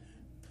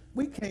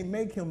 We can't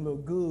make him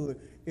look good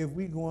if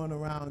we going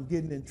around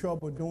getting in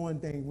trouble doing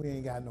things we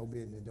ain't got no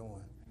business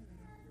doing.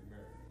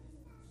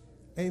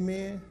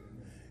 Amen.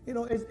 You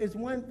know, it's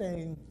one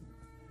thing,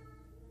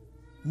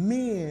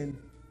 men,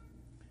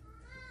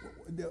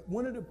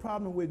 one of the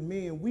problems with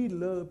men, we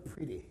love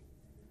pretty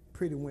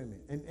women.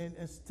 And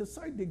to a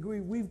certain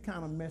degree, we've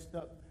kind of messed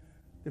up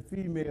the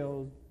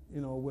females, you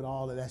know, with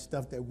all of that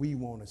stuff that we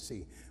want to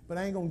see. But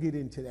I ain't going to get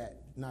into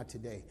that, not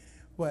today.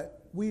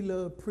 But we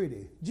love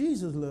pretty.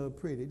 Jesus loved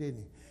pretty, didn't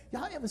he?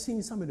 Y'all ever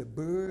seen some of the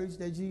birds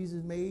that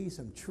Jesus made,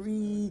 some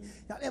trees?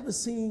 Y'all ever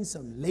seen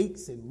some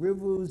lakes and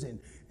rivers and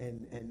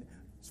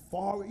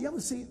forest? You ever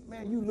seen,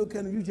 man, you look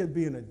at them, you just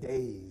be in a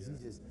daze. You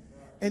just,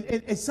 and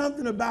it's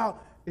something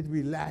about, it's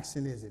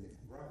relaxing, isn't it?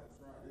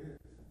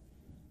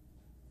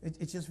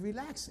 It's just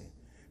relaxing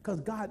because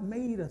God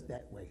made us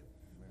that way.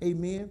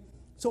 Amen.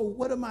 So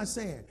what am I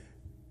saying?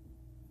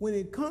 When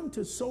it comes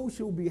to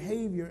social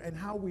behavior and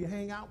how we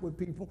hang out with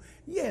people,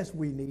 yes,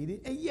 we need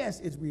it. And yes,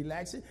 it's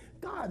relaxing.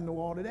 God knows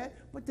all of that.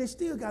 But there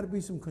still got to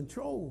be some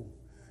control.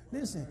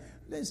 Listen.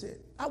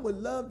 I would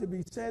love to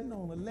be sitting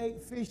on a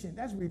lake fishing.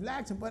 That's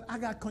relaxing, but I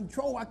got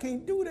control. I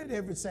can't do that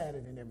every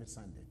Saturday and every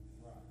Sunday.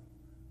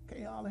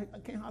 I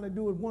can't hardly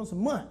do it once a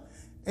month.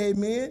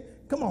 Amen.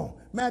 Come on.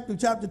 Matthew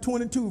chapter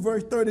 22,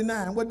 verse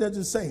 39. What does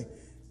it say?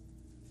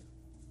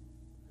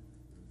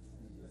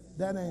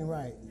 That ain't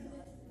right.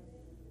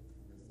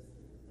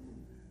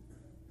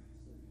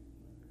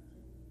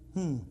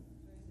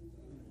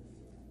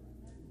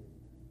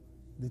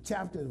 The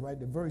chapter is right,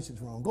 the verse is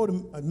wrong. Go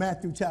to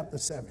Matthew chapter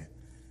 7.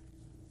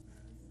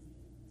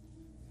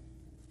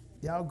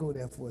 Y'all go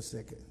there for a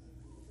second.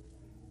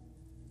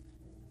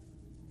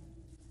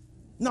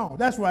 No,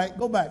 that's right.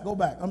 Go back.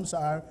 I'm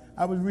sorry.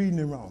 I was reading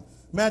it wrong.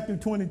 Matthew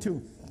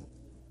 22.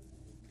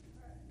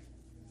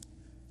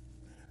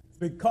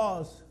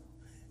 Because,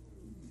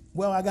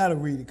 well, I got to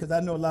read it because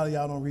I know a lot of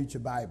y'all don't read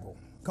your Bible.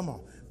 Come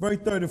on. Verse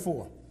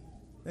 34.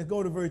 Let's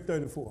go to verse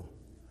 34.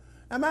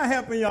 Am I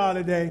helping y'all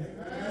today?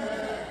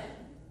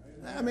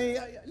 I mean,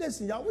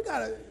 listen, y'all, we got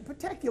to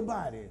protect your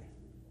body.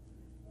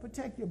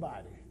 Protect your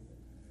body.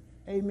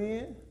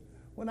 Amen.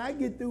 When I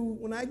get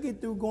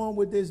through going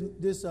with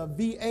this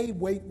VA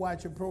Weight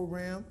Watcher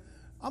program,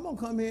 I'm going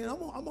to come in, I'm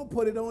going to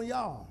put it on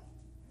y'all.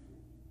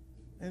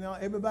 And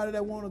everybody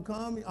that want to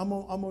come, I'm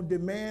going to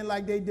demand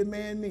like they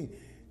demand me.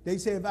 They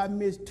say if I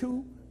miss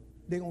 2,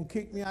 they're going to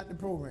kick me out the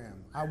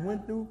program. I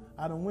went through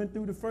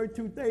the first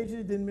 2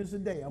 stages, didn't miss a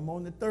day. I'm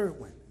on the 3rd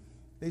one.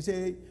 They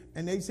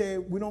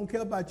said, we don't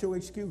care about your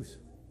excuse.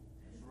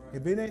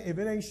 If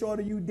it ain't short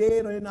of you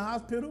dead or in the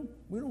hospital,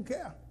 we don't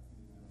care.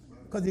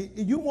 Because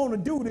if you want to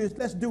do this,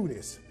 let's do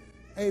this.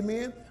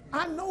 Amen.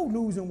 I know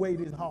losing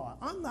weight is hard.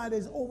 I'm not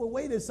as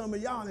overweight as some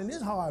of y'all, and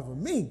it's hard for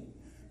me.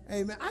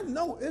 Amen. I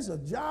know it's a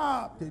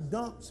job to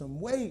dump some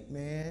weight,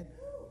 man.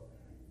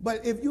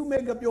 But if you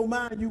make up your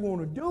mind you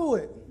want to do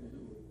it,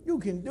 you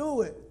can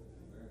do it.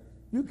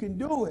 You can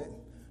do it.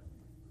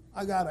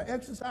 I got an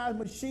exercise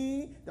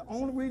machine. The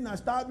only reason I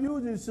stopped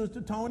using it, Sister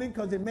Tony,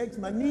 because it makes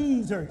my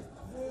knees hurt.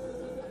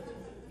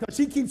 Because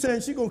she keeps saying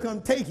she's going to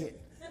come take it.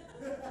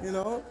 You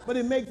know, but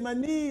it makes my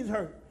knees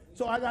hurt.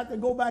 So I got to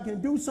go back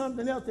and do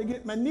something else to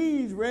get my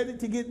knees ready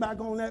to get back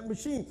on that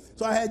machine.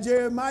 So I had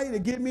Jeremiah to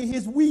give me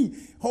his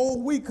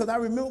whole week, because I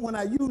remember when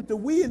I used the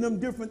Wii and them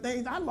different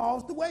things, I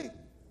lost the weight.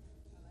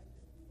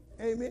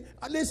 Amen.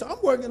 Listen,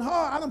 I'm working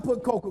hard. I done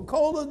put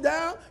Coca-Colas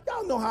down.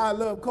 Y'all know how I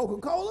love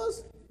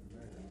Coca-Colas.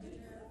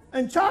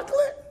 And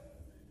chocolate.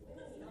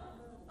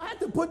 I had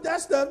to put that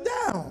stuff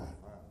down.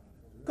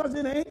 Because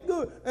it ain't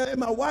good. And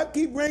my wife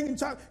keep bringing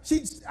chocolate.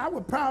 I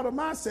was proud of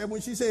myself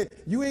when she said,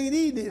 you ain't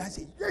eating it. I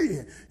said,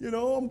 yeah,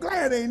 I'm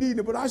glad I ain't eating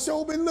it, but I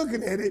sure been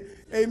looking at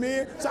it.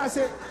 Amen. So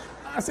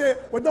I said,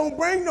 well, don't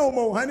bring no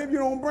more, honey. If you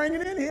don't bring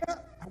it in here,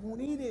 I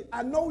won't eat it.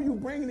 I know you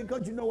bringing it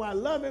because you know I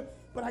love it,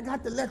 but I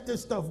got to let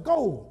this stuff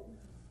go.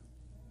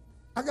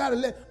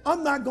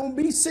 I'm not going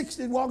to be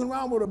 60 walking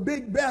around with a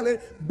big belly,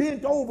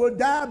 bent over,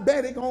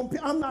 diabetic.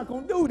 I'm not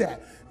going to do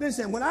that.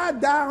 Listen, when I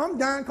die, I'm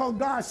dying because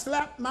God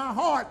slapped my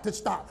heart to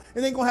stop.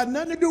 It ain't going to have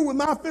nothing to do with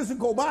my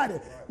physical body.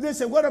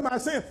 Listen, what am I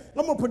saying?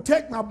 I'm going to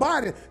protect my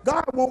body.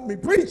 God wants me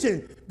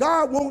preaching.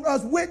 God wants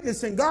us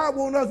witnessing. God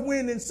wants us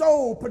winning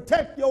souls.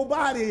 Protect your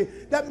body.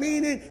 That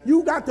meaning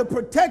you got to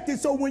protect it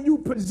so when you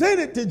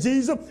present it to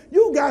Jesus,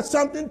 you got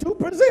something to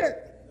present.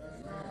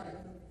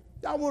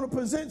 Y'all want to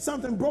present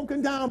something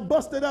broken down,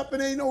 busted up,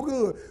 and ain't no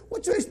good.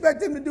 What you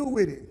expect him to do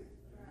with it?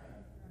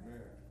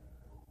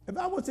 If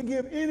I was to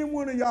give any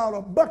one of y'all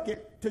a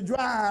bucket to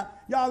drive,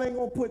 y'all ain't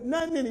going to put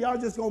nothing in it. Y'all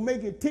just going to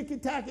make it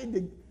ticky-tacky.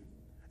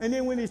 And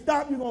then when it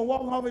stops, you're going to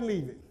walk off and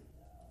leave it.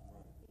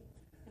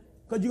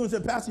 Because you're going to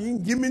say, Pastor, you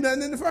didn't give me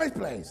nothing in the first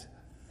place.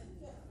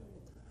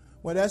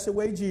 Well, that's the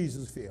way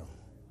Jesus feels.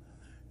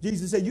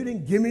 Jesus said, you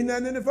didn't give me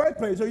nothing in the first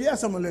place, so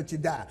yes, I'm going to let you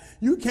die.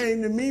 You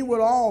came to me with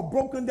all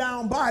broken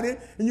down body,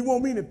 and you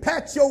want me to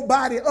patch your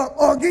body up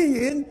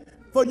again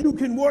for you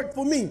can work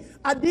for me.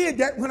 I did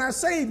that when I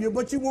saved you,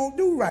 but you won't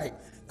do right.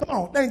 Come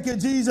on, thank you,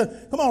 Jesus.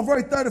 Come on,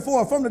 verse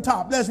 34 from the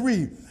top. Let's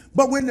read.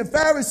 But when the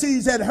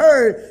Pharisees had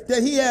heard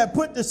that he had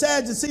put the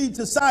Sadducees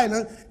to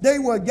silence, they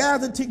were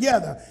gathered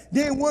together.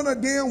 Then one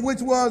of them, which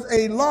was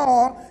a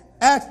law,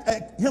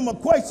 asked him a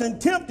question,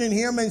 tempting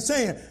him and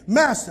saying,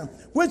 Master,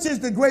 which is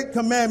the great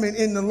commandment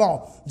in the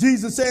law?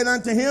 Jesus said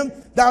unto him,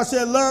 Thou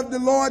shalt love the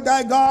Lord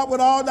thy God with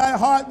all thy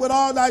heart, with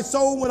all thy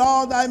soul, with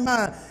all thy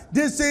mind.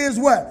 This is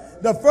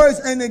what? The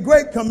first and the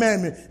great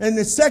commandment. And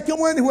the second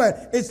one,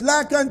 what? It's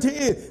like unto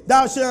it.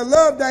 Thou shalt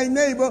love thy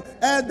neighbor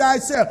as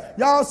thyself.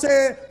 Y'all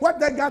said, what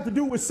that got to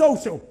do with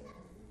social?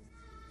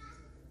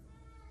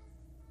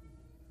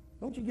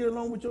 Don't you get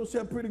along with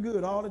yourself pretty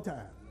good all the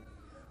time?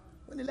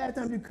 When the last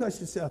time you cuss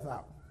yourself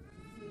out?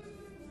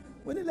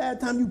 When the last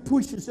time you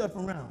push yourself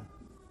around?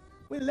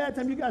 When the last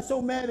time you got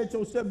so mad at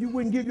yourself you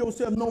wouldn't give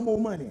yourself no more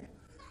money?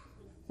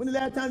 When the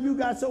last time you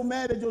got so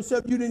mad at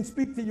yourself you didn't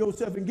speak to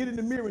yourself and get in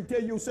the mirror and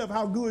tell yourself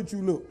how good you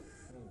look?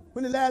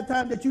 When the last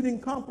time that you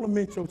didn't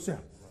compliment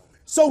yourself?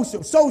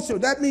 Social,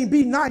 that means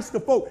be nice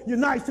to folk. You're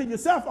nice to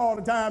yourself all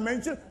the time,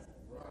 ain't you?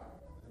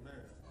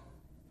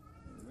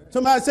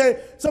 Somebody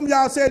said, some of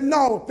y'all said,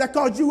 no, that's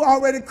because you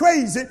already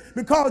crazy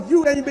because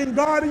you ain't been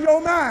guarding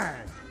your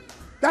mind.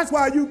 That's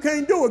why you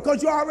can't do it,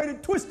 because you're already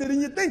twisted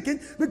in your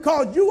thinking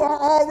because you are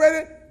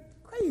already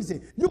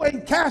crazy. You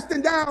ain't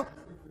casting down.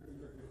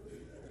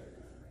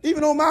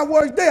 Even on my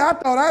worst day, I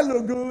thought I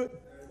looked good.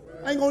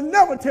 I ain't going to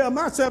never tell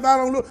myself I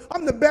don't look.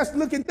 I'm the best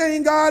looking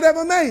thing God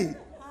ever made.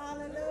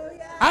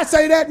 Hallelujah. I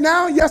say that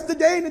now,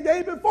 yesterday, and the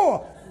day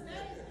before.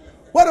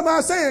 What am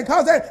I saying?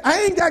 Because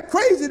I ain't got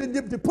crazy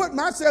to put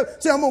myself,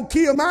 say I'm going to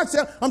kill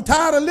myself. I'm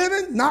tired of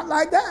living. Not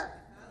like that.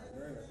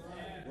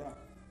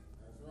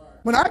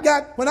 When I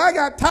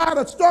got tired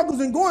of struggles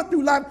and going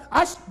through life,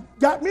 I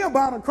got me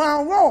about a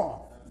Crown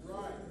Royal.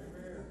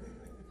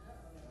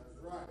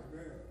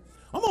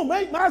 I'm going to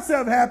make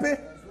myself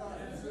happy.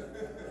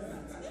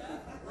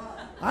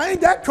 I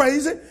ain't that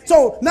crazy.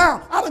 So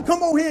now I done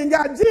come over here and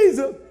got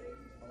Jesus.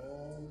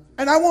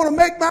 And I want to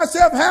make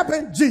myself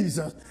happy.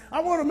 Jesus. I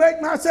want to make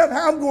myself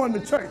happy. I'm going to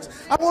church.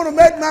 I want to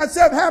make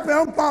myself happy.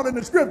 I'm following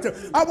the scripture.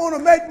 I want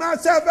to make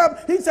myself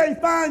happy. He said,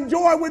 find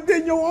joy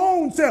within your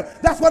own self.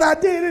 That's what I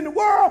did in the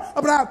world,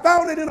 but I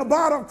found it in a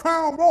bottle of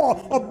Crown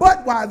Royal or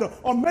Budweiser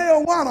or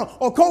marijuana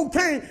or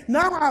cocaine.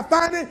 Now I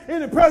find it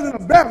in the presence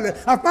of Beverly.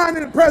 I find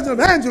it in the presence of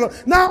Angela.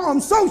 Now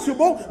I'm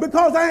sociable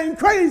because I ain't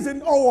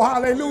crazy. Oh,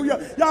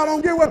 hallelujah. Y'all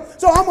don't get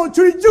what. So I'm going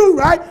to treat you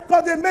right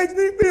because it makes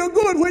me feel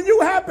good when you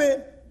happy.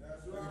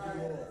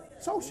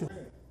 Social.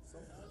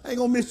 I ain't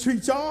going to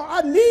mistreat y'all.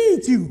 I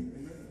need you.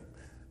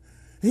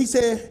 He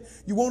said,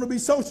 you want to be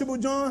sociable,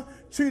 John?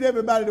 Treat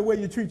everybody the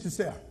way you treat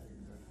yourself.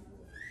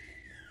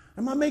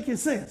 Am I making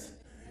sense?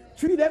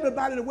 Treat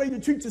everybody the way you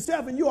treat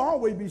yourself and you'll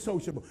always be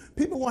sociable.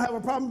 People won't have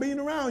a problem being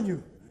around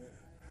you.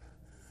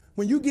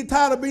 When you get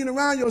tired of being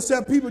around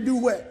yourself, people do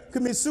what?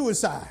 Commit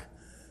suicide.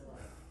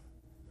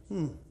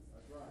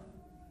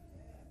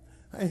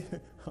 I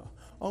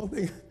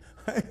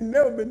ain't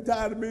never been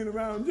tired of being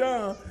around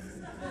John.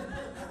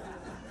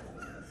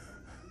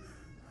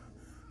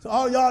 So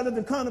all y'all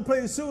that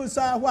contemplated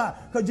suicide, why?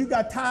 Because you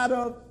got tired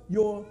of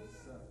yourself.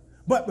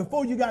 But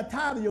before you got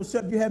tired of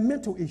yourself, you had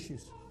mental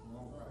issues.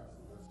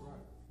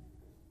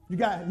 You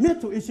got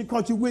mental issues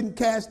because you wouldn't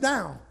cast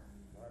down.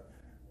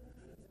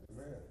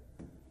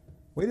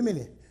 Wait a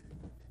minute.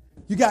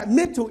 You got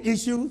mental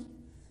issues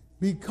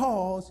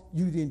because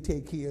you didn't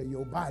take care of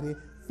your body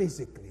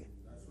physically.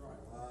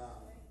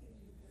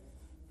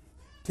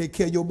 Take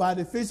care of your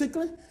body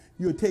physically,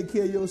 you'll take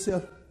care of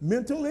yourself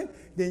mentally,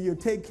 then you'll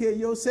take care of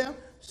yourself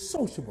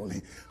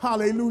sociably.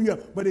 Hallelujah.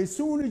 But as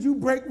soon as you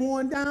break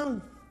one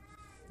down,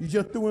 you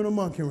just threw in a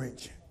monkey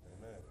wrench.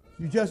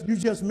 You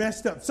just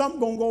messed up. Something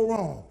gonna go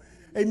wrong.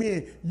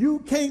 Amen. You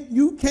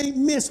can't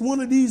miss one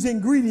of these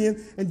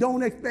ingredients and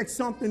don't expect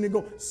something to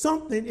go.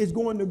 Something is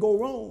going to go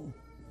wrong.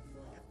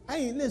 I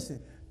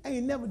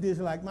ain't never did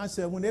like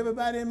myself. When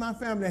everybody in my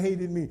family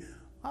hated me,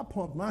 I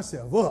pumped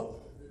myself up.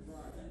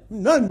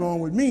 Nothing wrong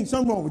with me.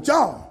 Something wrong with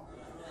y'all.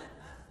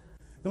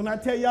 Don't I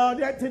tell y'all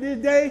that to this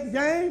day,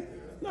 James?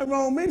 Nothing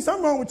wrong with me.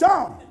 Something wrong with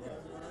y'all.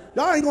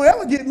 Y'all ain't going to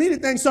ever get me to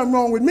think something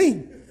wrong with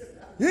me.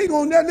 You ain't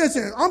going to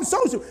listen. I'm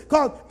social.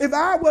 Because if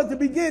I was to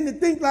begin to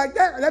think like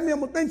that means I'm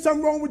going to think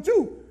something wrong with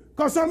you.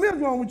 Because something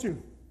is wrong with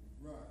you.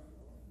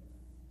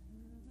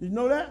 You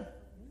know that?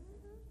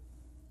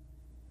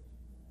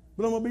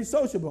 But I'm going to be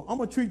sociable. I'm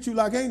going to treat you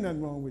like ain't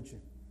nothing wrong with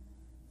you.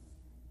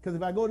 Because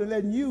if I go to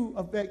letting you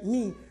affect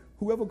me,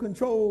 whoever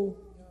control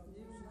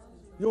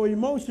your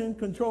emotion,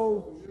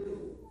 control.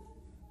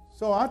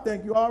 So I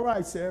think you're all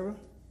right, Sarah.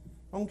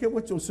 I don't care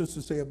what your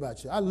sister say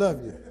about you. I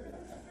love you.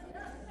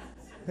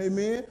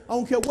 Amen. I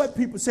don't care what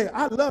people say.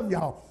 I love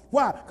y'all.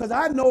 Why? Because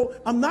I know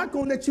I'm not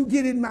going to let you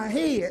get in my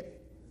head.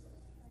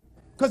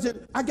 Because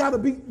I got to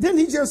be. Didn't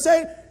he just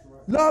say,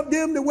 love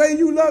them the way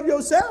you love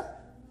yourself?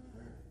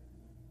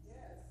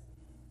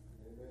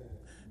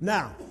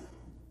 Now,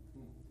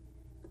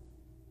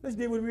 let's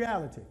deal with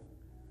reality.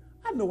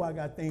 I know I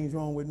got things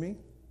wrong with me.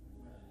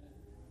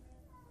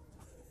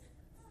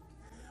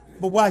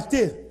 But watch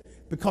this.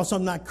 Because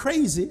I'm not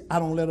crazy, I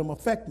don't let them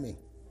affect me.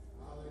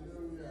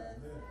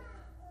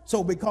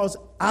 So because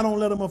I don't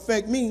let them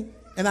affect me,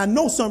 and I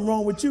know something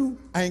wrong with you,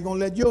 I ain't going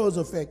to let yours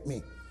affect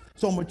me.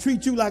 So I'm going to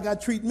treat you like I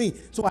treat me.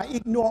 So I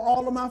ignore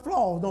all of my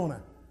flaws, don't I?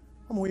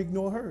 I'm going to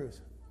ignore hers.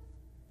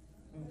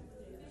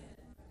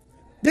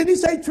 Didn't he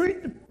say treat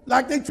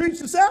like they treat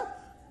yourself?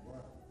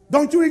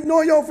 Don't you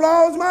ignore your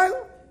flaws,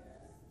 Michael?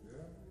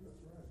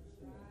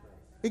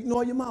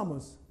 Ignore your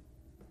mamas.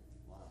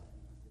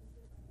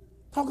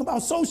 Talk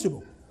about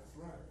sociable.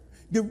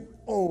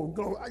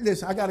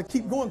 Listen, I got to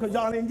keep going because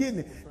y'all ain't getting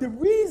it. The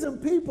reason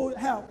people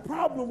have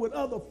problem with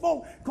other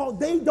folk because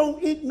they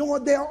don't ignore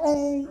their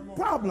own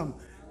problem.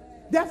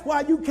 That's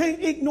why you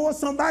can't ignore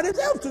somebody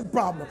else's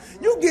problem.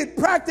 You get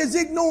practice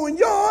ignoring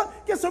yours,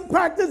 get some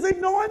practice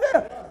ignoring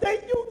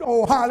theirs. You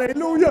know,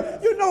 hallelujah.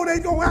 You know they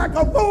going to act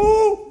a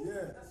fool.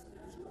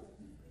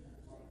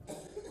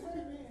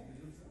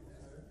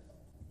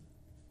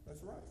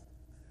 That's right.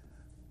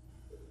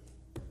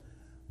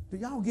 Do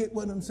y'all get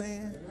what I'm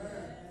saying?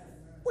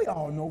 We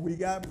all know we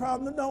got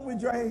problems, don't we,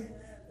 Dre?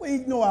 We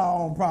ignore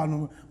our own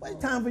problems. Well,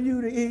 it's time for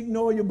you to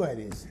ignore your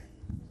buddies.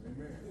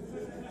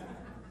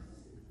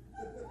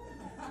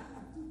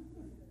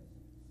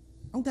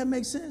 Don't that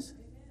make sense?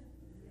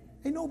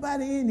 Ain't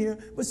nobody in here.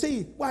 But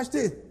see, watch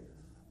this.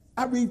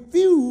 I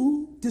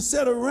refuse to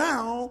sit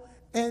around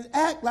and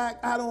act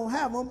like I don't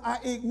have them. I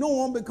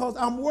ignore them because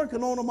I'm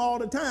working on them all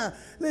the time.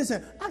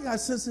 Listen, I got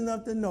sense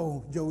enough to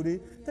know, Jody,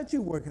 that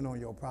you're working on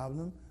your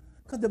problem.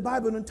 Because the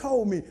Bible done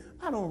told me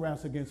I don't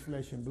wrestle against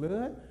flesh and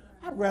blood.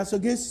 I wrestle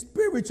against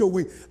spiritual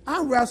weakness.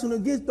 I'm wrestling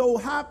against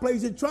those high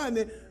places trying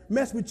to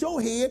mess with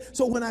your head.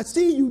 So when I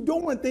see you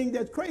doing things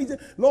that's crazy,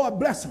 Lord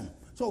bless them.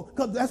 So,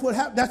 because that's what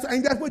happens.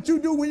 Ain't that what you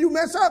do when you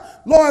mess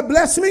up? Lord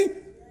bless me.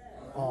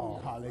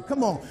 Oh, Holly,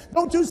 come on.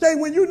 Don't you say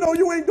when you know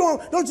you ain't doing,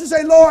 don't you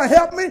say, Lord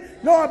help me,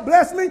 Lord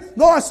bless me,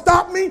 Lord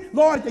stop me,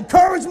 Lord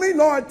encourage me,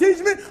 Lord teach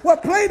me. Well,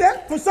 play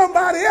that for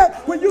somebody else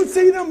when you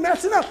see them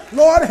messing up.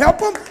 Lord help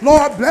them,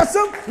 Lord bless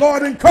them,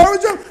 Lord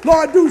encourage them,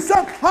 Lord do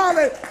something.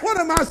 Holly, what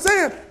am I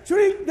saying?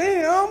 Treat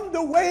them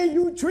the way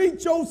you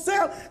treat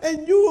yourself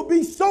and you will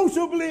be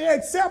sociably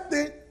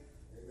accepted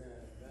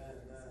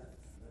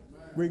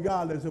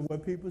regardless of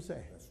what people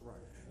say.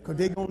 Because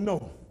they're going to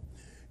know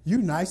you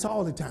nice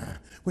all the time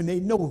when they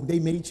know they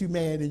made you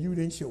mad and you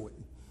didn't show it.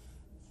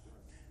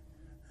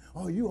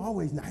 Oh, you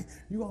always nice.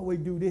 You always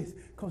do this.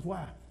 Because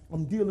why?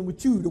 I'm dealing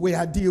with you the way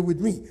I deal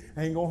with me.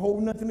 I ain't going to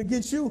hold nothing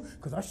against you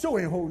because I sure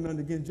ain't holding nothing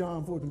against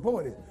John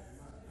 14:40.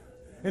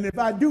 And if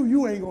I do,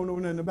 you ain't going to know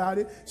nothing about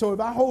it. So if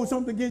I hold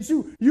something against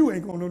you, you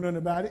ain't going to know nothing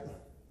about it.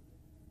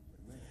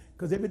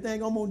 Because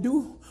everything I'm going to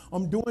do,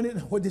 I'm doing it,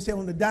 what they say,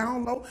 on the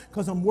down low,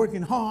 because I'm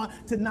working hard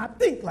to not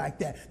think like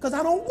that. Because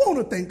I don't want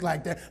to think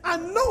like that. I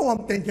know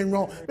I'm thinking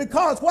wrong.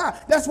 Because why?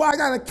 That's why I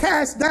got to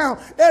cast down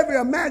every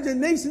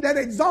imagination that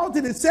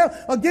exalted itself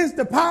against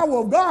the power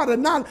of God or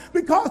not,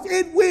 because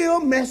it will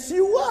mess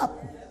you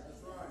up.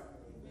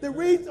 The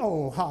reason,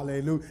 oh,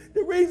 hallelujah.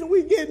 The reason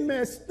we get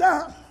messed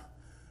up,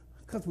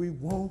 because we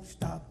won't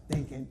stop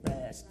thinking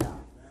bad stuff.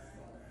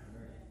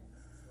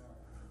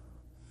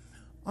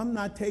 I'm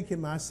not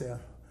taking myself.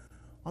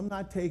 I'm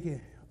not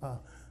taking. I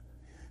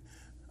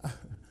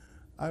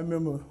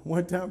remember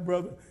one time,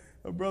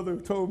 a brother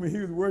told me he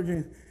was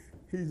working.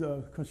 He's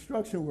a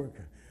construction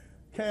worker,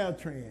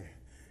 Caltrans,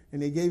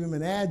 and they gave him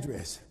an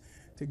address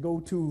to go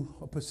to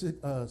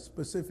a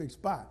specific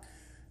spot,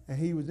 and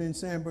he was in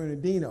San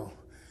Bernardino,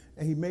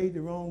 and he made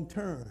the wrong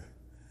turn,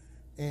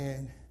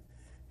 and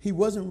he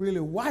wasn't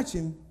really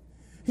watching.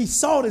 He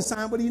saw the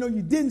sign, but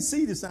you didn't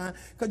see the sign.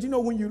 Because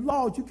when you're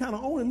lost, you kind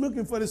of only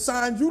looking for the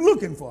signs you're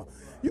looking for.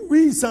 You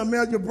read something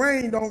else, your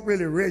brain don't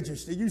really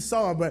register. You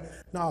saw it, but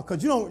no,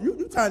 because you're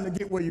trying to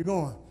get where you're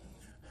going.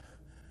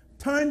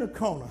 Turn the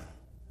corner.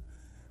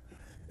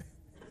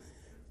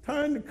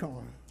 Turn the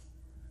corner.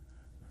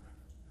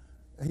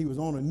 And he was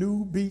on a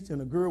nude beach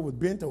and a girl was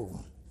bent over.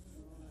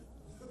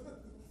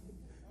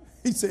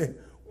 He said,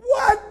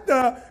 what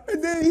there.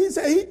 And then he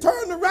said he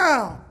turned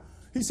around.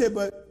 He said,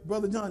 but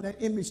Brother John,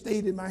 that image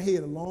stayed in my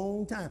head a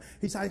long time.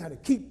 He said, I got to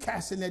keep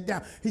casting that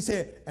down. He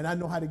said, and I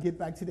know how to get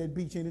back to that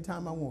beach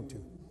anytime I want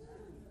to.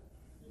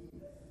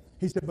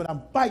 He said, but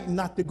I'm fighting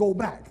not to go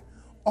back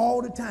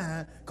all the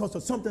time because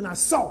of something I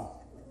saw.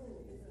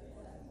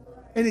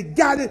 And it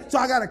got it, so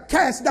I got to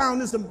cast down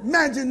this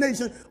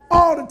imagination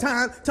all the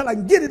time till I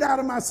can get it out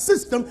of my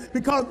system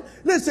because,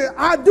 listen,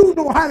 I do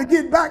know how to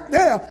get back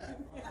there.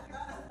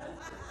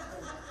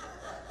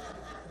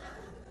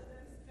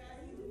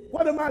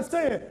 What am I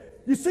saying?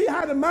 You see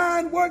how the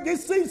mind works? They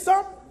see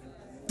something,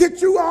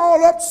 get you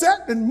all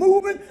upset and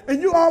moving,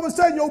 and you all of a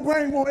sudden your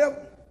brain won't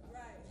ever.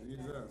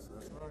 Jesus,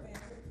 that's right.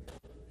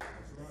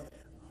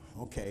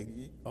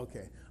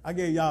 Okay. I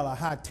gave y'all a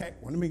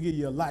high-tech one. Let me give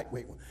you a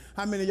lightweight one.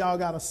 How many of y'all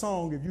got a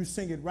song, if you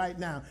sing it right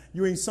now,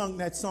 you ain't sung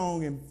that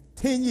song in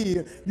 10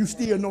 years, you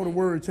still know the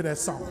word to that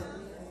song.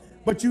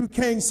 But you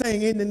can't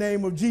sing In the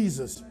Name of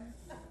Jesus.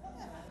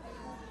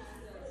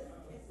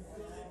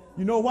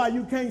 You know why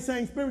you can't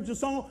sing spiritual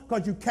songs?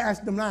 Because you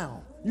cast them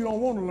down. You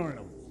don't want to learn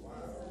them.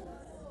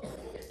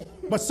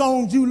 But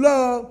songs you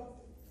love,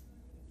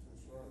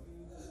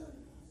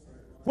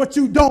 what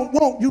you don't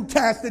want, you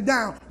cast it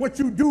down. What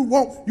you do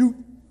want,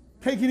 you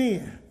take it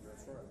in.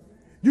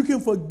 You can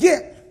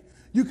forget.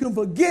 You can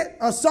forget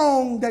a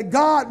song that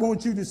God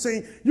wants you to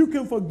sing. You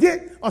can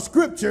forget a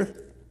scripture.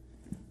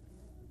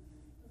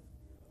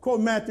 Quote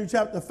Matthew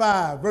chapter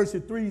 5,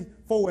 verses 3,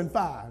 4, and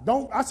 5.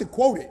 I said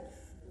quote it.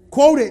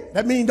 Quote it.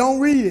 That means don't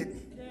read it.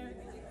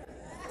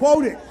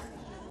 Quote it.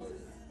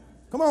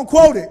 Come on,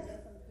 quote it.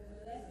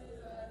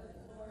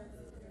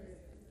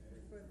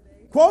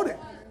 Quote it.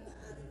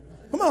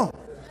 Come on.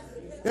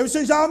 Ever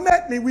since y'all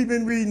met me, we've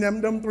been reading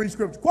them three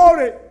scriptures. Quote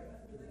it.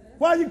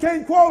 Why you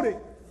can't quote it?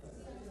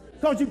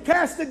 Because you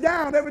cast it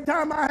down every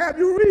time I have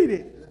you read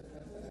it.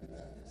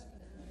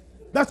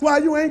 That's why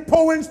you ain't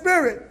poor in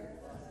spirit.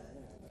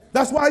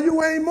 That's why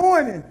you ain't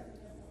mourning.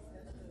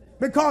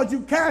 Because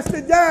you cast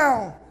it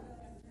down.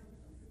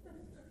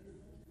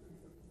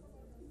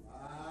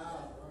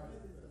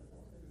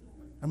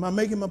 Am I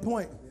making my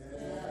point?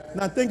 Yeah.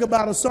 Now think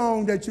about a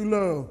song that you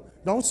love.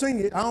 Don't sing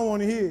it. I don't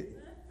want to hear it.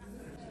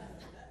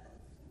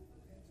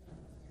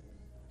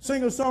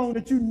 Sing a song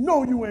that you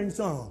know you ain't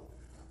sung.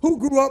 Who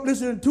grew up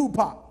listening to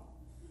Tupac?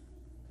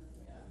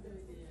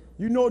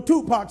 You know a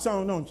Tupac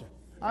song, don't you?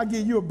 I'll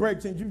give you a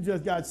break since you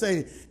just got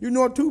saved. You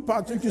know a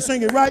Tupac, so you can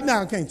sing it right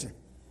now, can't you?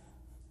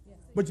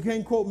 But you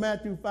can't quote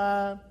Matthew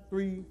 5,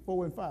 3,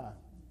 4, and 5.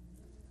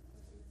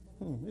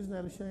 Isn't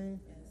that a shame?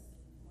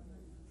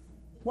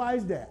 Why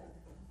is that?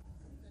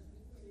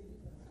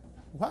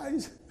 Why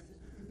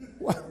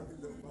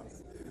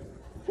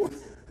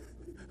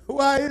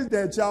is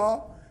that,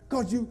 y'all?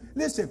 Because you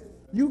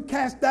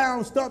cast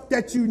down stuff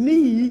that you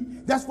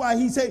need. That's why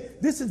he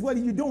said, this is what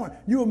you're doing.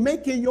 You're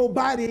making your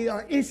body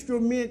an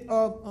instrument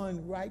of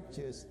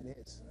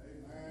unrighteousness.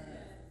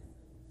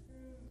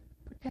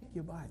 Protect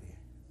your body.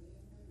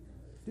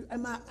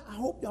 I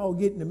hope y'all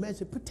getting the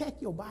message.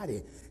 Protect your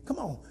body. Come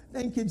on.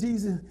 Thank you,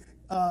 Jesus.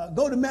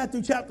 Go to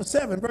Matthew chapter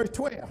 7, verse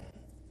 12.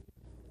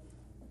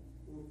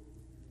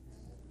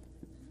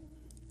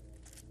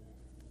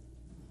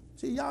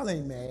 See, y'all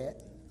ain't mad.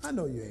 I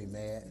know you ain't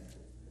mad.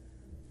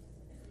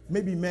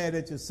 Maybe mad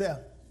at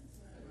yourself.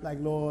 Like,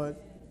 Lord,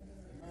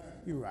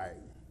 you're right.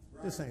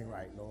 This ain't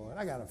right, Lord.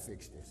 I got to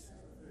fix this.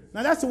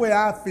 Now, that's the way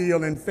I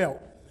feel and felt.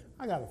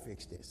 I got to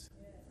fix this.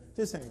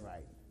 This ain't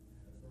right.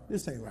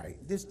 This ain't right.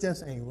 This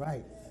just ain't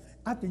right.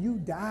 After you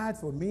died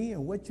for me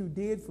and what you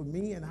did for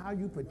me and how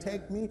you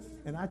protect me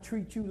and I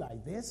treat you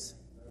like this,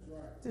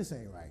 this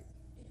ain't right.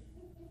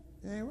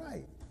 It ain't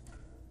right.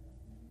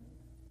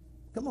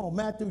 Come on,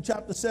 Matthew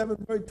chapter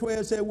 7, verse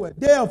 12 said what?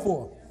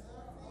 Therefore,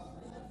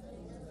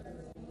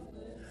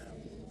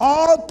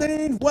 all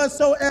things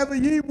whatsoever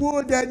ye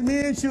would that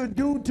men should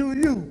do to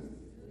you.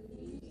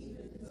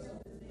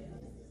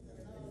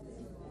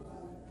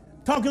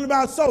 Talking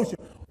about social.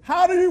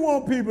 How do you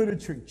want people to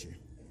treat you?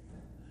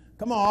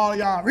 Come on, all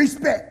y'all.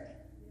 Respect.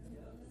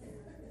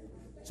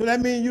 So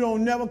that means you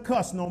don't never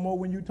cuss no more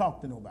when you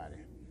talk to nobody.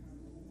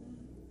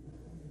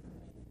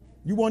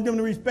 You want them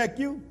to respect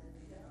you?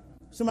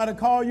 Somebody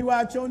call you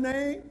out your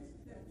name?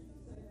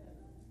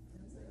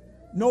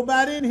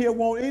 Nobody in here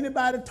want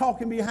anybody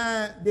talking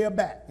behind their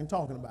back and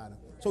talking about them.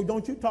 So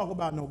don't you talk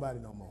about nobody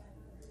no more.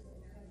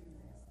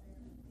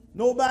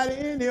 Nobody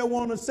in here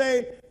want to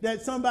say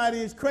that somebody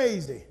is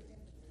crazy.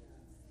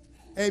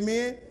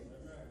 Amen?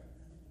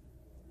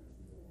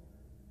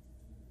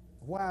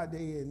 Why are they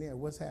in there?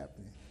 What's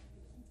happening?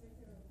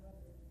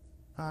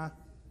 Huh?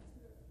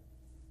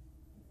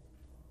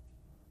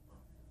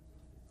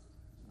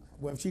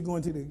 Well, if she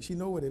going to she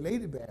know where the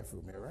lady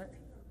bathroom is, right?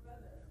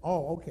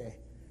 Oh, okay.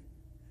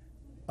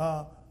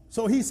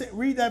 So he said,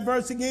 read that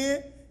verse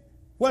again.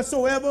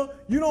 Whatsoever,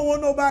 you don't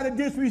want nobody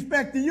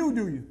disrespecting you,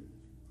 do you?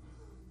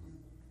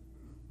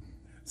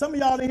 Some of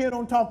y'all in here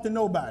don't talk to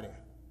nobody.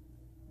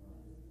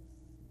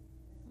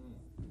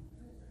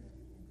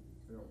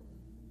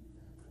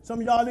 Some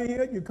of y'all in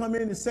here, you come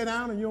in and sit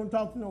down and you don't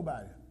talk to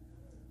nobody.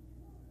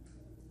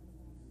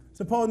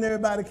 Supposing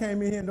everybody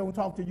came in here and don't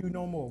talk to you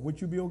no more. Would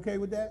you be okay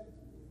with that?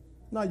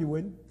 No, you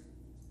wouldn't.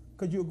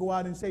 Because you'll go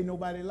out and say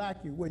nobody like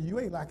you. Well,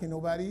 you ain't liking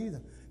nobody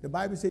either. The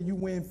Bible said you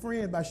win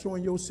friends by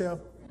showing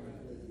yourself.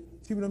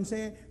 See what I'm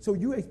saying? So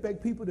you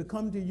expect people to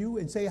come to you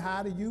and say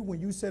hi to you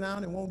when you sit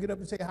down and won't get up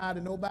and say hi to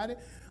nobody?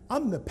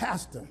 I'm the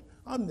pastor.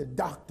 I'm the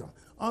doctor.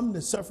 I'm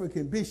the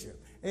suffragan bishop.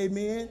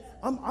 Amen.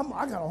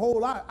 I got a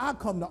whole lot. I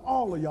come to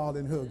all of y'all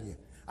and hug you.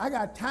 I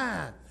got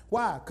time.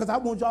 Why? Because I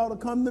want y'all to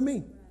come to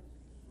me.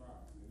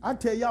 I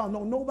tell y'all,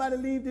 no, nobody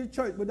leave this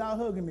church without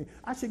hugging me.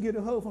 I should get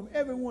a hug from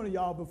every one of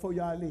y'all before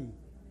y'all leave.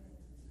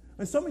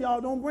 And some of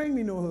y'all don't bring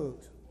me no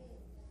hugs.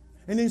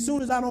 And then as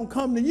soon as I don't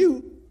come to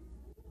you,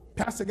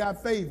 pastor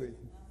got favored.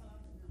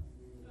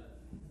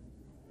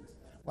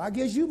 Well, I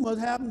guess you must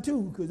have them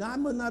too, because I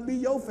must not be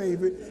your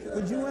favorite,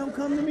 but you won't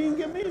come to me and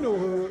give me no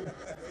hug.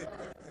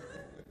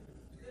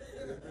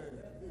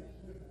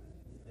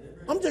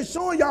 I'm just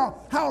showing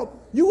y'all how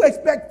you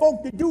expect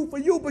folk to do for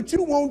you, but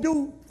you won't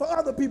do for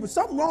other people.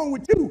 Something wrong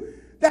with you.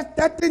 That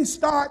didn't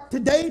start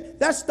today.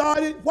 That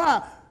started,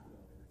 why?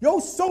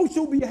 Your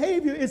social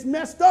behavior is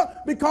messed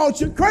up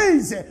because you're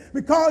crazy.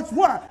 Because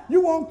what?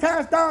 You won't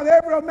cast down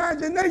every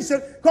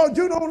imagination because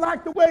you don't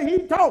like the way he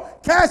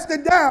talk. Cast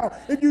it down.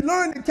 If you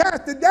learn to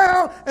cast it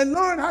down and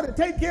learn how to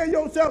take care of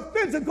yourself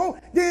physical,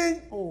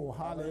 then, oh,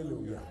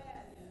 hallelujah.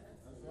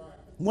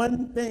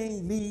 One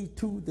thing leads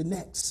to the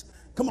next.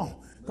 Come on.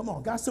 Come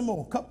on, got some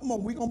more. Couple more.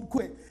 We're going to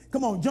quit.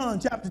 Come on, John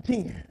chapter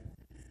 10.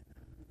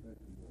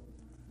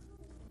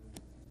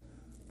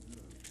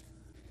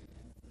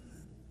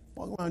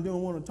 Walk around doing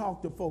want to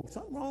talk to folks.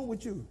 Something wrong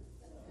with you.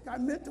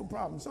 Got mental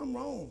problems. Something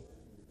wrong.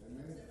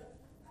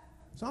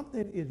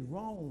 Something is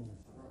wrong.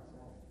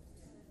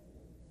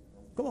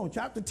 Come on,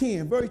 chapter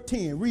 10, verse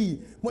 10.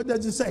 Read. What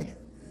does it say?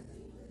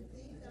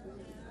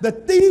 The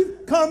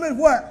thief cometh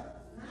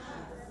what?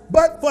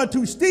 But for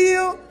to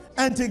steal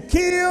and to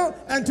kill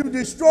and to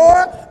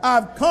destroy.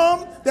 I've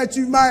come that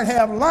you might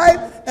have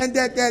life and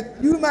that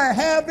you might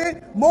have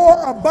it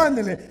more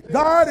abundantly.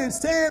 God is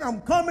saying,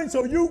 I'm coming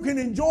so you can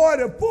enjoy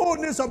the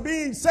fullness of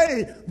being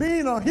saved,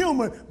 being a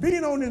human,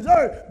 being on this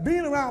earth,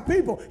 being around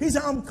people. He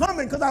said, I'm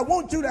coming because I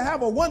want you to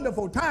have a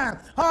wonderful time.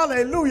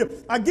 Hallelujah.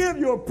 I give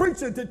you a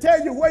preacher to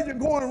tell you where you're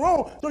going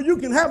wrong so you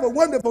can have a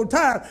wonderful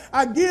time.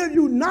 I give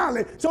you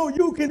knowledge so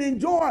you can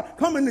enjoy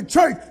coming to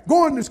church,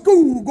 going to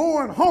school,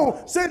 going home,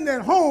 sitting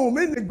at home,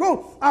 in the go.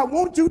 I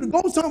want you to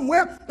go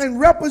somewhere and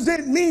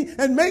represent me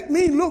and make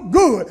me look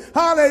good.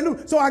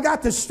 Hallelujah. So I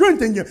got to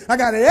strengthen you. I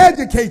got to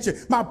educate you.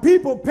 My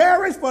people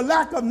perish for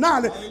lack of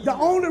knowledge. The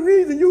only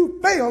reason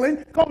you failing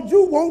because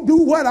you won't do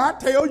what I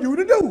tell you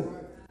to do.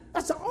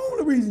 That's the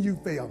only reason you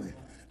failing.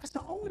 That's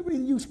the only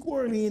reason you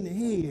squirrely in the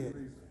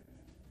head.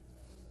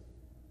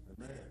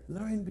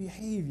 Learn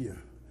behavior.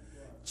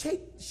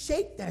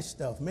 Shake that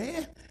stuff,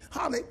 man.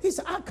 Hallelujah. He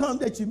said, I come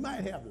that you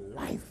might have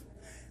life.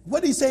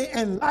 What did he say?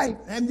 And life.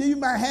 And you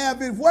might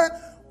have it what?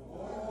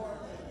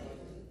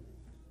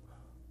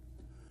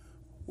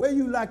 Where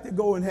you like to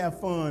go and have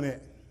fun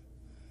at?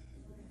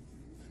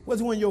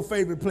 What's one of your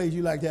favorite places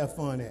you like to have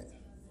fun at?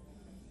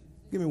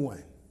 Give me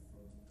one.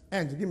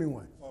 Andrew, give me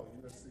one. Oh,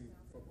 USC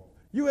football.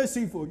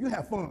 USC football. You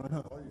have fun,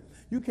 huh? Oh,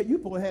 yeah. You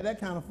supposed to have that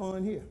kind of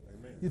fun here.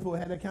 Amen. You supposed to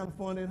have that kind of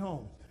fun at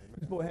home. Amen.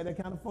 You supposed to have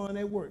that kind of fun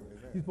at work.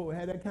 Amen. You supposed to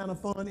have that kind of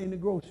fun in the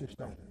grocery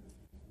store.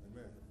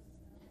 Amen.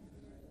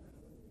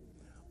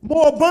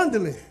 More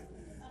abundantly.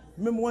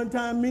 Remember one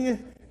time me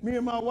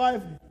and my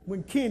wife,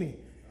 when Kenny,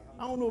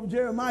 I don't know if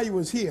Jeremiah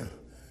was here.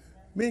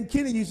 Me and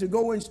Kenny used to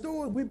go in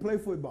stores, we'd play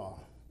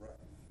football. Right.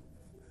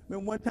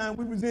 Remember one time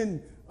we was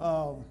in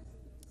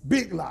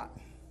Big Lot.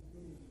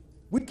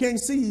 We can't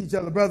see each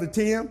other, Brother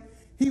Tim.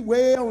 He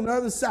way on the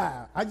other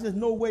side. I just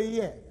know where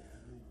he at.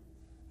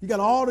 He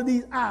got all of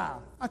these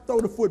aisles. I throw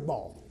the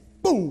football.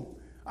 Boom.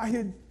 I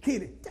hear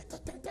Kenny.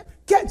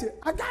 Catch it.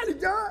 I got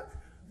it, John.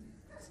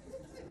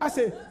 I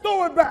said,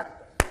 throw it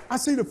back. I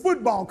see the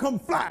football come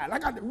flying. I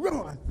got to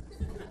run.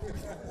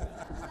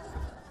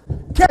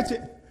 Catch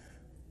it.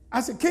 I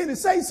said, Kenny,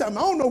 say something.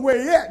 I don't know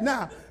where he at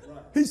now.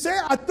 He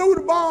said, I threw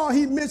the ball.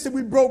 He missed it.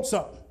 We broke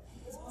something.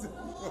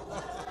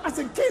 I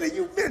said, Kenny,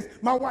 you missed.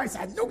 My wife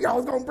said, I knew y'all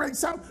was going to break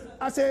something.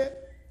 I said,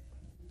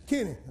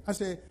 Kenny, I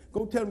said,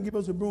 go tell them, give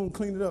us a broom,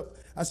 clean it up.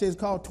 I said, it's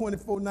called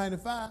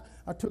 $24.95.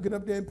 I took it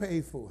up there and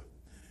paid for it.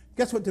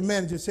 Guess what the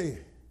manager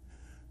said?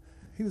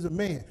 He was a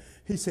man.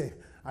 He said,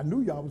 I knew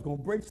y'all was going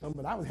to break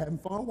something, but I was having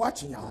fun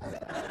watching y'all.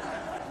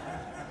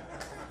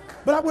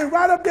 But I went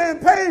right up there and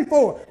paid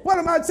for it. What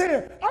am I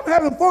saying? I'm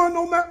having fun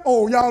no matter.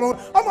 Oh, y'all don't.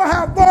 I'm going to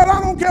have fun.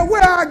 I don't care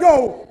where I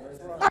go.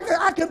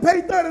 I can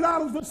pay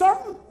 $30 for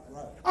something.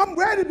 I'm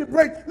ready to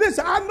break.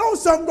 Listen, I know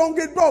something going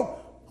to get broke.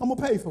 I'm going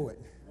to pay for it.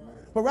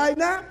 But right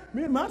now,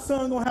 me and my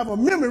son going to have a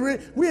memory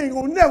we ain't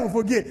going to never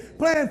forget.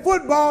 Playing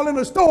football in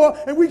a store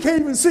and we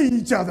can't even see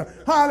each other.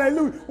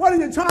 Hallelujah. What are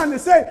you trying to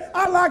say?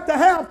 I like to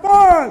have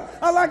fun.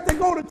 I like to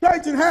go to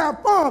church and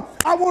have fun.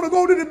 I want to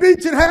go to the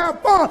beach and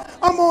have fun.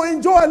 I'm going to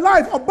enjoy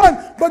life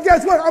abundant. But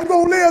guess what? I'm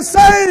going to live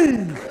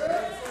saved.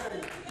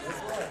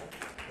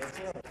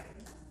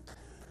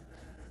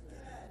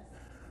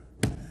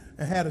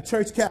 had a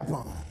church cap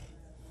on.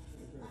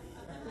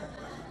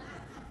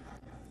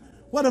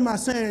 What am I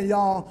saying,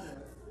 y'all?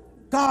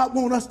 God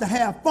wants us to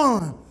have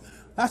fun.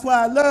 That's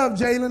why I love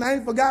Jalen. I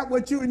ain't forgot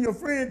what you and your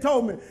friend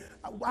told me.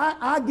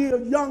 I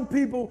give young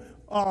people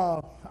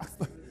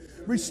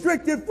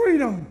restricted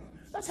freedom.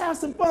 Let's have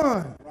some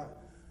fun.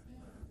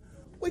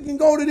 We can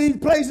go to these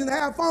places and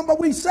have fun, but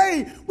we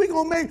say we're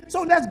going to make,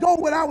 so let's go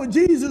with our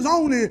Jesus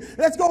on it.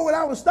 Let's go with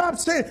our stop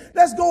saying,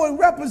 let's go and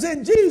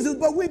represent Jesus,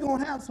 but we're going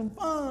to have some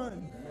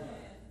fun.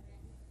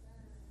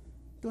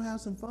 Going to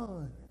have some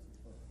fun.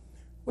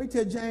 Wait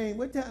till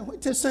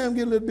Sam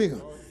get a little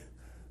bigger.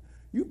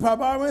 You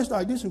probably already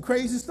start doing some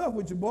crazy stuff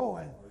with your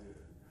boy.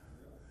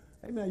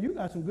 Hey, man, you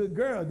got some good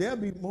girls. They'll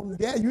be more than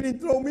that. You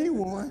didn't throw me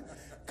one.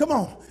 Come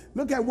on.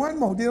 Look at one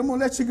more. Then I'm going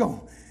to let you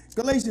go.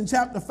 Galatians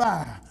chapter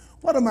 5.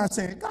 What am I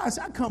saying? Gosh,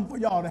 I come for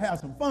y'all to have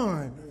some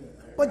fun.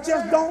 But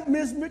just don't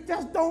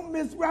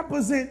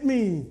misrepresent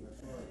me.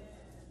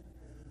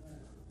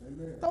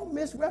 Don't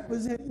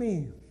misrepresent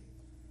me.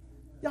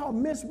 Y'all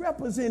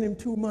misrepresent him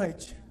too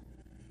much.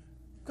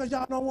 Because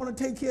y'all don't want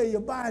to take care of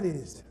your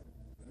bodies.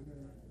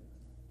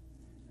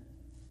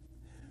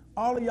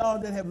 All of y'all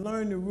that have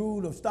learned the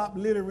rule of stop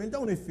littering,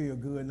 don't it feel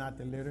good not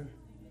to litter?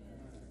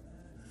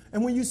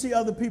 And when you see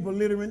other people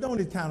littering, don't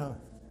it kind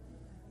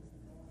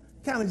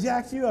of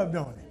jacks you up,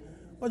 don't it?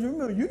 But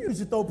remember, you used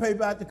to throw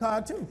paper out the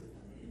car too.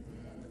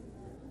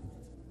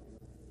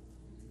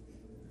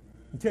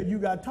 Until you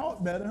got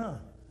taught better, huh?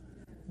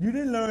 You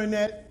didn't learn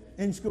that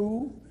in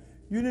school.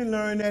 You didn't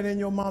learn that in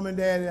your mom and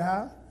dad's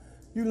house.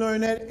 You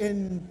learned that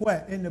in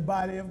what? In the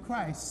body of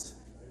Christ.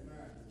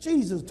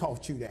 Jesus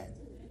taught you that.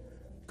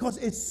 Because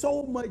it's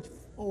so much,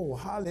 oh,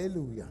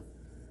 hallelujah.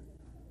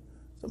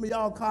 Some of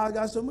y'all cars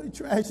got so much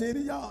trash in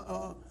it.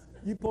 Y'all,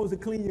 you're supposed to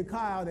clean your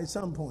car out at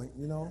some point,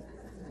 you know.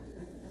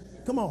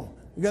 Come on.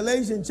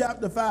 Galatians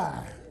chapter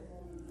 5.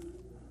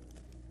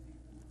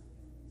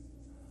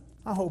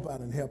 I hope I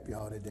done help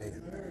y'all today.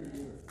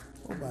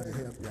 Hope I done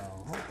help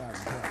y'all. Hope I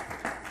done help.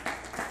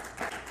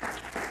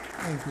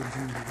 Thank you,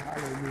 Jesus.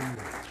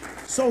 Hallelujah.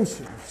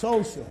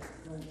 Social.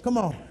 Come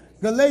on.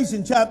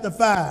 Galatians chapter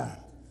 5.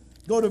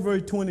 Go to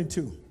verse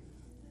 22.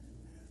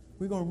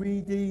 We're going to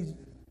read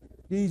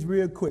these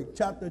real quick.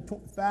 Chapter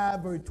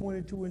 5, verse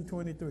 22 and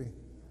 23.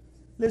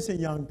 Listen,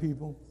 young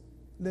people.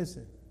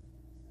 Listen.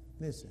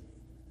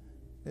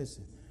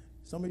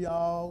 Some of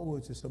y'all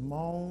was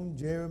Simone,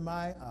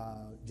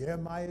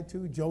 Jeremiah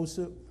too,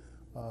 Joseph,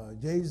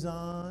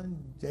 Jason,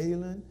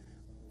 Jalen,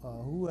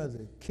 who was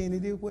it?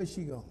 Kennedy, where'd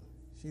she go?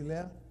 She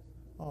left?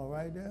 Oh,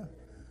 right there.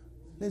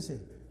 Listen,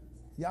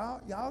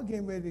 y'all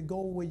getting ready to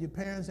go where your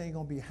parents ain't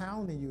going to be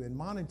hounding you and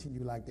monitoring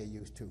you like they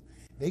used to.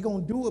 They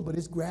going to do it, but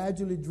it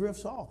gradually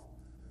drifts off.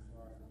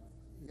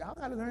 Y'all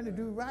got to learn to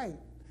do right.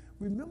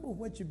 Remember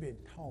what you've been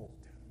taught.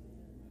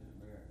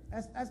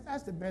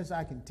 That's the best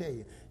I can tell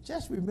you.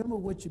 Just remember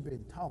what you've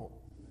been taught.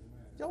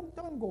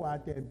 Don't go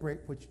out there and break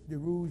the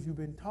rules you've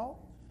been taught.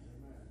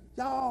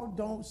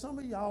 Some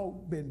of y'all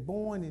been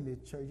born in the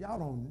church. Y'all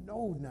don't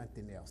know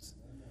nothing else.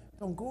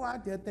 Don't go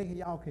out there thinking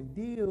y'all can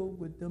deal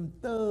with them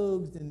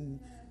thugs and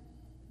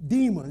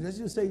demons. Let's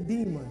just say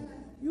demons.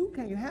 You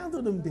can't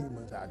handle them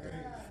demons out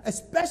there.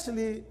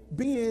 Especially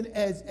being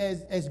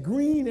as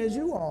green as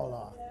you all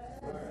are.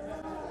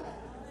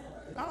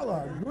 Y'all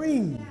are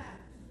green.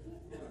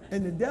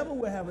 And the devil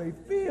will have a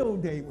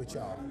field day with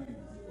y'all.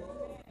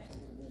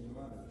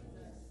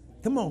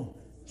 Come on.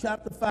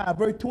 Chapter 5,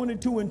 verse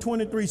 22 and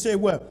 23 say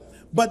what?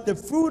 But the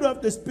fruit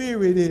of the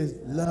Spirit is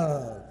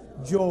love,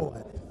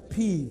 joy,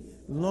 peace,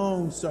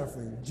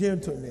 long-suffering,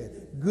 gentleness,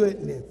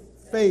 goodness,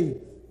 faith,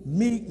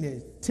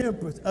 meekness,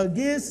 temperance.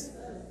 Against,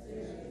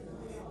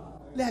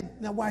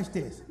 now watch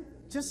this.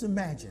 Just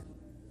imagine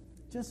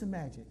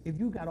if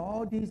you got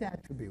all these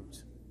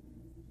attributes.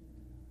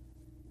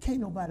 Can't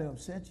nobody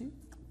upset you.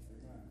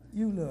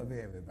 You love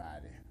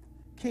everybody.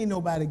 Can't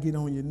nobody get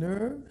on your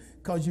nerve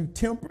because you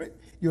temperate,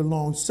 you're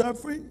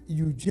long-suffering,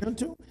 you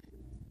gentle,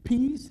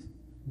 peace,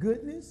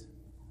 goodness.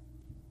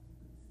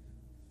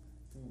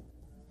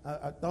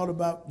 I thought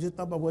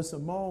about what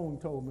Simone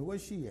told me.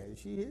 Where's she at? Is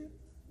she here?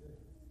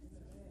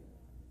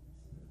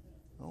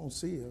 I don't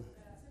see her.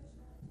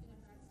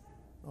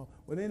 Oh,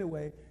 well,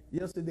 anyway,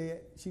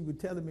 yesterday she was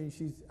telling me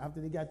after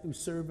they got through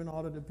serving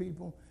all of the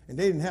people, and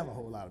they didn't have a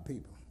whole lot of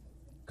people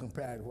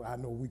compared to what I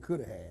know we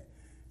could have had.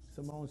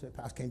 Simone said,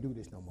 Pastor, can't do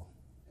this no more.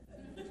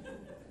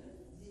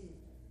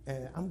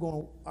 And I'm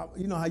going,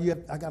 you know how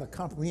I got to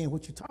comprehend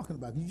what you're talking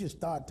about. You just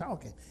start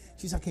talking.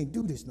 She said, I can't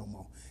do this no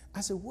more. I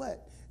said,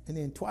 what? And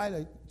then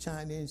Twyla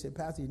chimed in and said,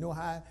 Pastor, you know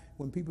how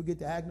when people get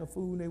the Agna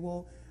food they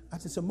want? I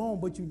said, Simone,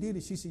 but you did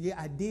it. She said, yeah,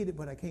 I did it,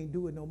 but I can't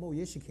do it no more.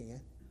 Yes, you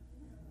can.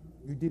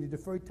 You did it the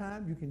first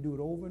time, you can do it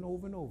over and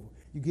over and over.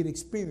 You get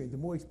experience. The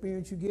more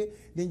experience you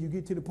get, then you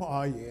get to the point,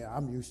 oh, yeah,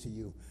 I'm used to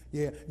you.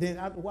 Yeah. Then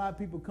after a while,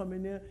 people come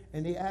in there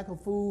and they act a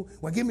fool.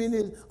 Well, give me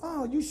this.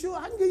 Oh, you sure?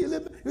 I can give you a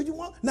little bit. What you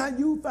want? Now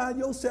you find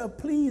yourself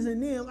pleasing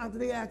them after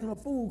they acting a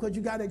fool because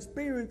you got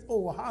experience.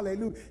 Oh,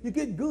 hallelujah. You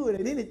get good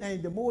at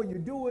anything. The more you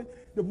do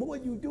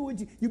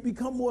it, you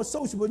become more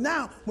sociable.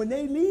 Now, when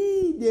they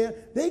leave there,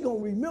 they going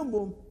to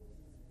remember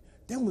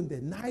them were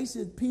the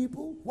nicest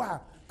people. Why?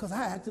 Because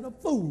I acted a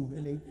fool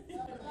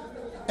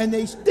and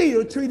they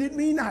still treated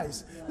me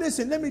nice.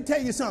 Listen, let me tell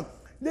you something.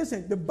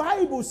 Listen, the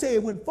Bible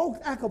said when folks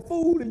act a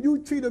fool and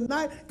you treat them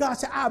nice, God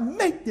said, I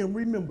make them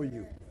remember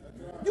you.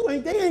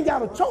 They ain't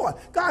got a choice.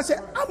 God said,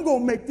 I'm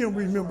going to make them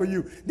remember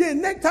you.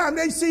 Then next time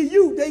they see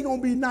you, they going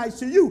to be nice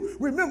to you.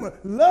 Remember,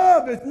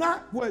 love is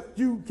not what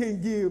you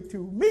can give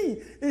to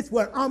me. It's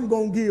what I'm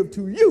going to give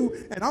to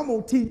you, and I'm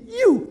going to teach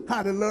you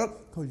how to love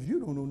because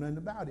you don't know nothing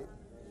about it.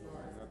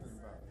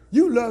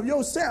 You love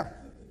yourself.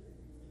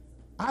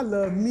 I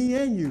love me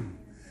and you.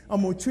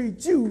 I'm going to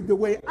treat you the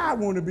way I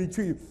want to be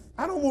treated.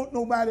 I don't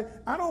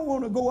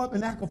want to go up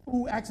and act a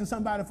fool asking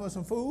somebody for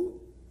some food.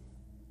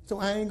 So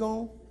I'm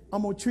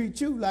going to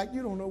treat you like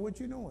you don't know what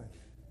you're doing.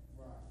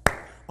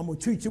 I'm going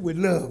to treat you with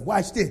love.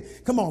 Watch this.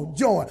 Come on,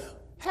 joy.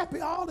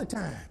 Happy all the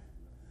time.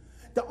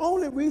 The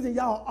only reason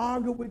y'all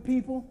argue with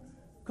people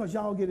because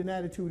y'all get an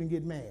attitude and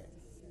get mad.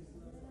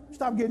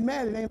 Stop getting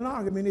mad. It ain't an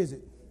argument, is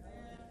it?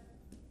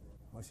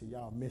 I said,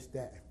 y'all missed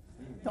that.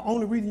 The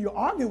only reason you're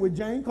arguing with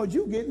James because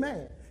you get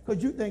mad.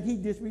 Because you think he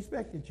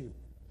disrespected you.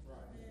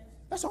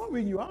 That's the only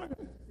reason you're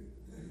arguing.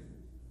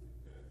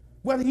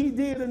 Whether he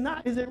did or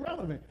not is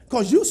irrelevant.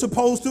 Because you're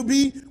supposed to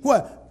be,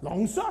 what?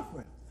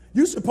 Long-suffering.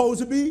 You're supposed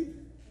to be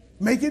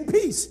making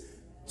peace.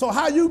 So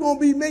how you going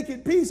to be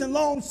making peace and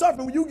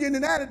long-suffering when you get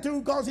an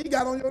attitude because he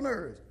got on your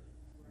nerves?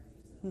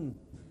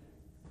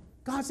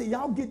 God said,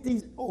 y'all get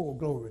these, oh,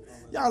 glory.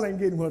 Y'all ain't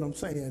getting what I'm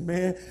saying,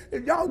 man.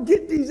 If y'all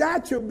get these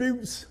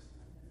attributes,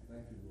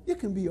 you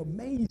can be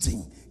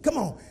amazing. Come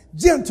on.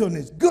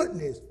 Gentleness,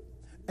 goodness.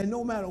 And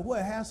no matter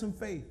what, have some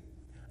faith.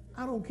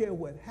 I don't care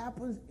what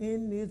happens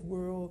in this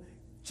world,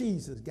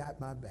 Jesus got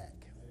my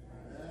back.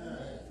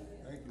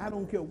 I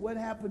don't care what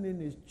happened in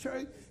this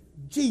church,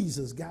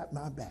 Jesus got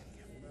my back.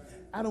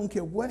 I don't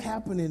care what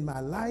happened in my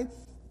life,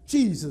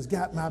 Jesus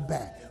got my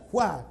back.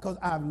 Why? Because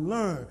I've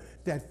learned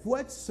that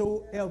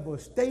whatsoever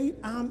state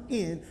I'm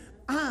in,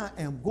 I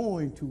am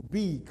going to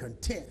be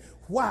content.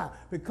 Why?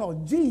 Because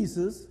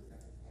Jesus,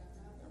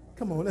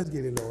 come on, let's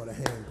give the Lord a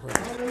hand praise.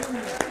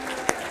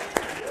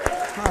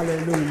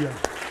 Hallelujah.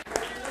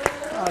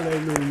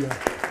 Hallelujah.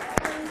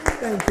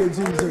 Thank you,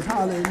 Jesus.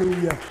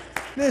 Hallelujah.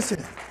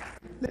 Listen,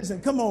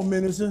 come on,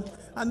 minister.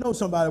 I know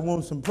somebody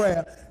wants some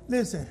prayer.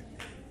 Listen,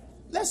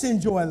 let's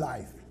enjoy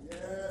life.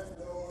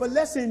 But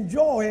let's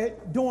enjoy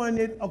it, doing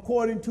it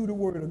according to the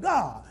word of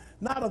God,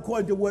 not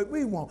according to what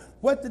we want.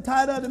 What's the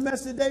title of the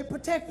message today?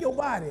 Protect your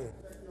body.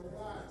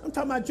 I'm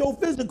talking about your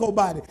physical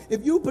body.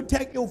 If you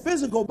protect your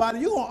physical body,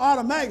 you're going to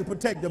automatically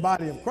protect the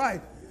body of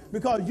Christ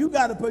because you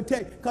got to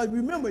protect. Because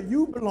remember,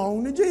 you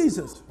belong to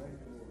Jesus.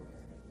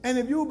 And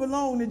if you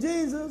belong to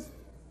Jesus,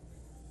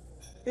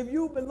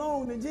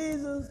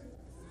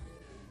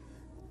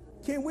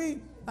 can we,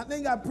 I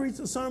think I preached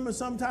a sermon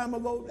some time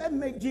ago, let's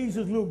make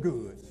Jesus look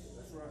good.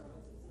 That's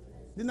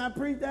right. Didn't I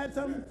preach that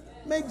something?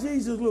 Make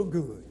Jesus look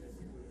good.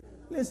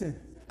 Listen,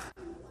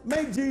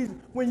 make Jesus,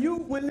 when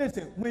you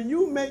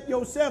make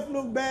yourself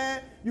look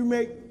bad, you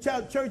make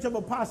Church of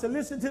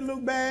Apostolicity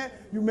look bad,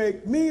 you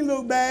make me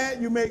look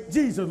bad, you make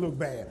Jesus look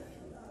bad.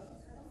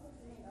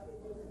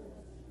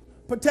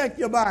 Protect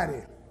your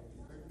body.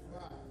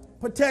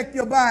 Protect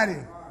your body.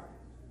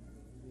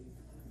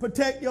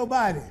 Protect your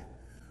body.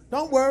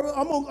 Don't worry.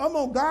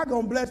 God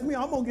gonna bless me.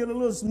 I'm gonna get a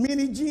little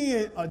mini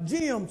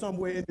gym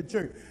somewhere in the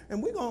church,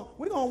 and we're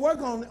gonna work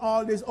on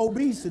all this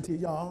obesity,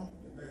 y'all.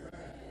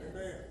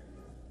 Amen.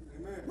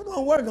 We're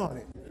gonna work on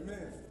it.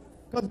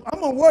 Because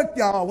I'm gonna work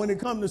y'all when it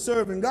comes to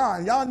serving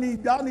God. Y'all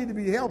need to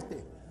be healthy.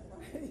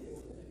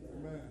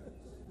 Amen.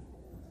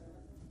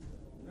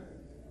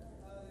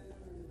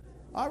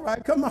 All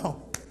right, come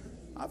on.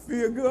 I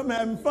feel good. I'm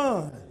having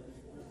fun.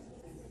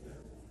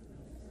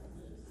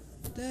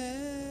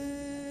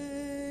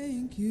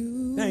 Thank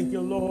you. Thank you,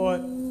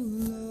 Lord.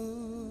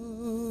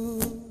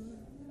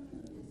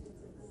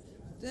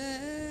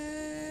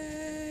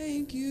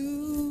 Thank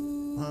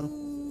you,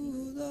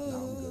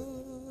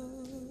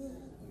 Lord.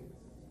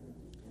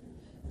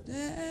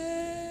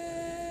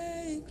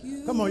 Thank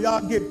you. Come on,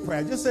 y'all get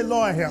prayer. Just say,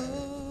 Lord, help me.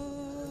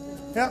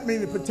 Help me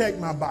to protect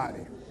my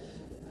body.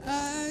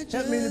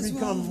 Help me to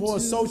become more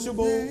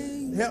sociable.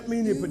 Help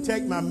me to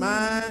protect my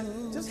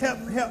mind. Just help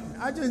me.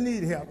 I just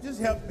need help.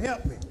 Just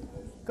help me.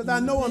 Because I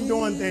know I'm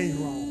doing things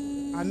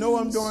wrong. I know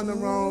I'm doing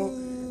them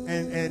wrong,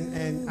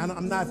 and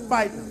I'm not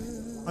fighting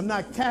them. I'm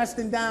not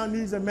casting down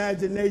these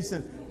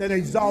imaginations that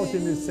exalt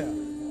in itself.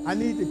 I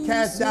need to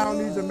cast down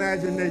these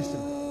imaginations.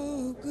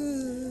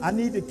 I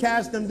need to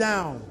cast them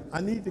down.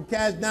 I need to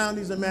cast down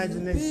these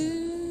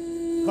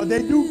imaginations. Because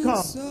they do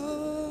come.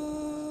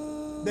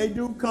 They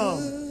do come.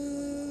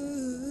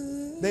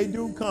 They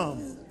do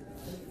come.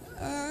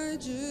 I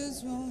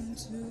just want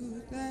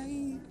to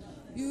thank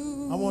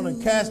you. I want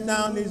to cast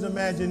down these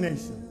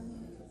imaginations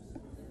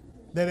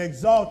that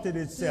exalted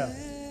itself.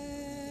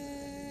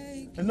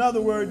 In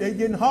other words, they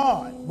getting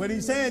hard. What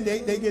he's saying, they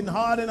getting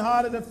harder and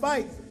harder to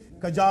fight.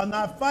 Because y'all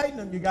not fighting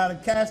them. You got to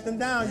cast them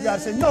down. You got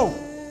to say, no,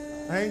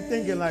 I ain't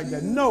thinking like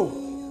that. No,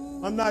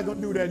 I'm not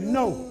going to do that.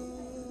 No.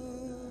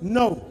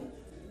 No.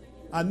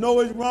 I know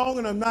it's wrong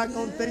and I'm not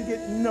going to think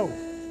it. No.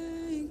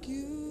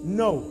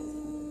 No.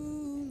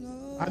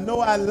 I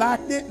know I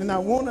liked it and I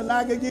want to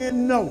like it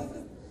again. No.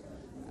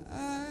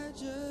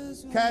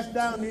 Cast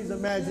down these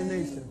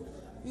imaginations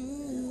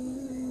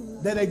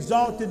that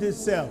exalted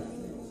itself.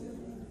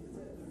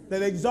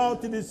 That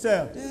exalted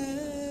itself.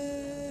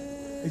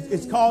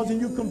 It's causing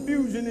you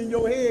confusion in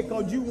your head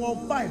because you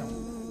won't fight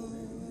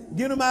them.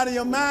 Get them out of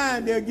your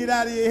mind, they'll get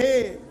out of your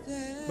head.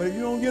 But if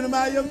you don't get them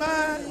out of your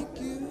mind,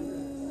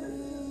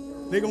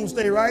 they're going to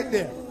stay right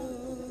there.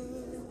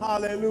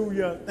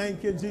 Hallelujah.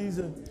 Thank you,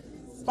 Jesus.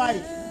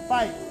 Fight,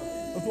 fight.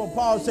 That's what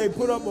Paul say,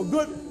 put up a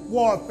good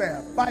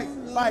warfare. Fight,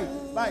 fight,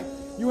 fight.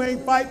 You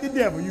ain't fight the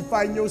devil, you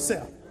fighting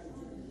yourself.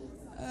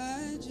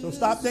 So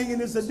stop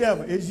thinking it's the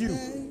devil, it's you.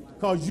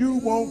 Because you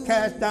won't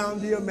cast down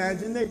the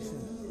imagination.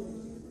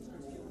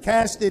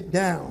 Cast it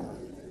down.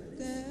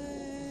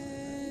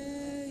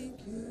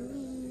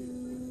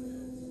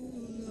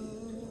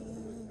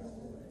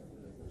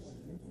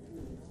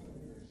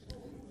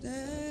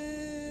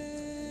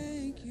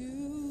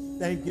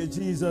 Thank you,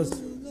 Jesus.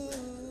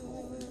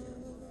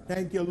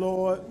 Thank you,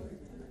 Lord.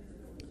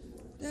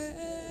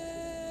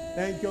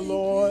 Thank you,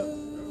 Lord.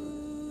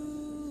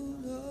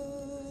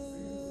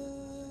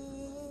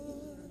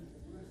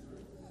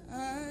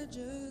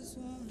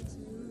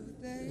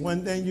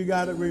 One thing you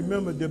got to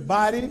remember, the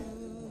body,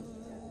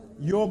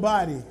 your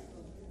body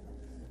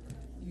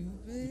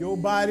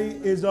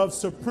is of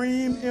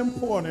supreme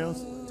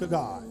importance to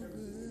God.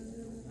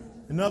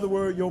 In other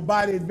words, your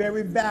body is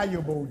very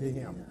valuable to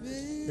him.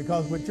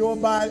 Because with your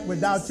body,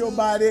 without your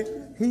body,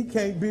 he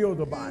can't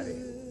build a body.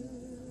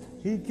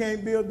 He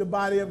can't build the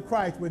body of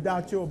Christ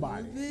without your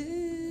body.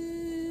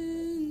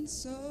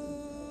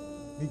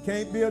 He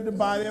can't build the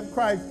body of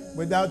Christ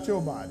without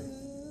your body.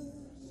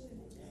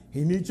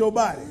 He needs your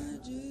body.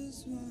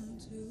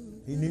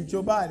 He needs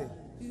your body.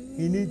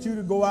 He needs you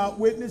to go out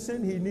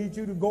witnessing. He needs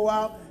you to go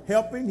out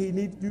helping. He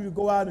needs you to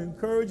go out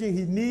encouraging.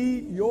 He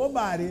needs your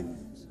body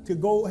to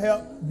go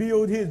help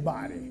build his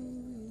body.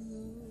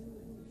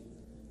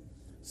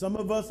 Some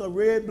of us are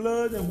red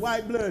blood and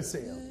white blood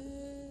cells.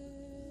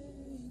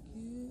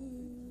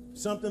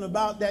 Something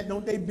about that,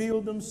 don't they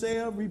build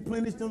themselves,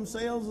 replenish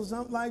themselves or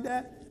something like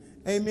that?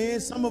 Amen.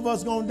 Some of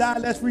us going to die.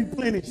 Let's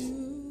replenish.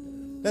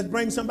 Let's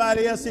bring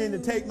somebody else in to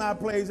take my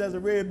place as a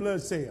red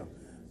blood cell,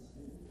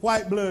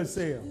 white blood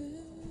cell.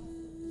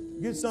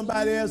 Get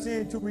somebody else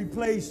in to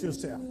replace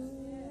yourself.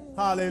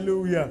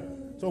 Hallelujah.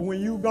 So when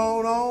you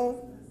gone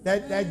on,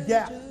 that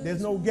gap,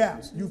 there's no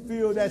gaps. You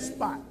fill that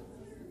spot.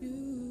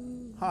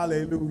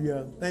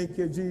 Hallelujah. Thank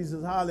you,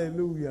 Jesus.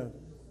 Hallelujah.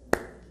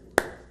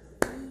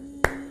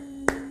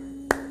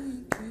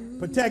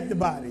 Protect the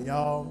body,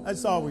 y'all.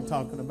 That's all we're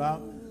talking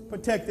about.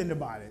 Protecting the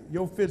body,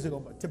 your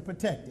physical, to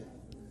protect it.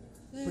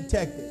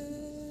 Protect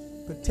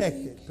it. Protect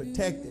it.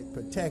 Protect it.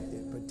 Protect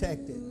it.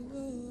 Protect it.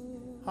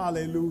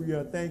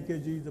 Hallelujah. Thank you,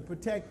 Jesus.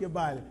 Protect your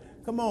body.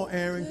 Come on,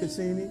 Aaron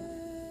Cassini.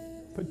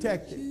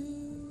 Protect it.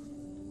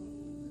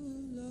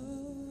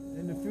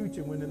 In the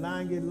future, when the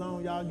line gets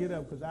long, y'all get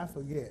up because I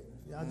forget.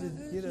 Y'all just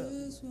get up.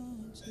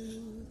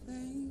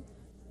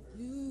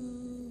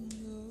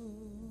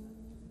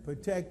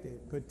 Protect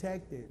it.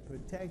 Protect it.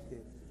 Protect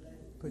it.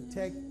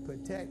 Protect,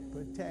 protect,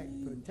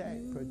 protect,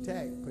 protect,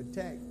 protect,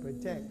 protect,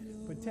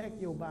 protect.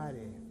 Protect your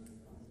body.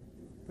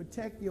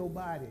 Protect your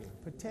body.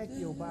 Protect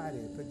your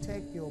body.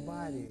 Protect your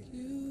body.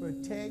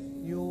 Protect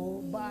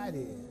your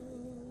body.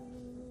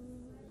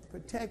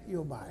 Protect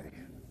your body.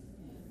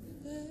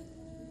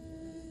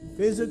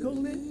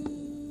 Physically,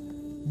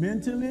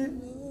 mentally,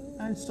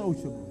 and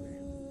socially.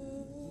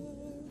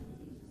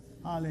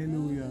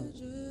 Hallelujah.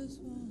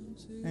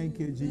 Thank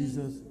you,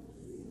 Jesus.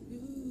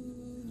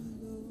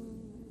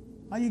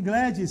 Are you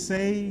glad you're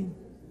saved?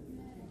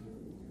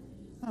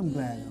 I'm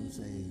glad I'm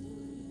saved.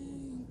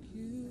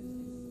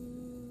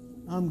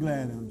 I'm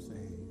glad I'm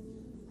saved.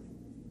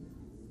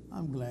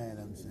 I'm glad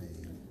I'm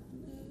saved.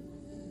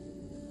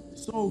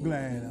 So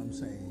glad I'm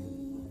saved.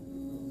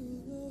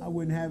 I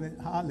wouldn't have it,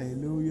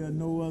 hallelujah,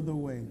 no other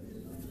way.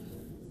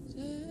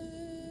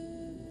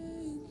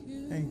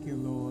 Thank you,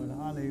 Lord.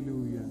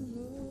 Hallelujah.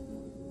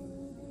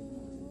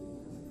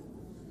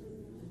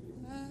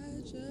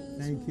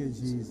 Thank you,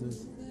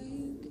 Jesus.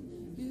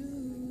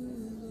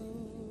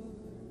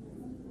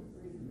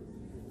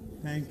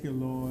 Thank you,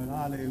 Lord.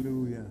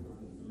 Hallelujah.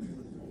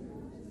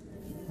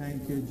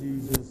 Thank you,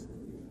 Jesus.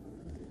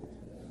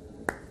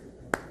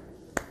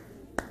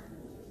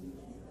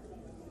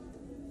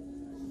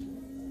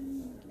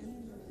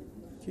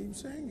 Keep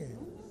singing.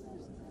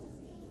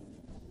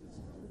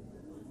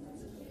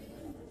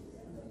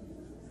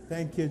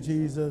 Thank you,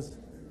 Jesus.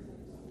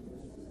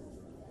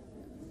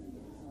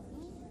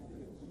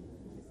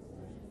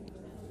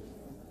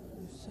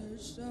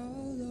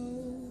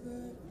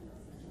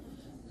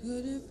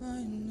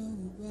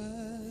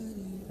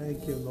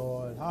 Thank you,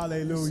 Lord.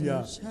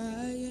 Hallelujah. Searched high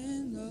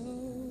and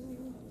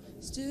low,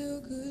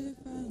 still couldn't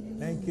find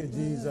Thank you,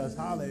 Jesus.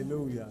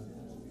 Hallelujah.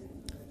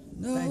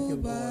 nobody Thank you,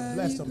 Lord.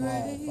 Bless them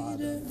all,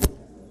 greater,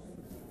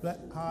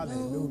 Father.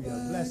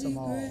 Hallelujah. Bless them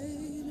all.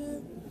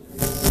 greater.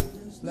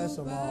 Bless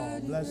them all.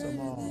 Bless them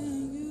all.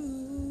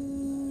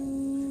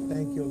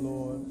 Thank you,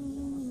 Lord.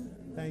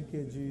 Thank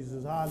you,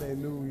 Jesus.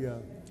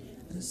 Hallelujah.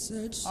 I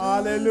searched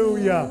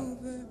Hallelujah. all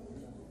over,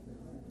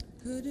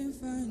 couldn't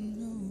find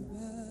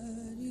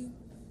nobody.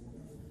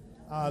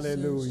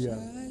 Hallelujah.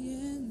 Searched high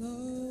and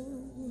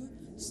low,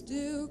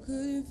 still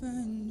couldn't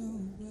find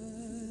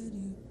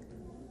nobody.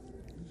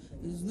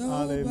 There's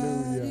nobody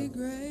Hallelujah.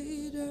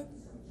 greater.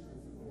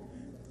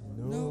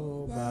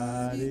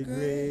 Nobody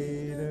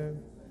greater.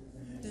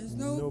 There's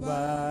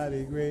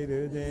Nobody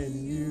greater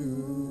than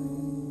you.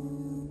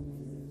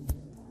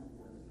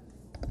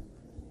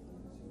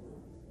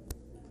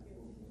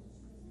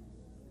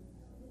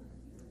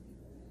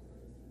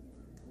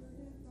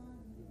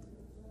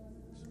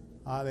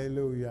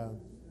 Hallelujah.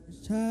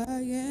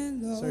 high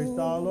and low. Searched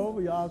all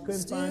over, y'all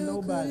couldn't find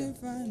Still nobody. couldn't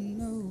find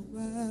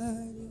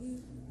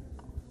nobody.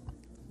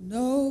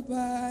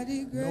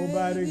 Nobody greater.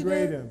 Nobody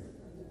greater.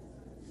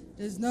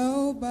 There's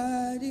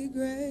nobody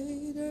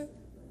greater.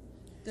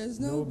 There's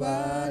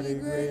nobody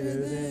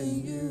greater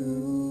than you.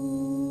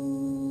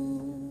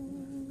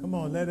 Come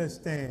on, let us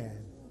stand.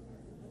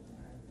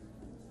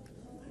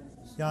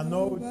 Y'all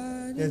know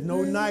there's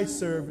no night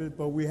service,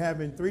 but we're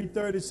having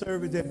 3:30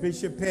 service at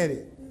Bishop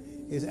Pettit.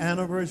 It's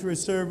anniversary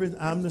service.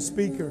 I'm the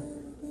speaker.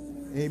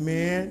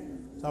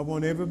 Amen. So I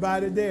want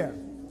everybody there.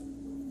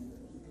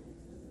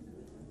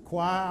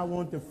 Choir, I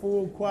want the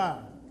full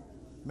choir.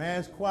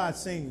 Mass choir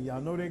singing. Y'all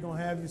know they're going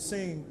to have you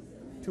sing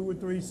 2 or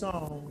 3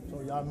 songs,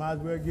 so y'all might as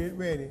well get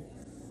ready.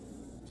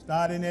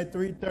 Starting at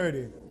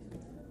 3:30.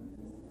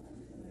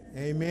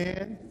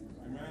 Amen.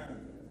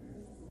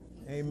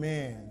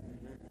 Amen.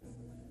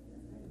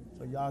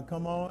 So y'all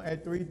come on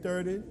at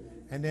 3:30,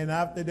 and then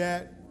after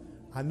that,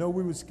 I know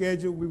we was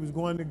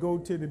going to go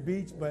to the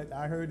beach, but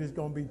I heard it's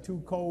going to be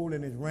too cold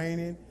and it's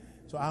raining,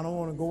 so I don't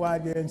want to go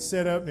out there and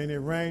set up and it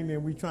rained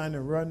and we trying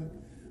to run.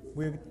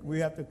 We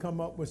have to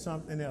come up with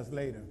something else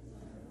later.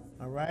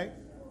 All right?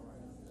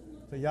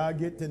 So y'all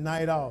get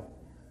tonight off.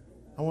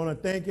 I want to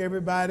thank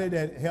everybody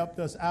that helped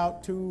us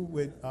out too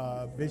with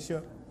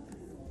Bishop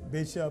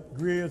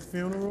Greer's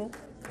funeral.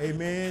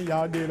 Amen.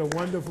 Y'all did a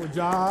wonderful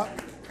job.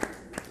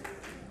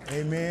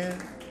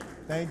 Amen.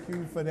 Thank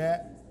you for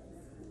that.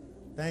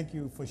 Thank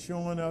you for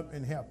showing up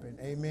and helping.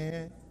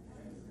 Amen.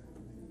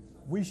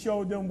 We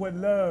showed them what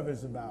love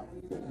is about.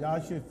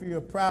 Y'all should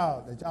feel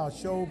proud that y'all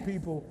showed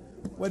people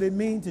what it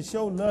means to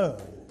show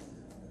love.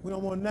 We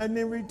don't want nothing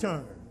in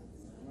return.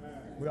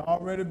 We've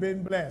already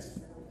been blessed.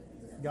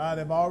 God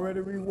have already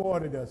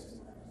rewarded us.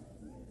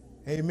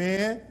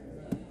 Amen.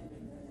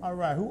 All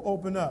right, who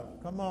open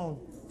up? Come on,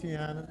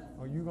 Tiana.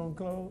 Are you going to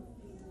close?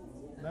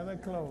 Let her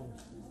close.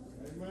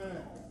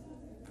 Amen.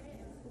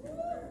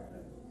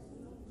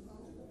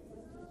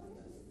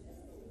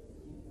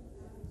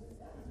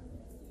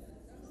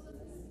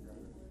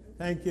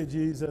 Thank you,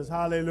 Jesus.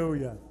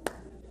 Hallelujah.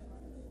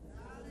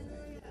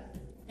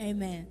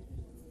 Amen.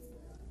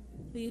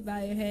 Please bow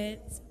your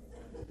heads.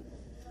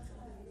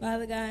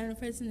 Father God, in the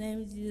precious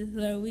name of Jesus,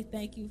 Lord, we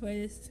thank you for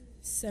this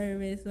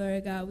service,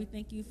 Lord God. We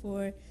thank you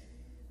for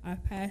our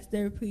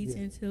pastor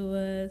preaching to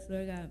us,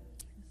 Lord God.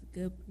 It's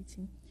good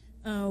preaching.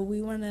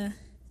 We want to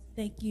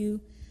thank you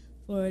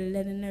for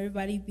letting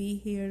everybody be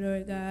here,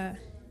 Lord God.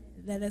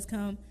 Let us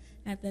come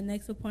at the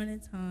next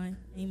appointed time.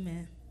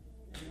 Amen.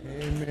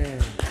 Amen.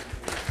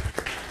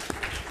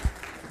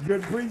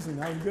 Good preaching.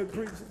 That was good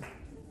preaching.